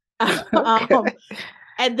 Okay.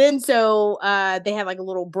 And then so they had like a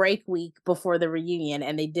little break week before the reunion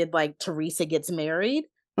and they did like Teresa gets married.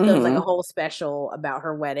 So it was like a whole special about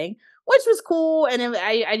her wedding, which was cool. And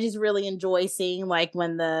I just really enjoy seeing like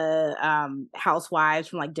when the housewives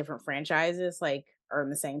from like different franchises like are in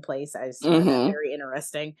the same place. I just find that very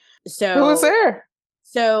interesting. So who was there?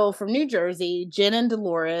 So from New Jersey, Jen and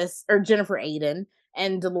Dolores, or Jennifer Aiden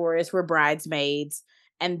and Dolores were bridesmaids.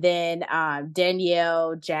 And then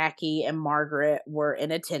Danielle, Jackie, and Margaret were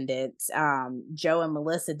in attendance. Joe and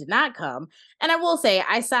Melissa did not come. And I will say,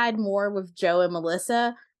 I side more with Joe and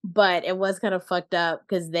Melissa, but it was kind of fucked up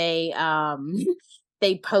because they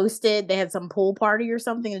posted, they had some pool party or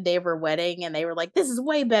something the day of her wedding, and they were like, this is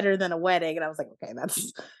way better than a wedding. And I was like, okay,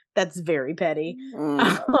 that's very petty.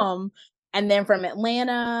 And then from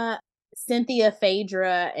Atlanta, Cynthia,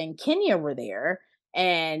 Phaedra, and Kenya were there.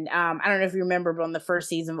 And I don't know if you remember, but on the first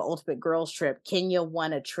season of Ultimate Girls Trip, Kenya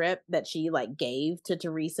won a trip that she like gave to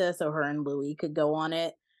Teresa so her and Louis could go on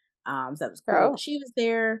it. So that was cool. She was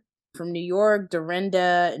there. From New York,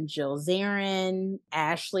 Dorinda and Jill Zarin,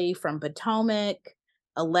 Ashley from Potomac,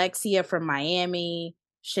 Alexia from Miami,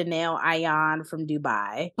 Chanel Ayan from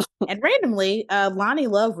Dubai. And randomly, Lonnie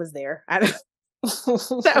Love was there. Okay.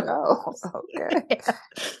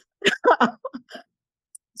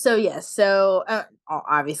 So yes, so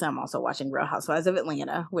obviously I'm also watching Real Housewives of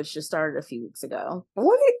Atlanta, which just started a few weeks ago.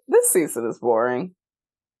 This season is boring.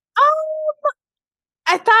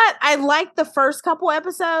 I thought I liked the first couple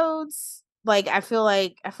episodes. Like I feel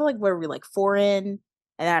like where we like 4 in, and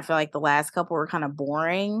then I feel like the last couple were kind of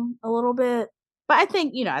boring a little bit. But I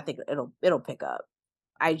think it'll pick up.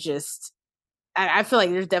 I feel like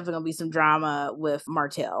there's definitely gonna be some drama with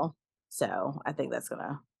Martell. So I think that's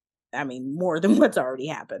more than what's already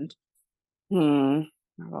happened. I don't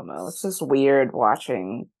know. It's just weird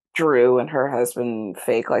watching Drew and her husband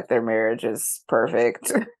fake like their marriage is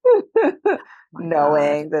perfect.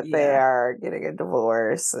 Knowing that they are getting a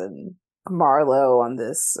divorce, and Marlo on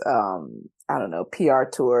this I don't know, PR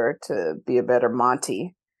tour to be a better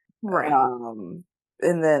Monty. Right.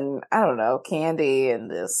 And then I don't know, Candy and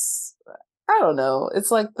this, I don't know.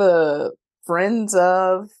 It's like the friends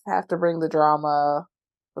of have to bring the drama,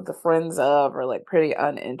 but the friends of are like pretty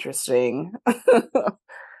uninteresting.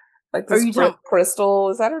 Like this Crystal,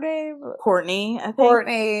 is that her name? Courtney, I think.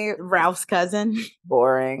 Courtney, Ralph's cousin.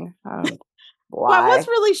 Boring. Why? Well, I was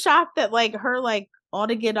really shocked that like her like on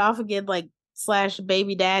to get off again like /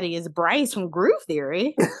 baby daddy is Bryce from Groove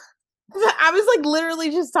Theory. I was like literally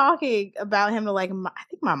just talking about him to like I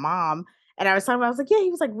think my mom, and I was talking about, I was like, yeah,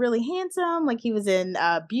 he was like really handsome, like he was in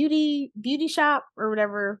beauty shop or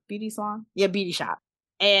whatever, beauty salon, yeah, beauty shop,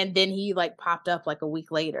 and then he like popped up like a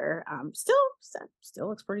week later. Still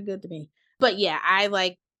looks pretty good to me. But yeah, I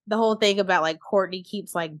like the whole thing about like Courtney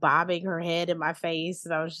keeps like bobbing her head in my face,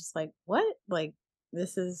 and I was just like, what? Like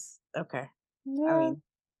this is okay. I Yeah, mean,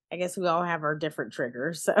 I guess we all have our different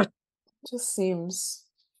triggers, so. just seems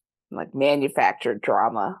like manufactured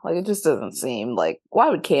drama. Like it just doesn't seem like why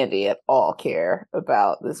would Candy at all care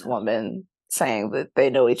about this woman saying that they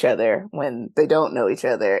know each other when they don't know each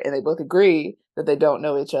other and they both agree that they don't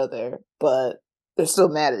know each other, but they're still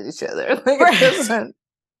mad at each other. Like it Right.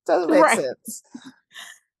 doesn't make Right. sense.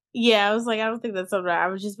 Yeah, I was like, I don't think that's something I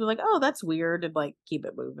would just be like, "Oh, that's weird," and, like, keep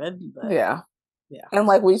it moving, but Yeah. yeah. And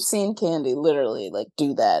like we've seen Candy literally like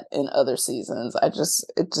do that in other seasons. It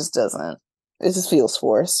just doesn't. It just feels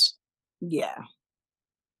forced. Yeah.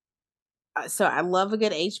 So I love a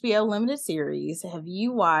good HBO limited series. Have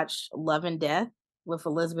you watched Love and Death with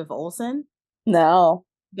Elizabeth Olsen? No.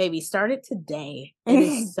 Baby, start it today. It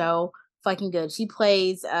is so fucking good. She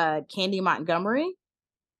plays, Candy Montgomery,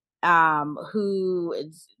 who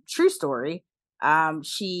is true story.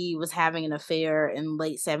 She was having an affair in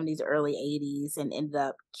late 70s, early 80s, and ended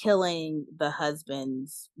up killing the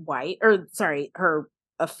husband's wife, or sorry, her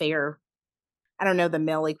affair. I don't know the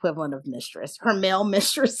male equivalent of mistress, her male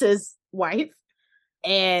mistress's wife.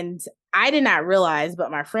 And I did not realize, but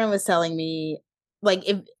my friend was telling me, like,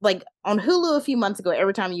 if like on Hulu a few months ago,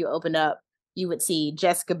 every time you opened up, you would see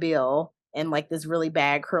Jessica Biel in like this really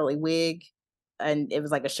bad curly wig, and it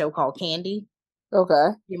was like a show called Candy. Okay.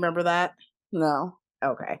 You remember that? No.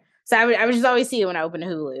 Okay. So I would just always see it when I open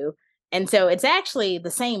Hulu. And so it's actually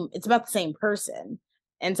the same, it's about the same person.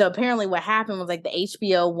 And so apparently what happened was like the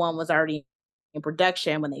HBO one was already in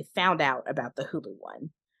production when they found out about the Hulu one.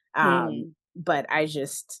 Hmm. But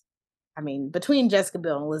I mean, between Jessica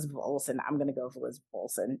Biel and Elizabeth Olsen, I'm gonna go with Elizabeth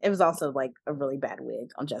Olsen. It was also like a really bad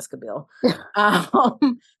wig on Jessica Biel.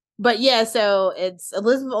 Um, but yeah, so it's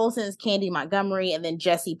Elizabeth Olsen's Candy Montgomery, and then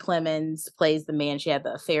Jesse Plemons plays the man she had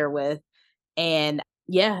the affair with. And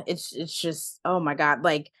yeah, it's just, oh my god,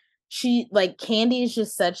 like she like Candy is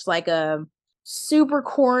just such like a super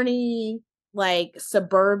corny, like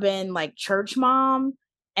suburban, like church mom.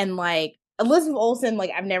 And like Elizabeth Olsen,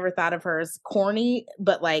 like I've never thought of her as corny,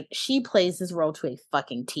 but like she plays this role to a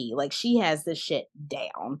fucking T. Like she has this shit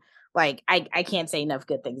down. Like I can't say enough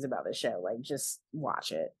good things about this show. Like just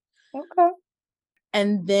watch it. Okay.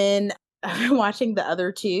 And then I've been watching the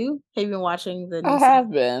other two. Have you been watching the I new season?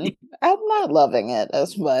 have been. I'm not loving it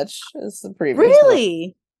as much as the previous one.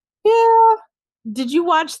 Really? Yeah. Did you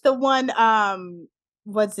watch the one,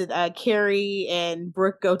 what's it, Carrie and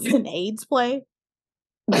Brooke go to an AIDS play?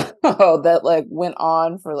 Oh, that like went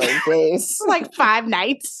on for like days. For like 5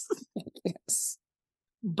 nights. Yes.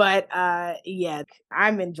 But, yeah,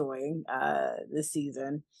 I'm enjoying, this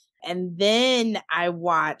season. And then I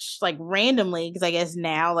watched, like, randomly because I guess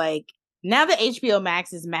now, like now that HBO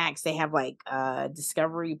Max is Max, they have, like,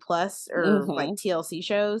 Discovery Plus or, like, Hmm. TLC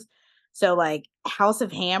shows. So, like, House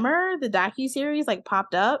of Hammer, the docuseries, like,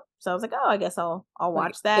 popped up. So I was like, "Oh, I guess I'll Like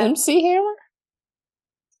watch that." MC Hammer?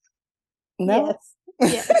 No.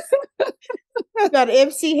 Yes. Yes. Got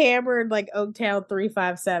MC Hammer and like Oaktown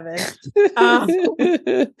 357. Um,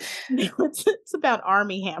 it's about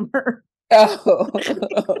Army Hammer. Oh,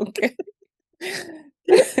 okay.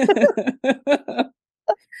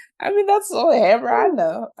 I mean, that's the only Hammer I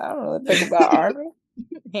know. I don't really think about Army.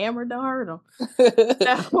 Hammer don't hurt him.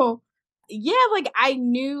 So yeah, like I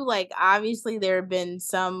knew like obviously there had been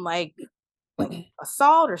some like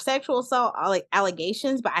assault or sexual assault, like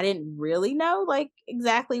allegations, but I didn't really know like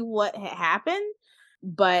exactly what had happened.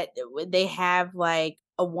 But they have like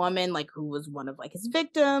a woman like who was one of like his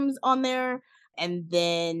victims on there, and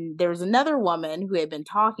then there was another woman who had been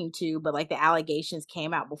talking to, but like the allegations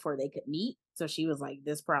came out before they could meet, so she was like,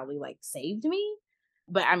 this probably like saved me.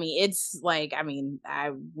 But I mean, it's like, I mean,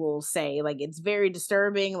 I will say like it's very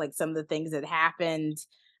disturbing, like some of the things that happened, Is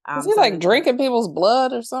he some of like the things. drinking people's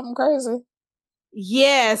blood or something crazy?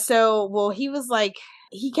 Yeah, so well, he was like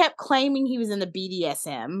he kept claiming he was in the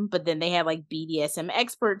BDSM, but then they had like BDSM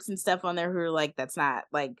experts and stuff on there who were like, that's not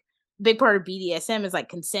like big part of BDSM is like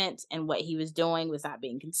consent, and what he was doing was not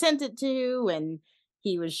being consented to, and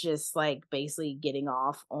he was just like basically getting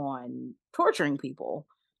off on torturing people.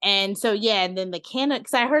 And so yeah, and then the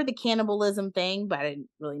because I heard the cannibalism thing, but I didn't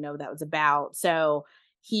really know what that was about. So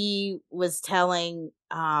he was telling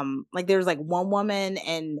like there was like one woman,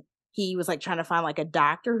 and he was like trying to find like a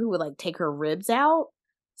doctor who would like take her ribs out.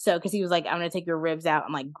 So, because he was like, I'm gonna take your ribs out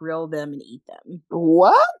and like grill them and eat them.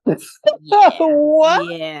 What? Yeah.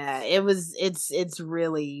 What? Yeah. It's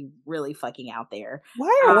really, really fucking out there.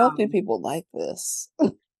 Why are wealthy people like this?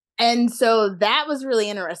 And so that was really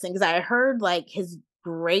interesting because I heard like his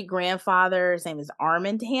great grandfather, his name is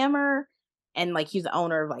Armand Hammer, and like he's the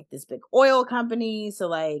owner of like this big oil company. So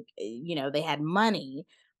like they had money,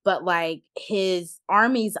 but like his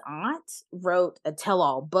army's aunt wrote a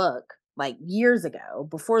tell-all book like years ago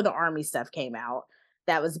before the army stuff came out.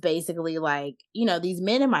 That was basically like, these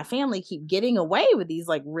men in my family keep getting away with these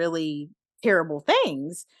like really terrible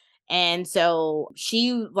things. And so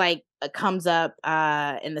she like comes up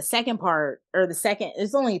in the second part, or the second,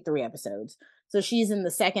 it's only 3 episodes. So she's in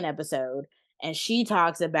the second episode and she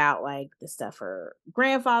talks about like the stuff her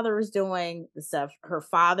grandfather was doing, the stuff her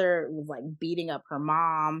father was like beating up her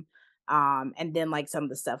mom, and then like some of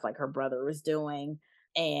the stuff like her brother was doing.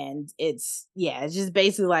 And it's just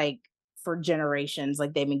basically like for generations,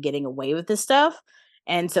 like they've been getting away with this stuff.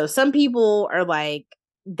 And so some people are like,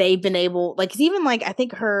 they've been able, like, 'cause even like I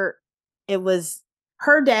think it was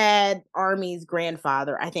her dad, Army's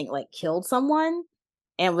grandfather, I think like killed someone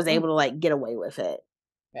and was able to like get away with it.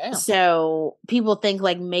 Damn. So people think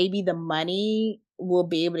like maybe the money will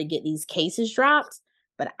be able to get these cases dropped,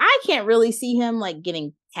 but I can't really see him like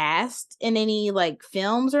getting cast in any like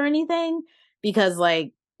films or anything because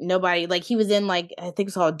like nobody, like he was in like I think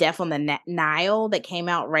it's called Death on the Nile that came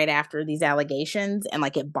out right after these allegations and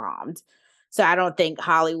like it bombed. So I don't think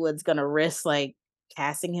Hollywood's gonna risk like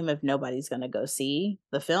casting him if nobody's gonna go see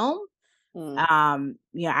the film. I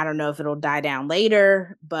don't know if it'll die down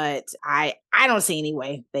later, but I don't see any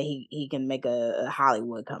way that he can make a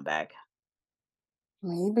Hollywood comeback.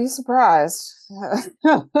 You'd be surprised. I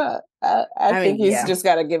think mean, he's yeah, just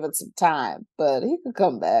got to give it some time, but he could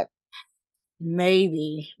come back.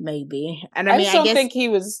 maybe. And I I mean, just I don't guess think he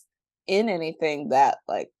was in anything that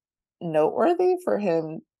like noteworthy for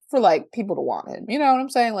him, for like people to want him. You know what I'm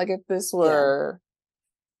saying? Like if this yeah, were,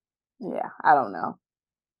 yeah, I don't know.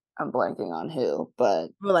 I'm blanking on who, but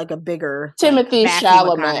or like a bigger like Timothy Matthew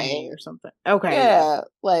Chalamet. McConaughey or something. Okay, yeah. Yeah,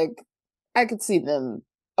 like I could see them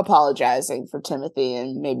apologizing for Timothy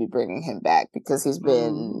and maybe bringing him back because he's Mm.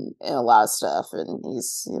 been in a lot of stuff and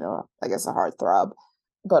he's, I guess a heartthrob.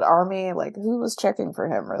 But Army, like, who was checking for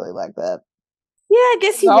him really like that? Yeah, I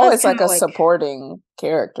guess He's he was always kind like of a like, supporting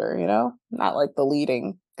character, not like the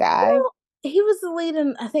leading guy. well, he was the lead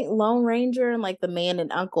in I think Lone Ranger and like The Man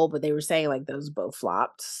and Uncle, but they were saying like those both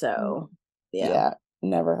flopped. Mm. So yeah. Yeah,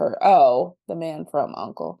 never heard. Oh, the man from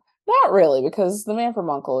Uncle. Not really, because the man from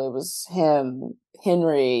Uncle, it was him,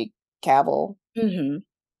 Henry Cavill, Hmm.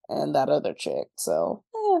 and that other chick. So,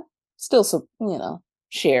 still,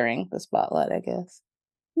 sharing the spotlight, I guess.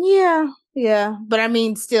 Yeah. But I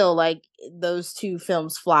mean, still, like those two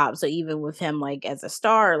films flop. So even with him, like as a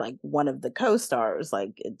star, like one of the co-stars,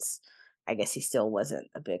 like I guess he still wasn't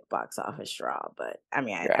a big box office draw. But I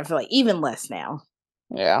mean, I Yeah. feel like even less now.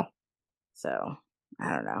 Yeah. So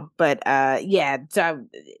I don't know. But yeah. So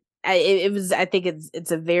it was. I think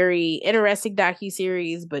it's a very interesting docu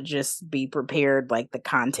series, but just be prepared. Like the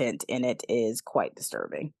content in it is quite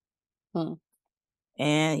disturbing. Hmm.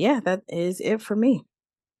 And yeah, that is it for me.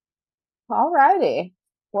 All righty.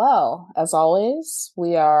 Well, as always,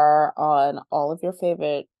 we are on all of your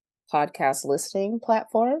favorite podcast listening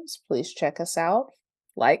platforms. Please check us out.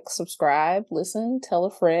 Like, subscribe, listen, tell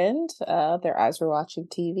a friend. Their eyes were watching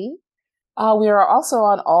TV. We are also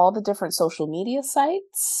on all the different social media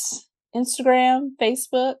sites, Instagram,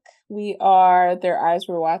 Facebook. We are Their Eyes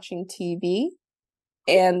Were Watching TV.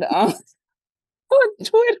 And on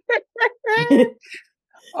Twitter.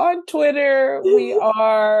 On Twitter, we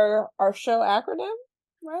are our show acronym,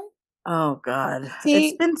 right? Oh God, it's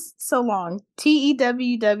T. been so long.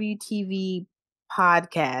 TEWWTV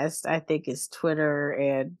podcast, I think, is Twitter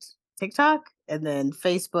and TikTok, and then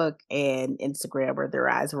Facebook and Instagram are Their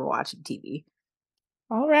Eyes Were Watching TV.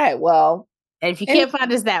 All right. Well, And if you and can't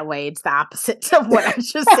find us that way, it's the opposite of what I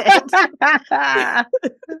just said.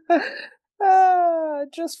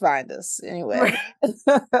 just find us anyway.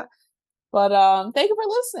 Right. But thank you for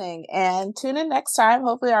listening and tune in next time.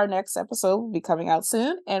 Hopefully our next episode will be coming out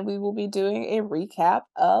soon and we will be doing a recap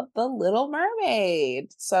of The Little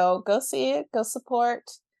Mermaid. So go see it, go support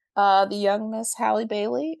the young Miss Halle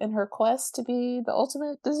Bailey in her quest to be the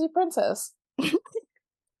ultimate Disney princess.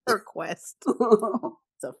 Her quest.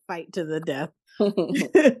 It's a fight to the death.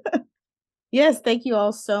 Yes, thank you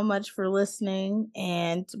all so much for listening,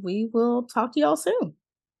 and we will talk to y'all soon.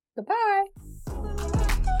 Goodbye.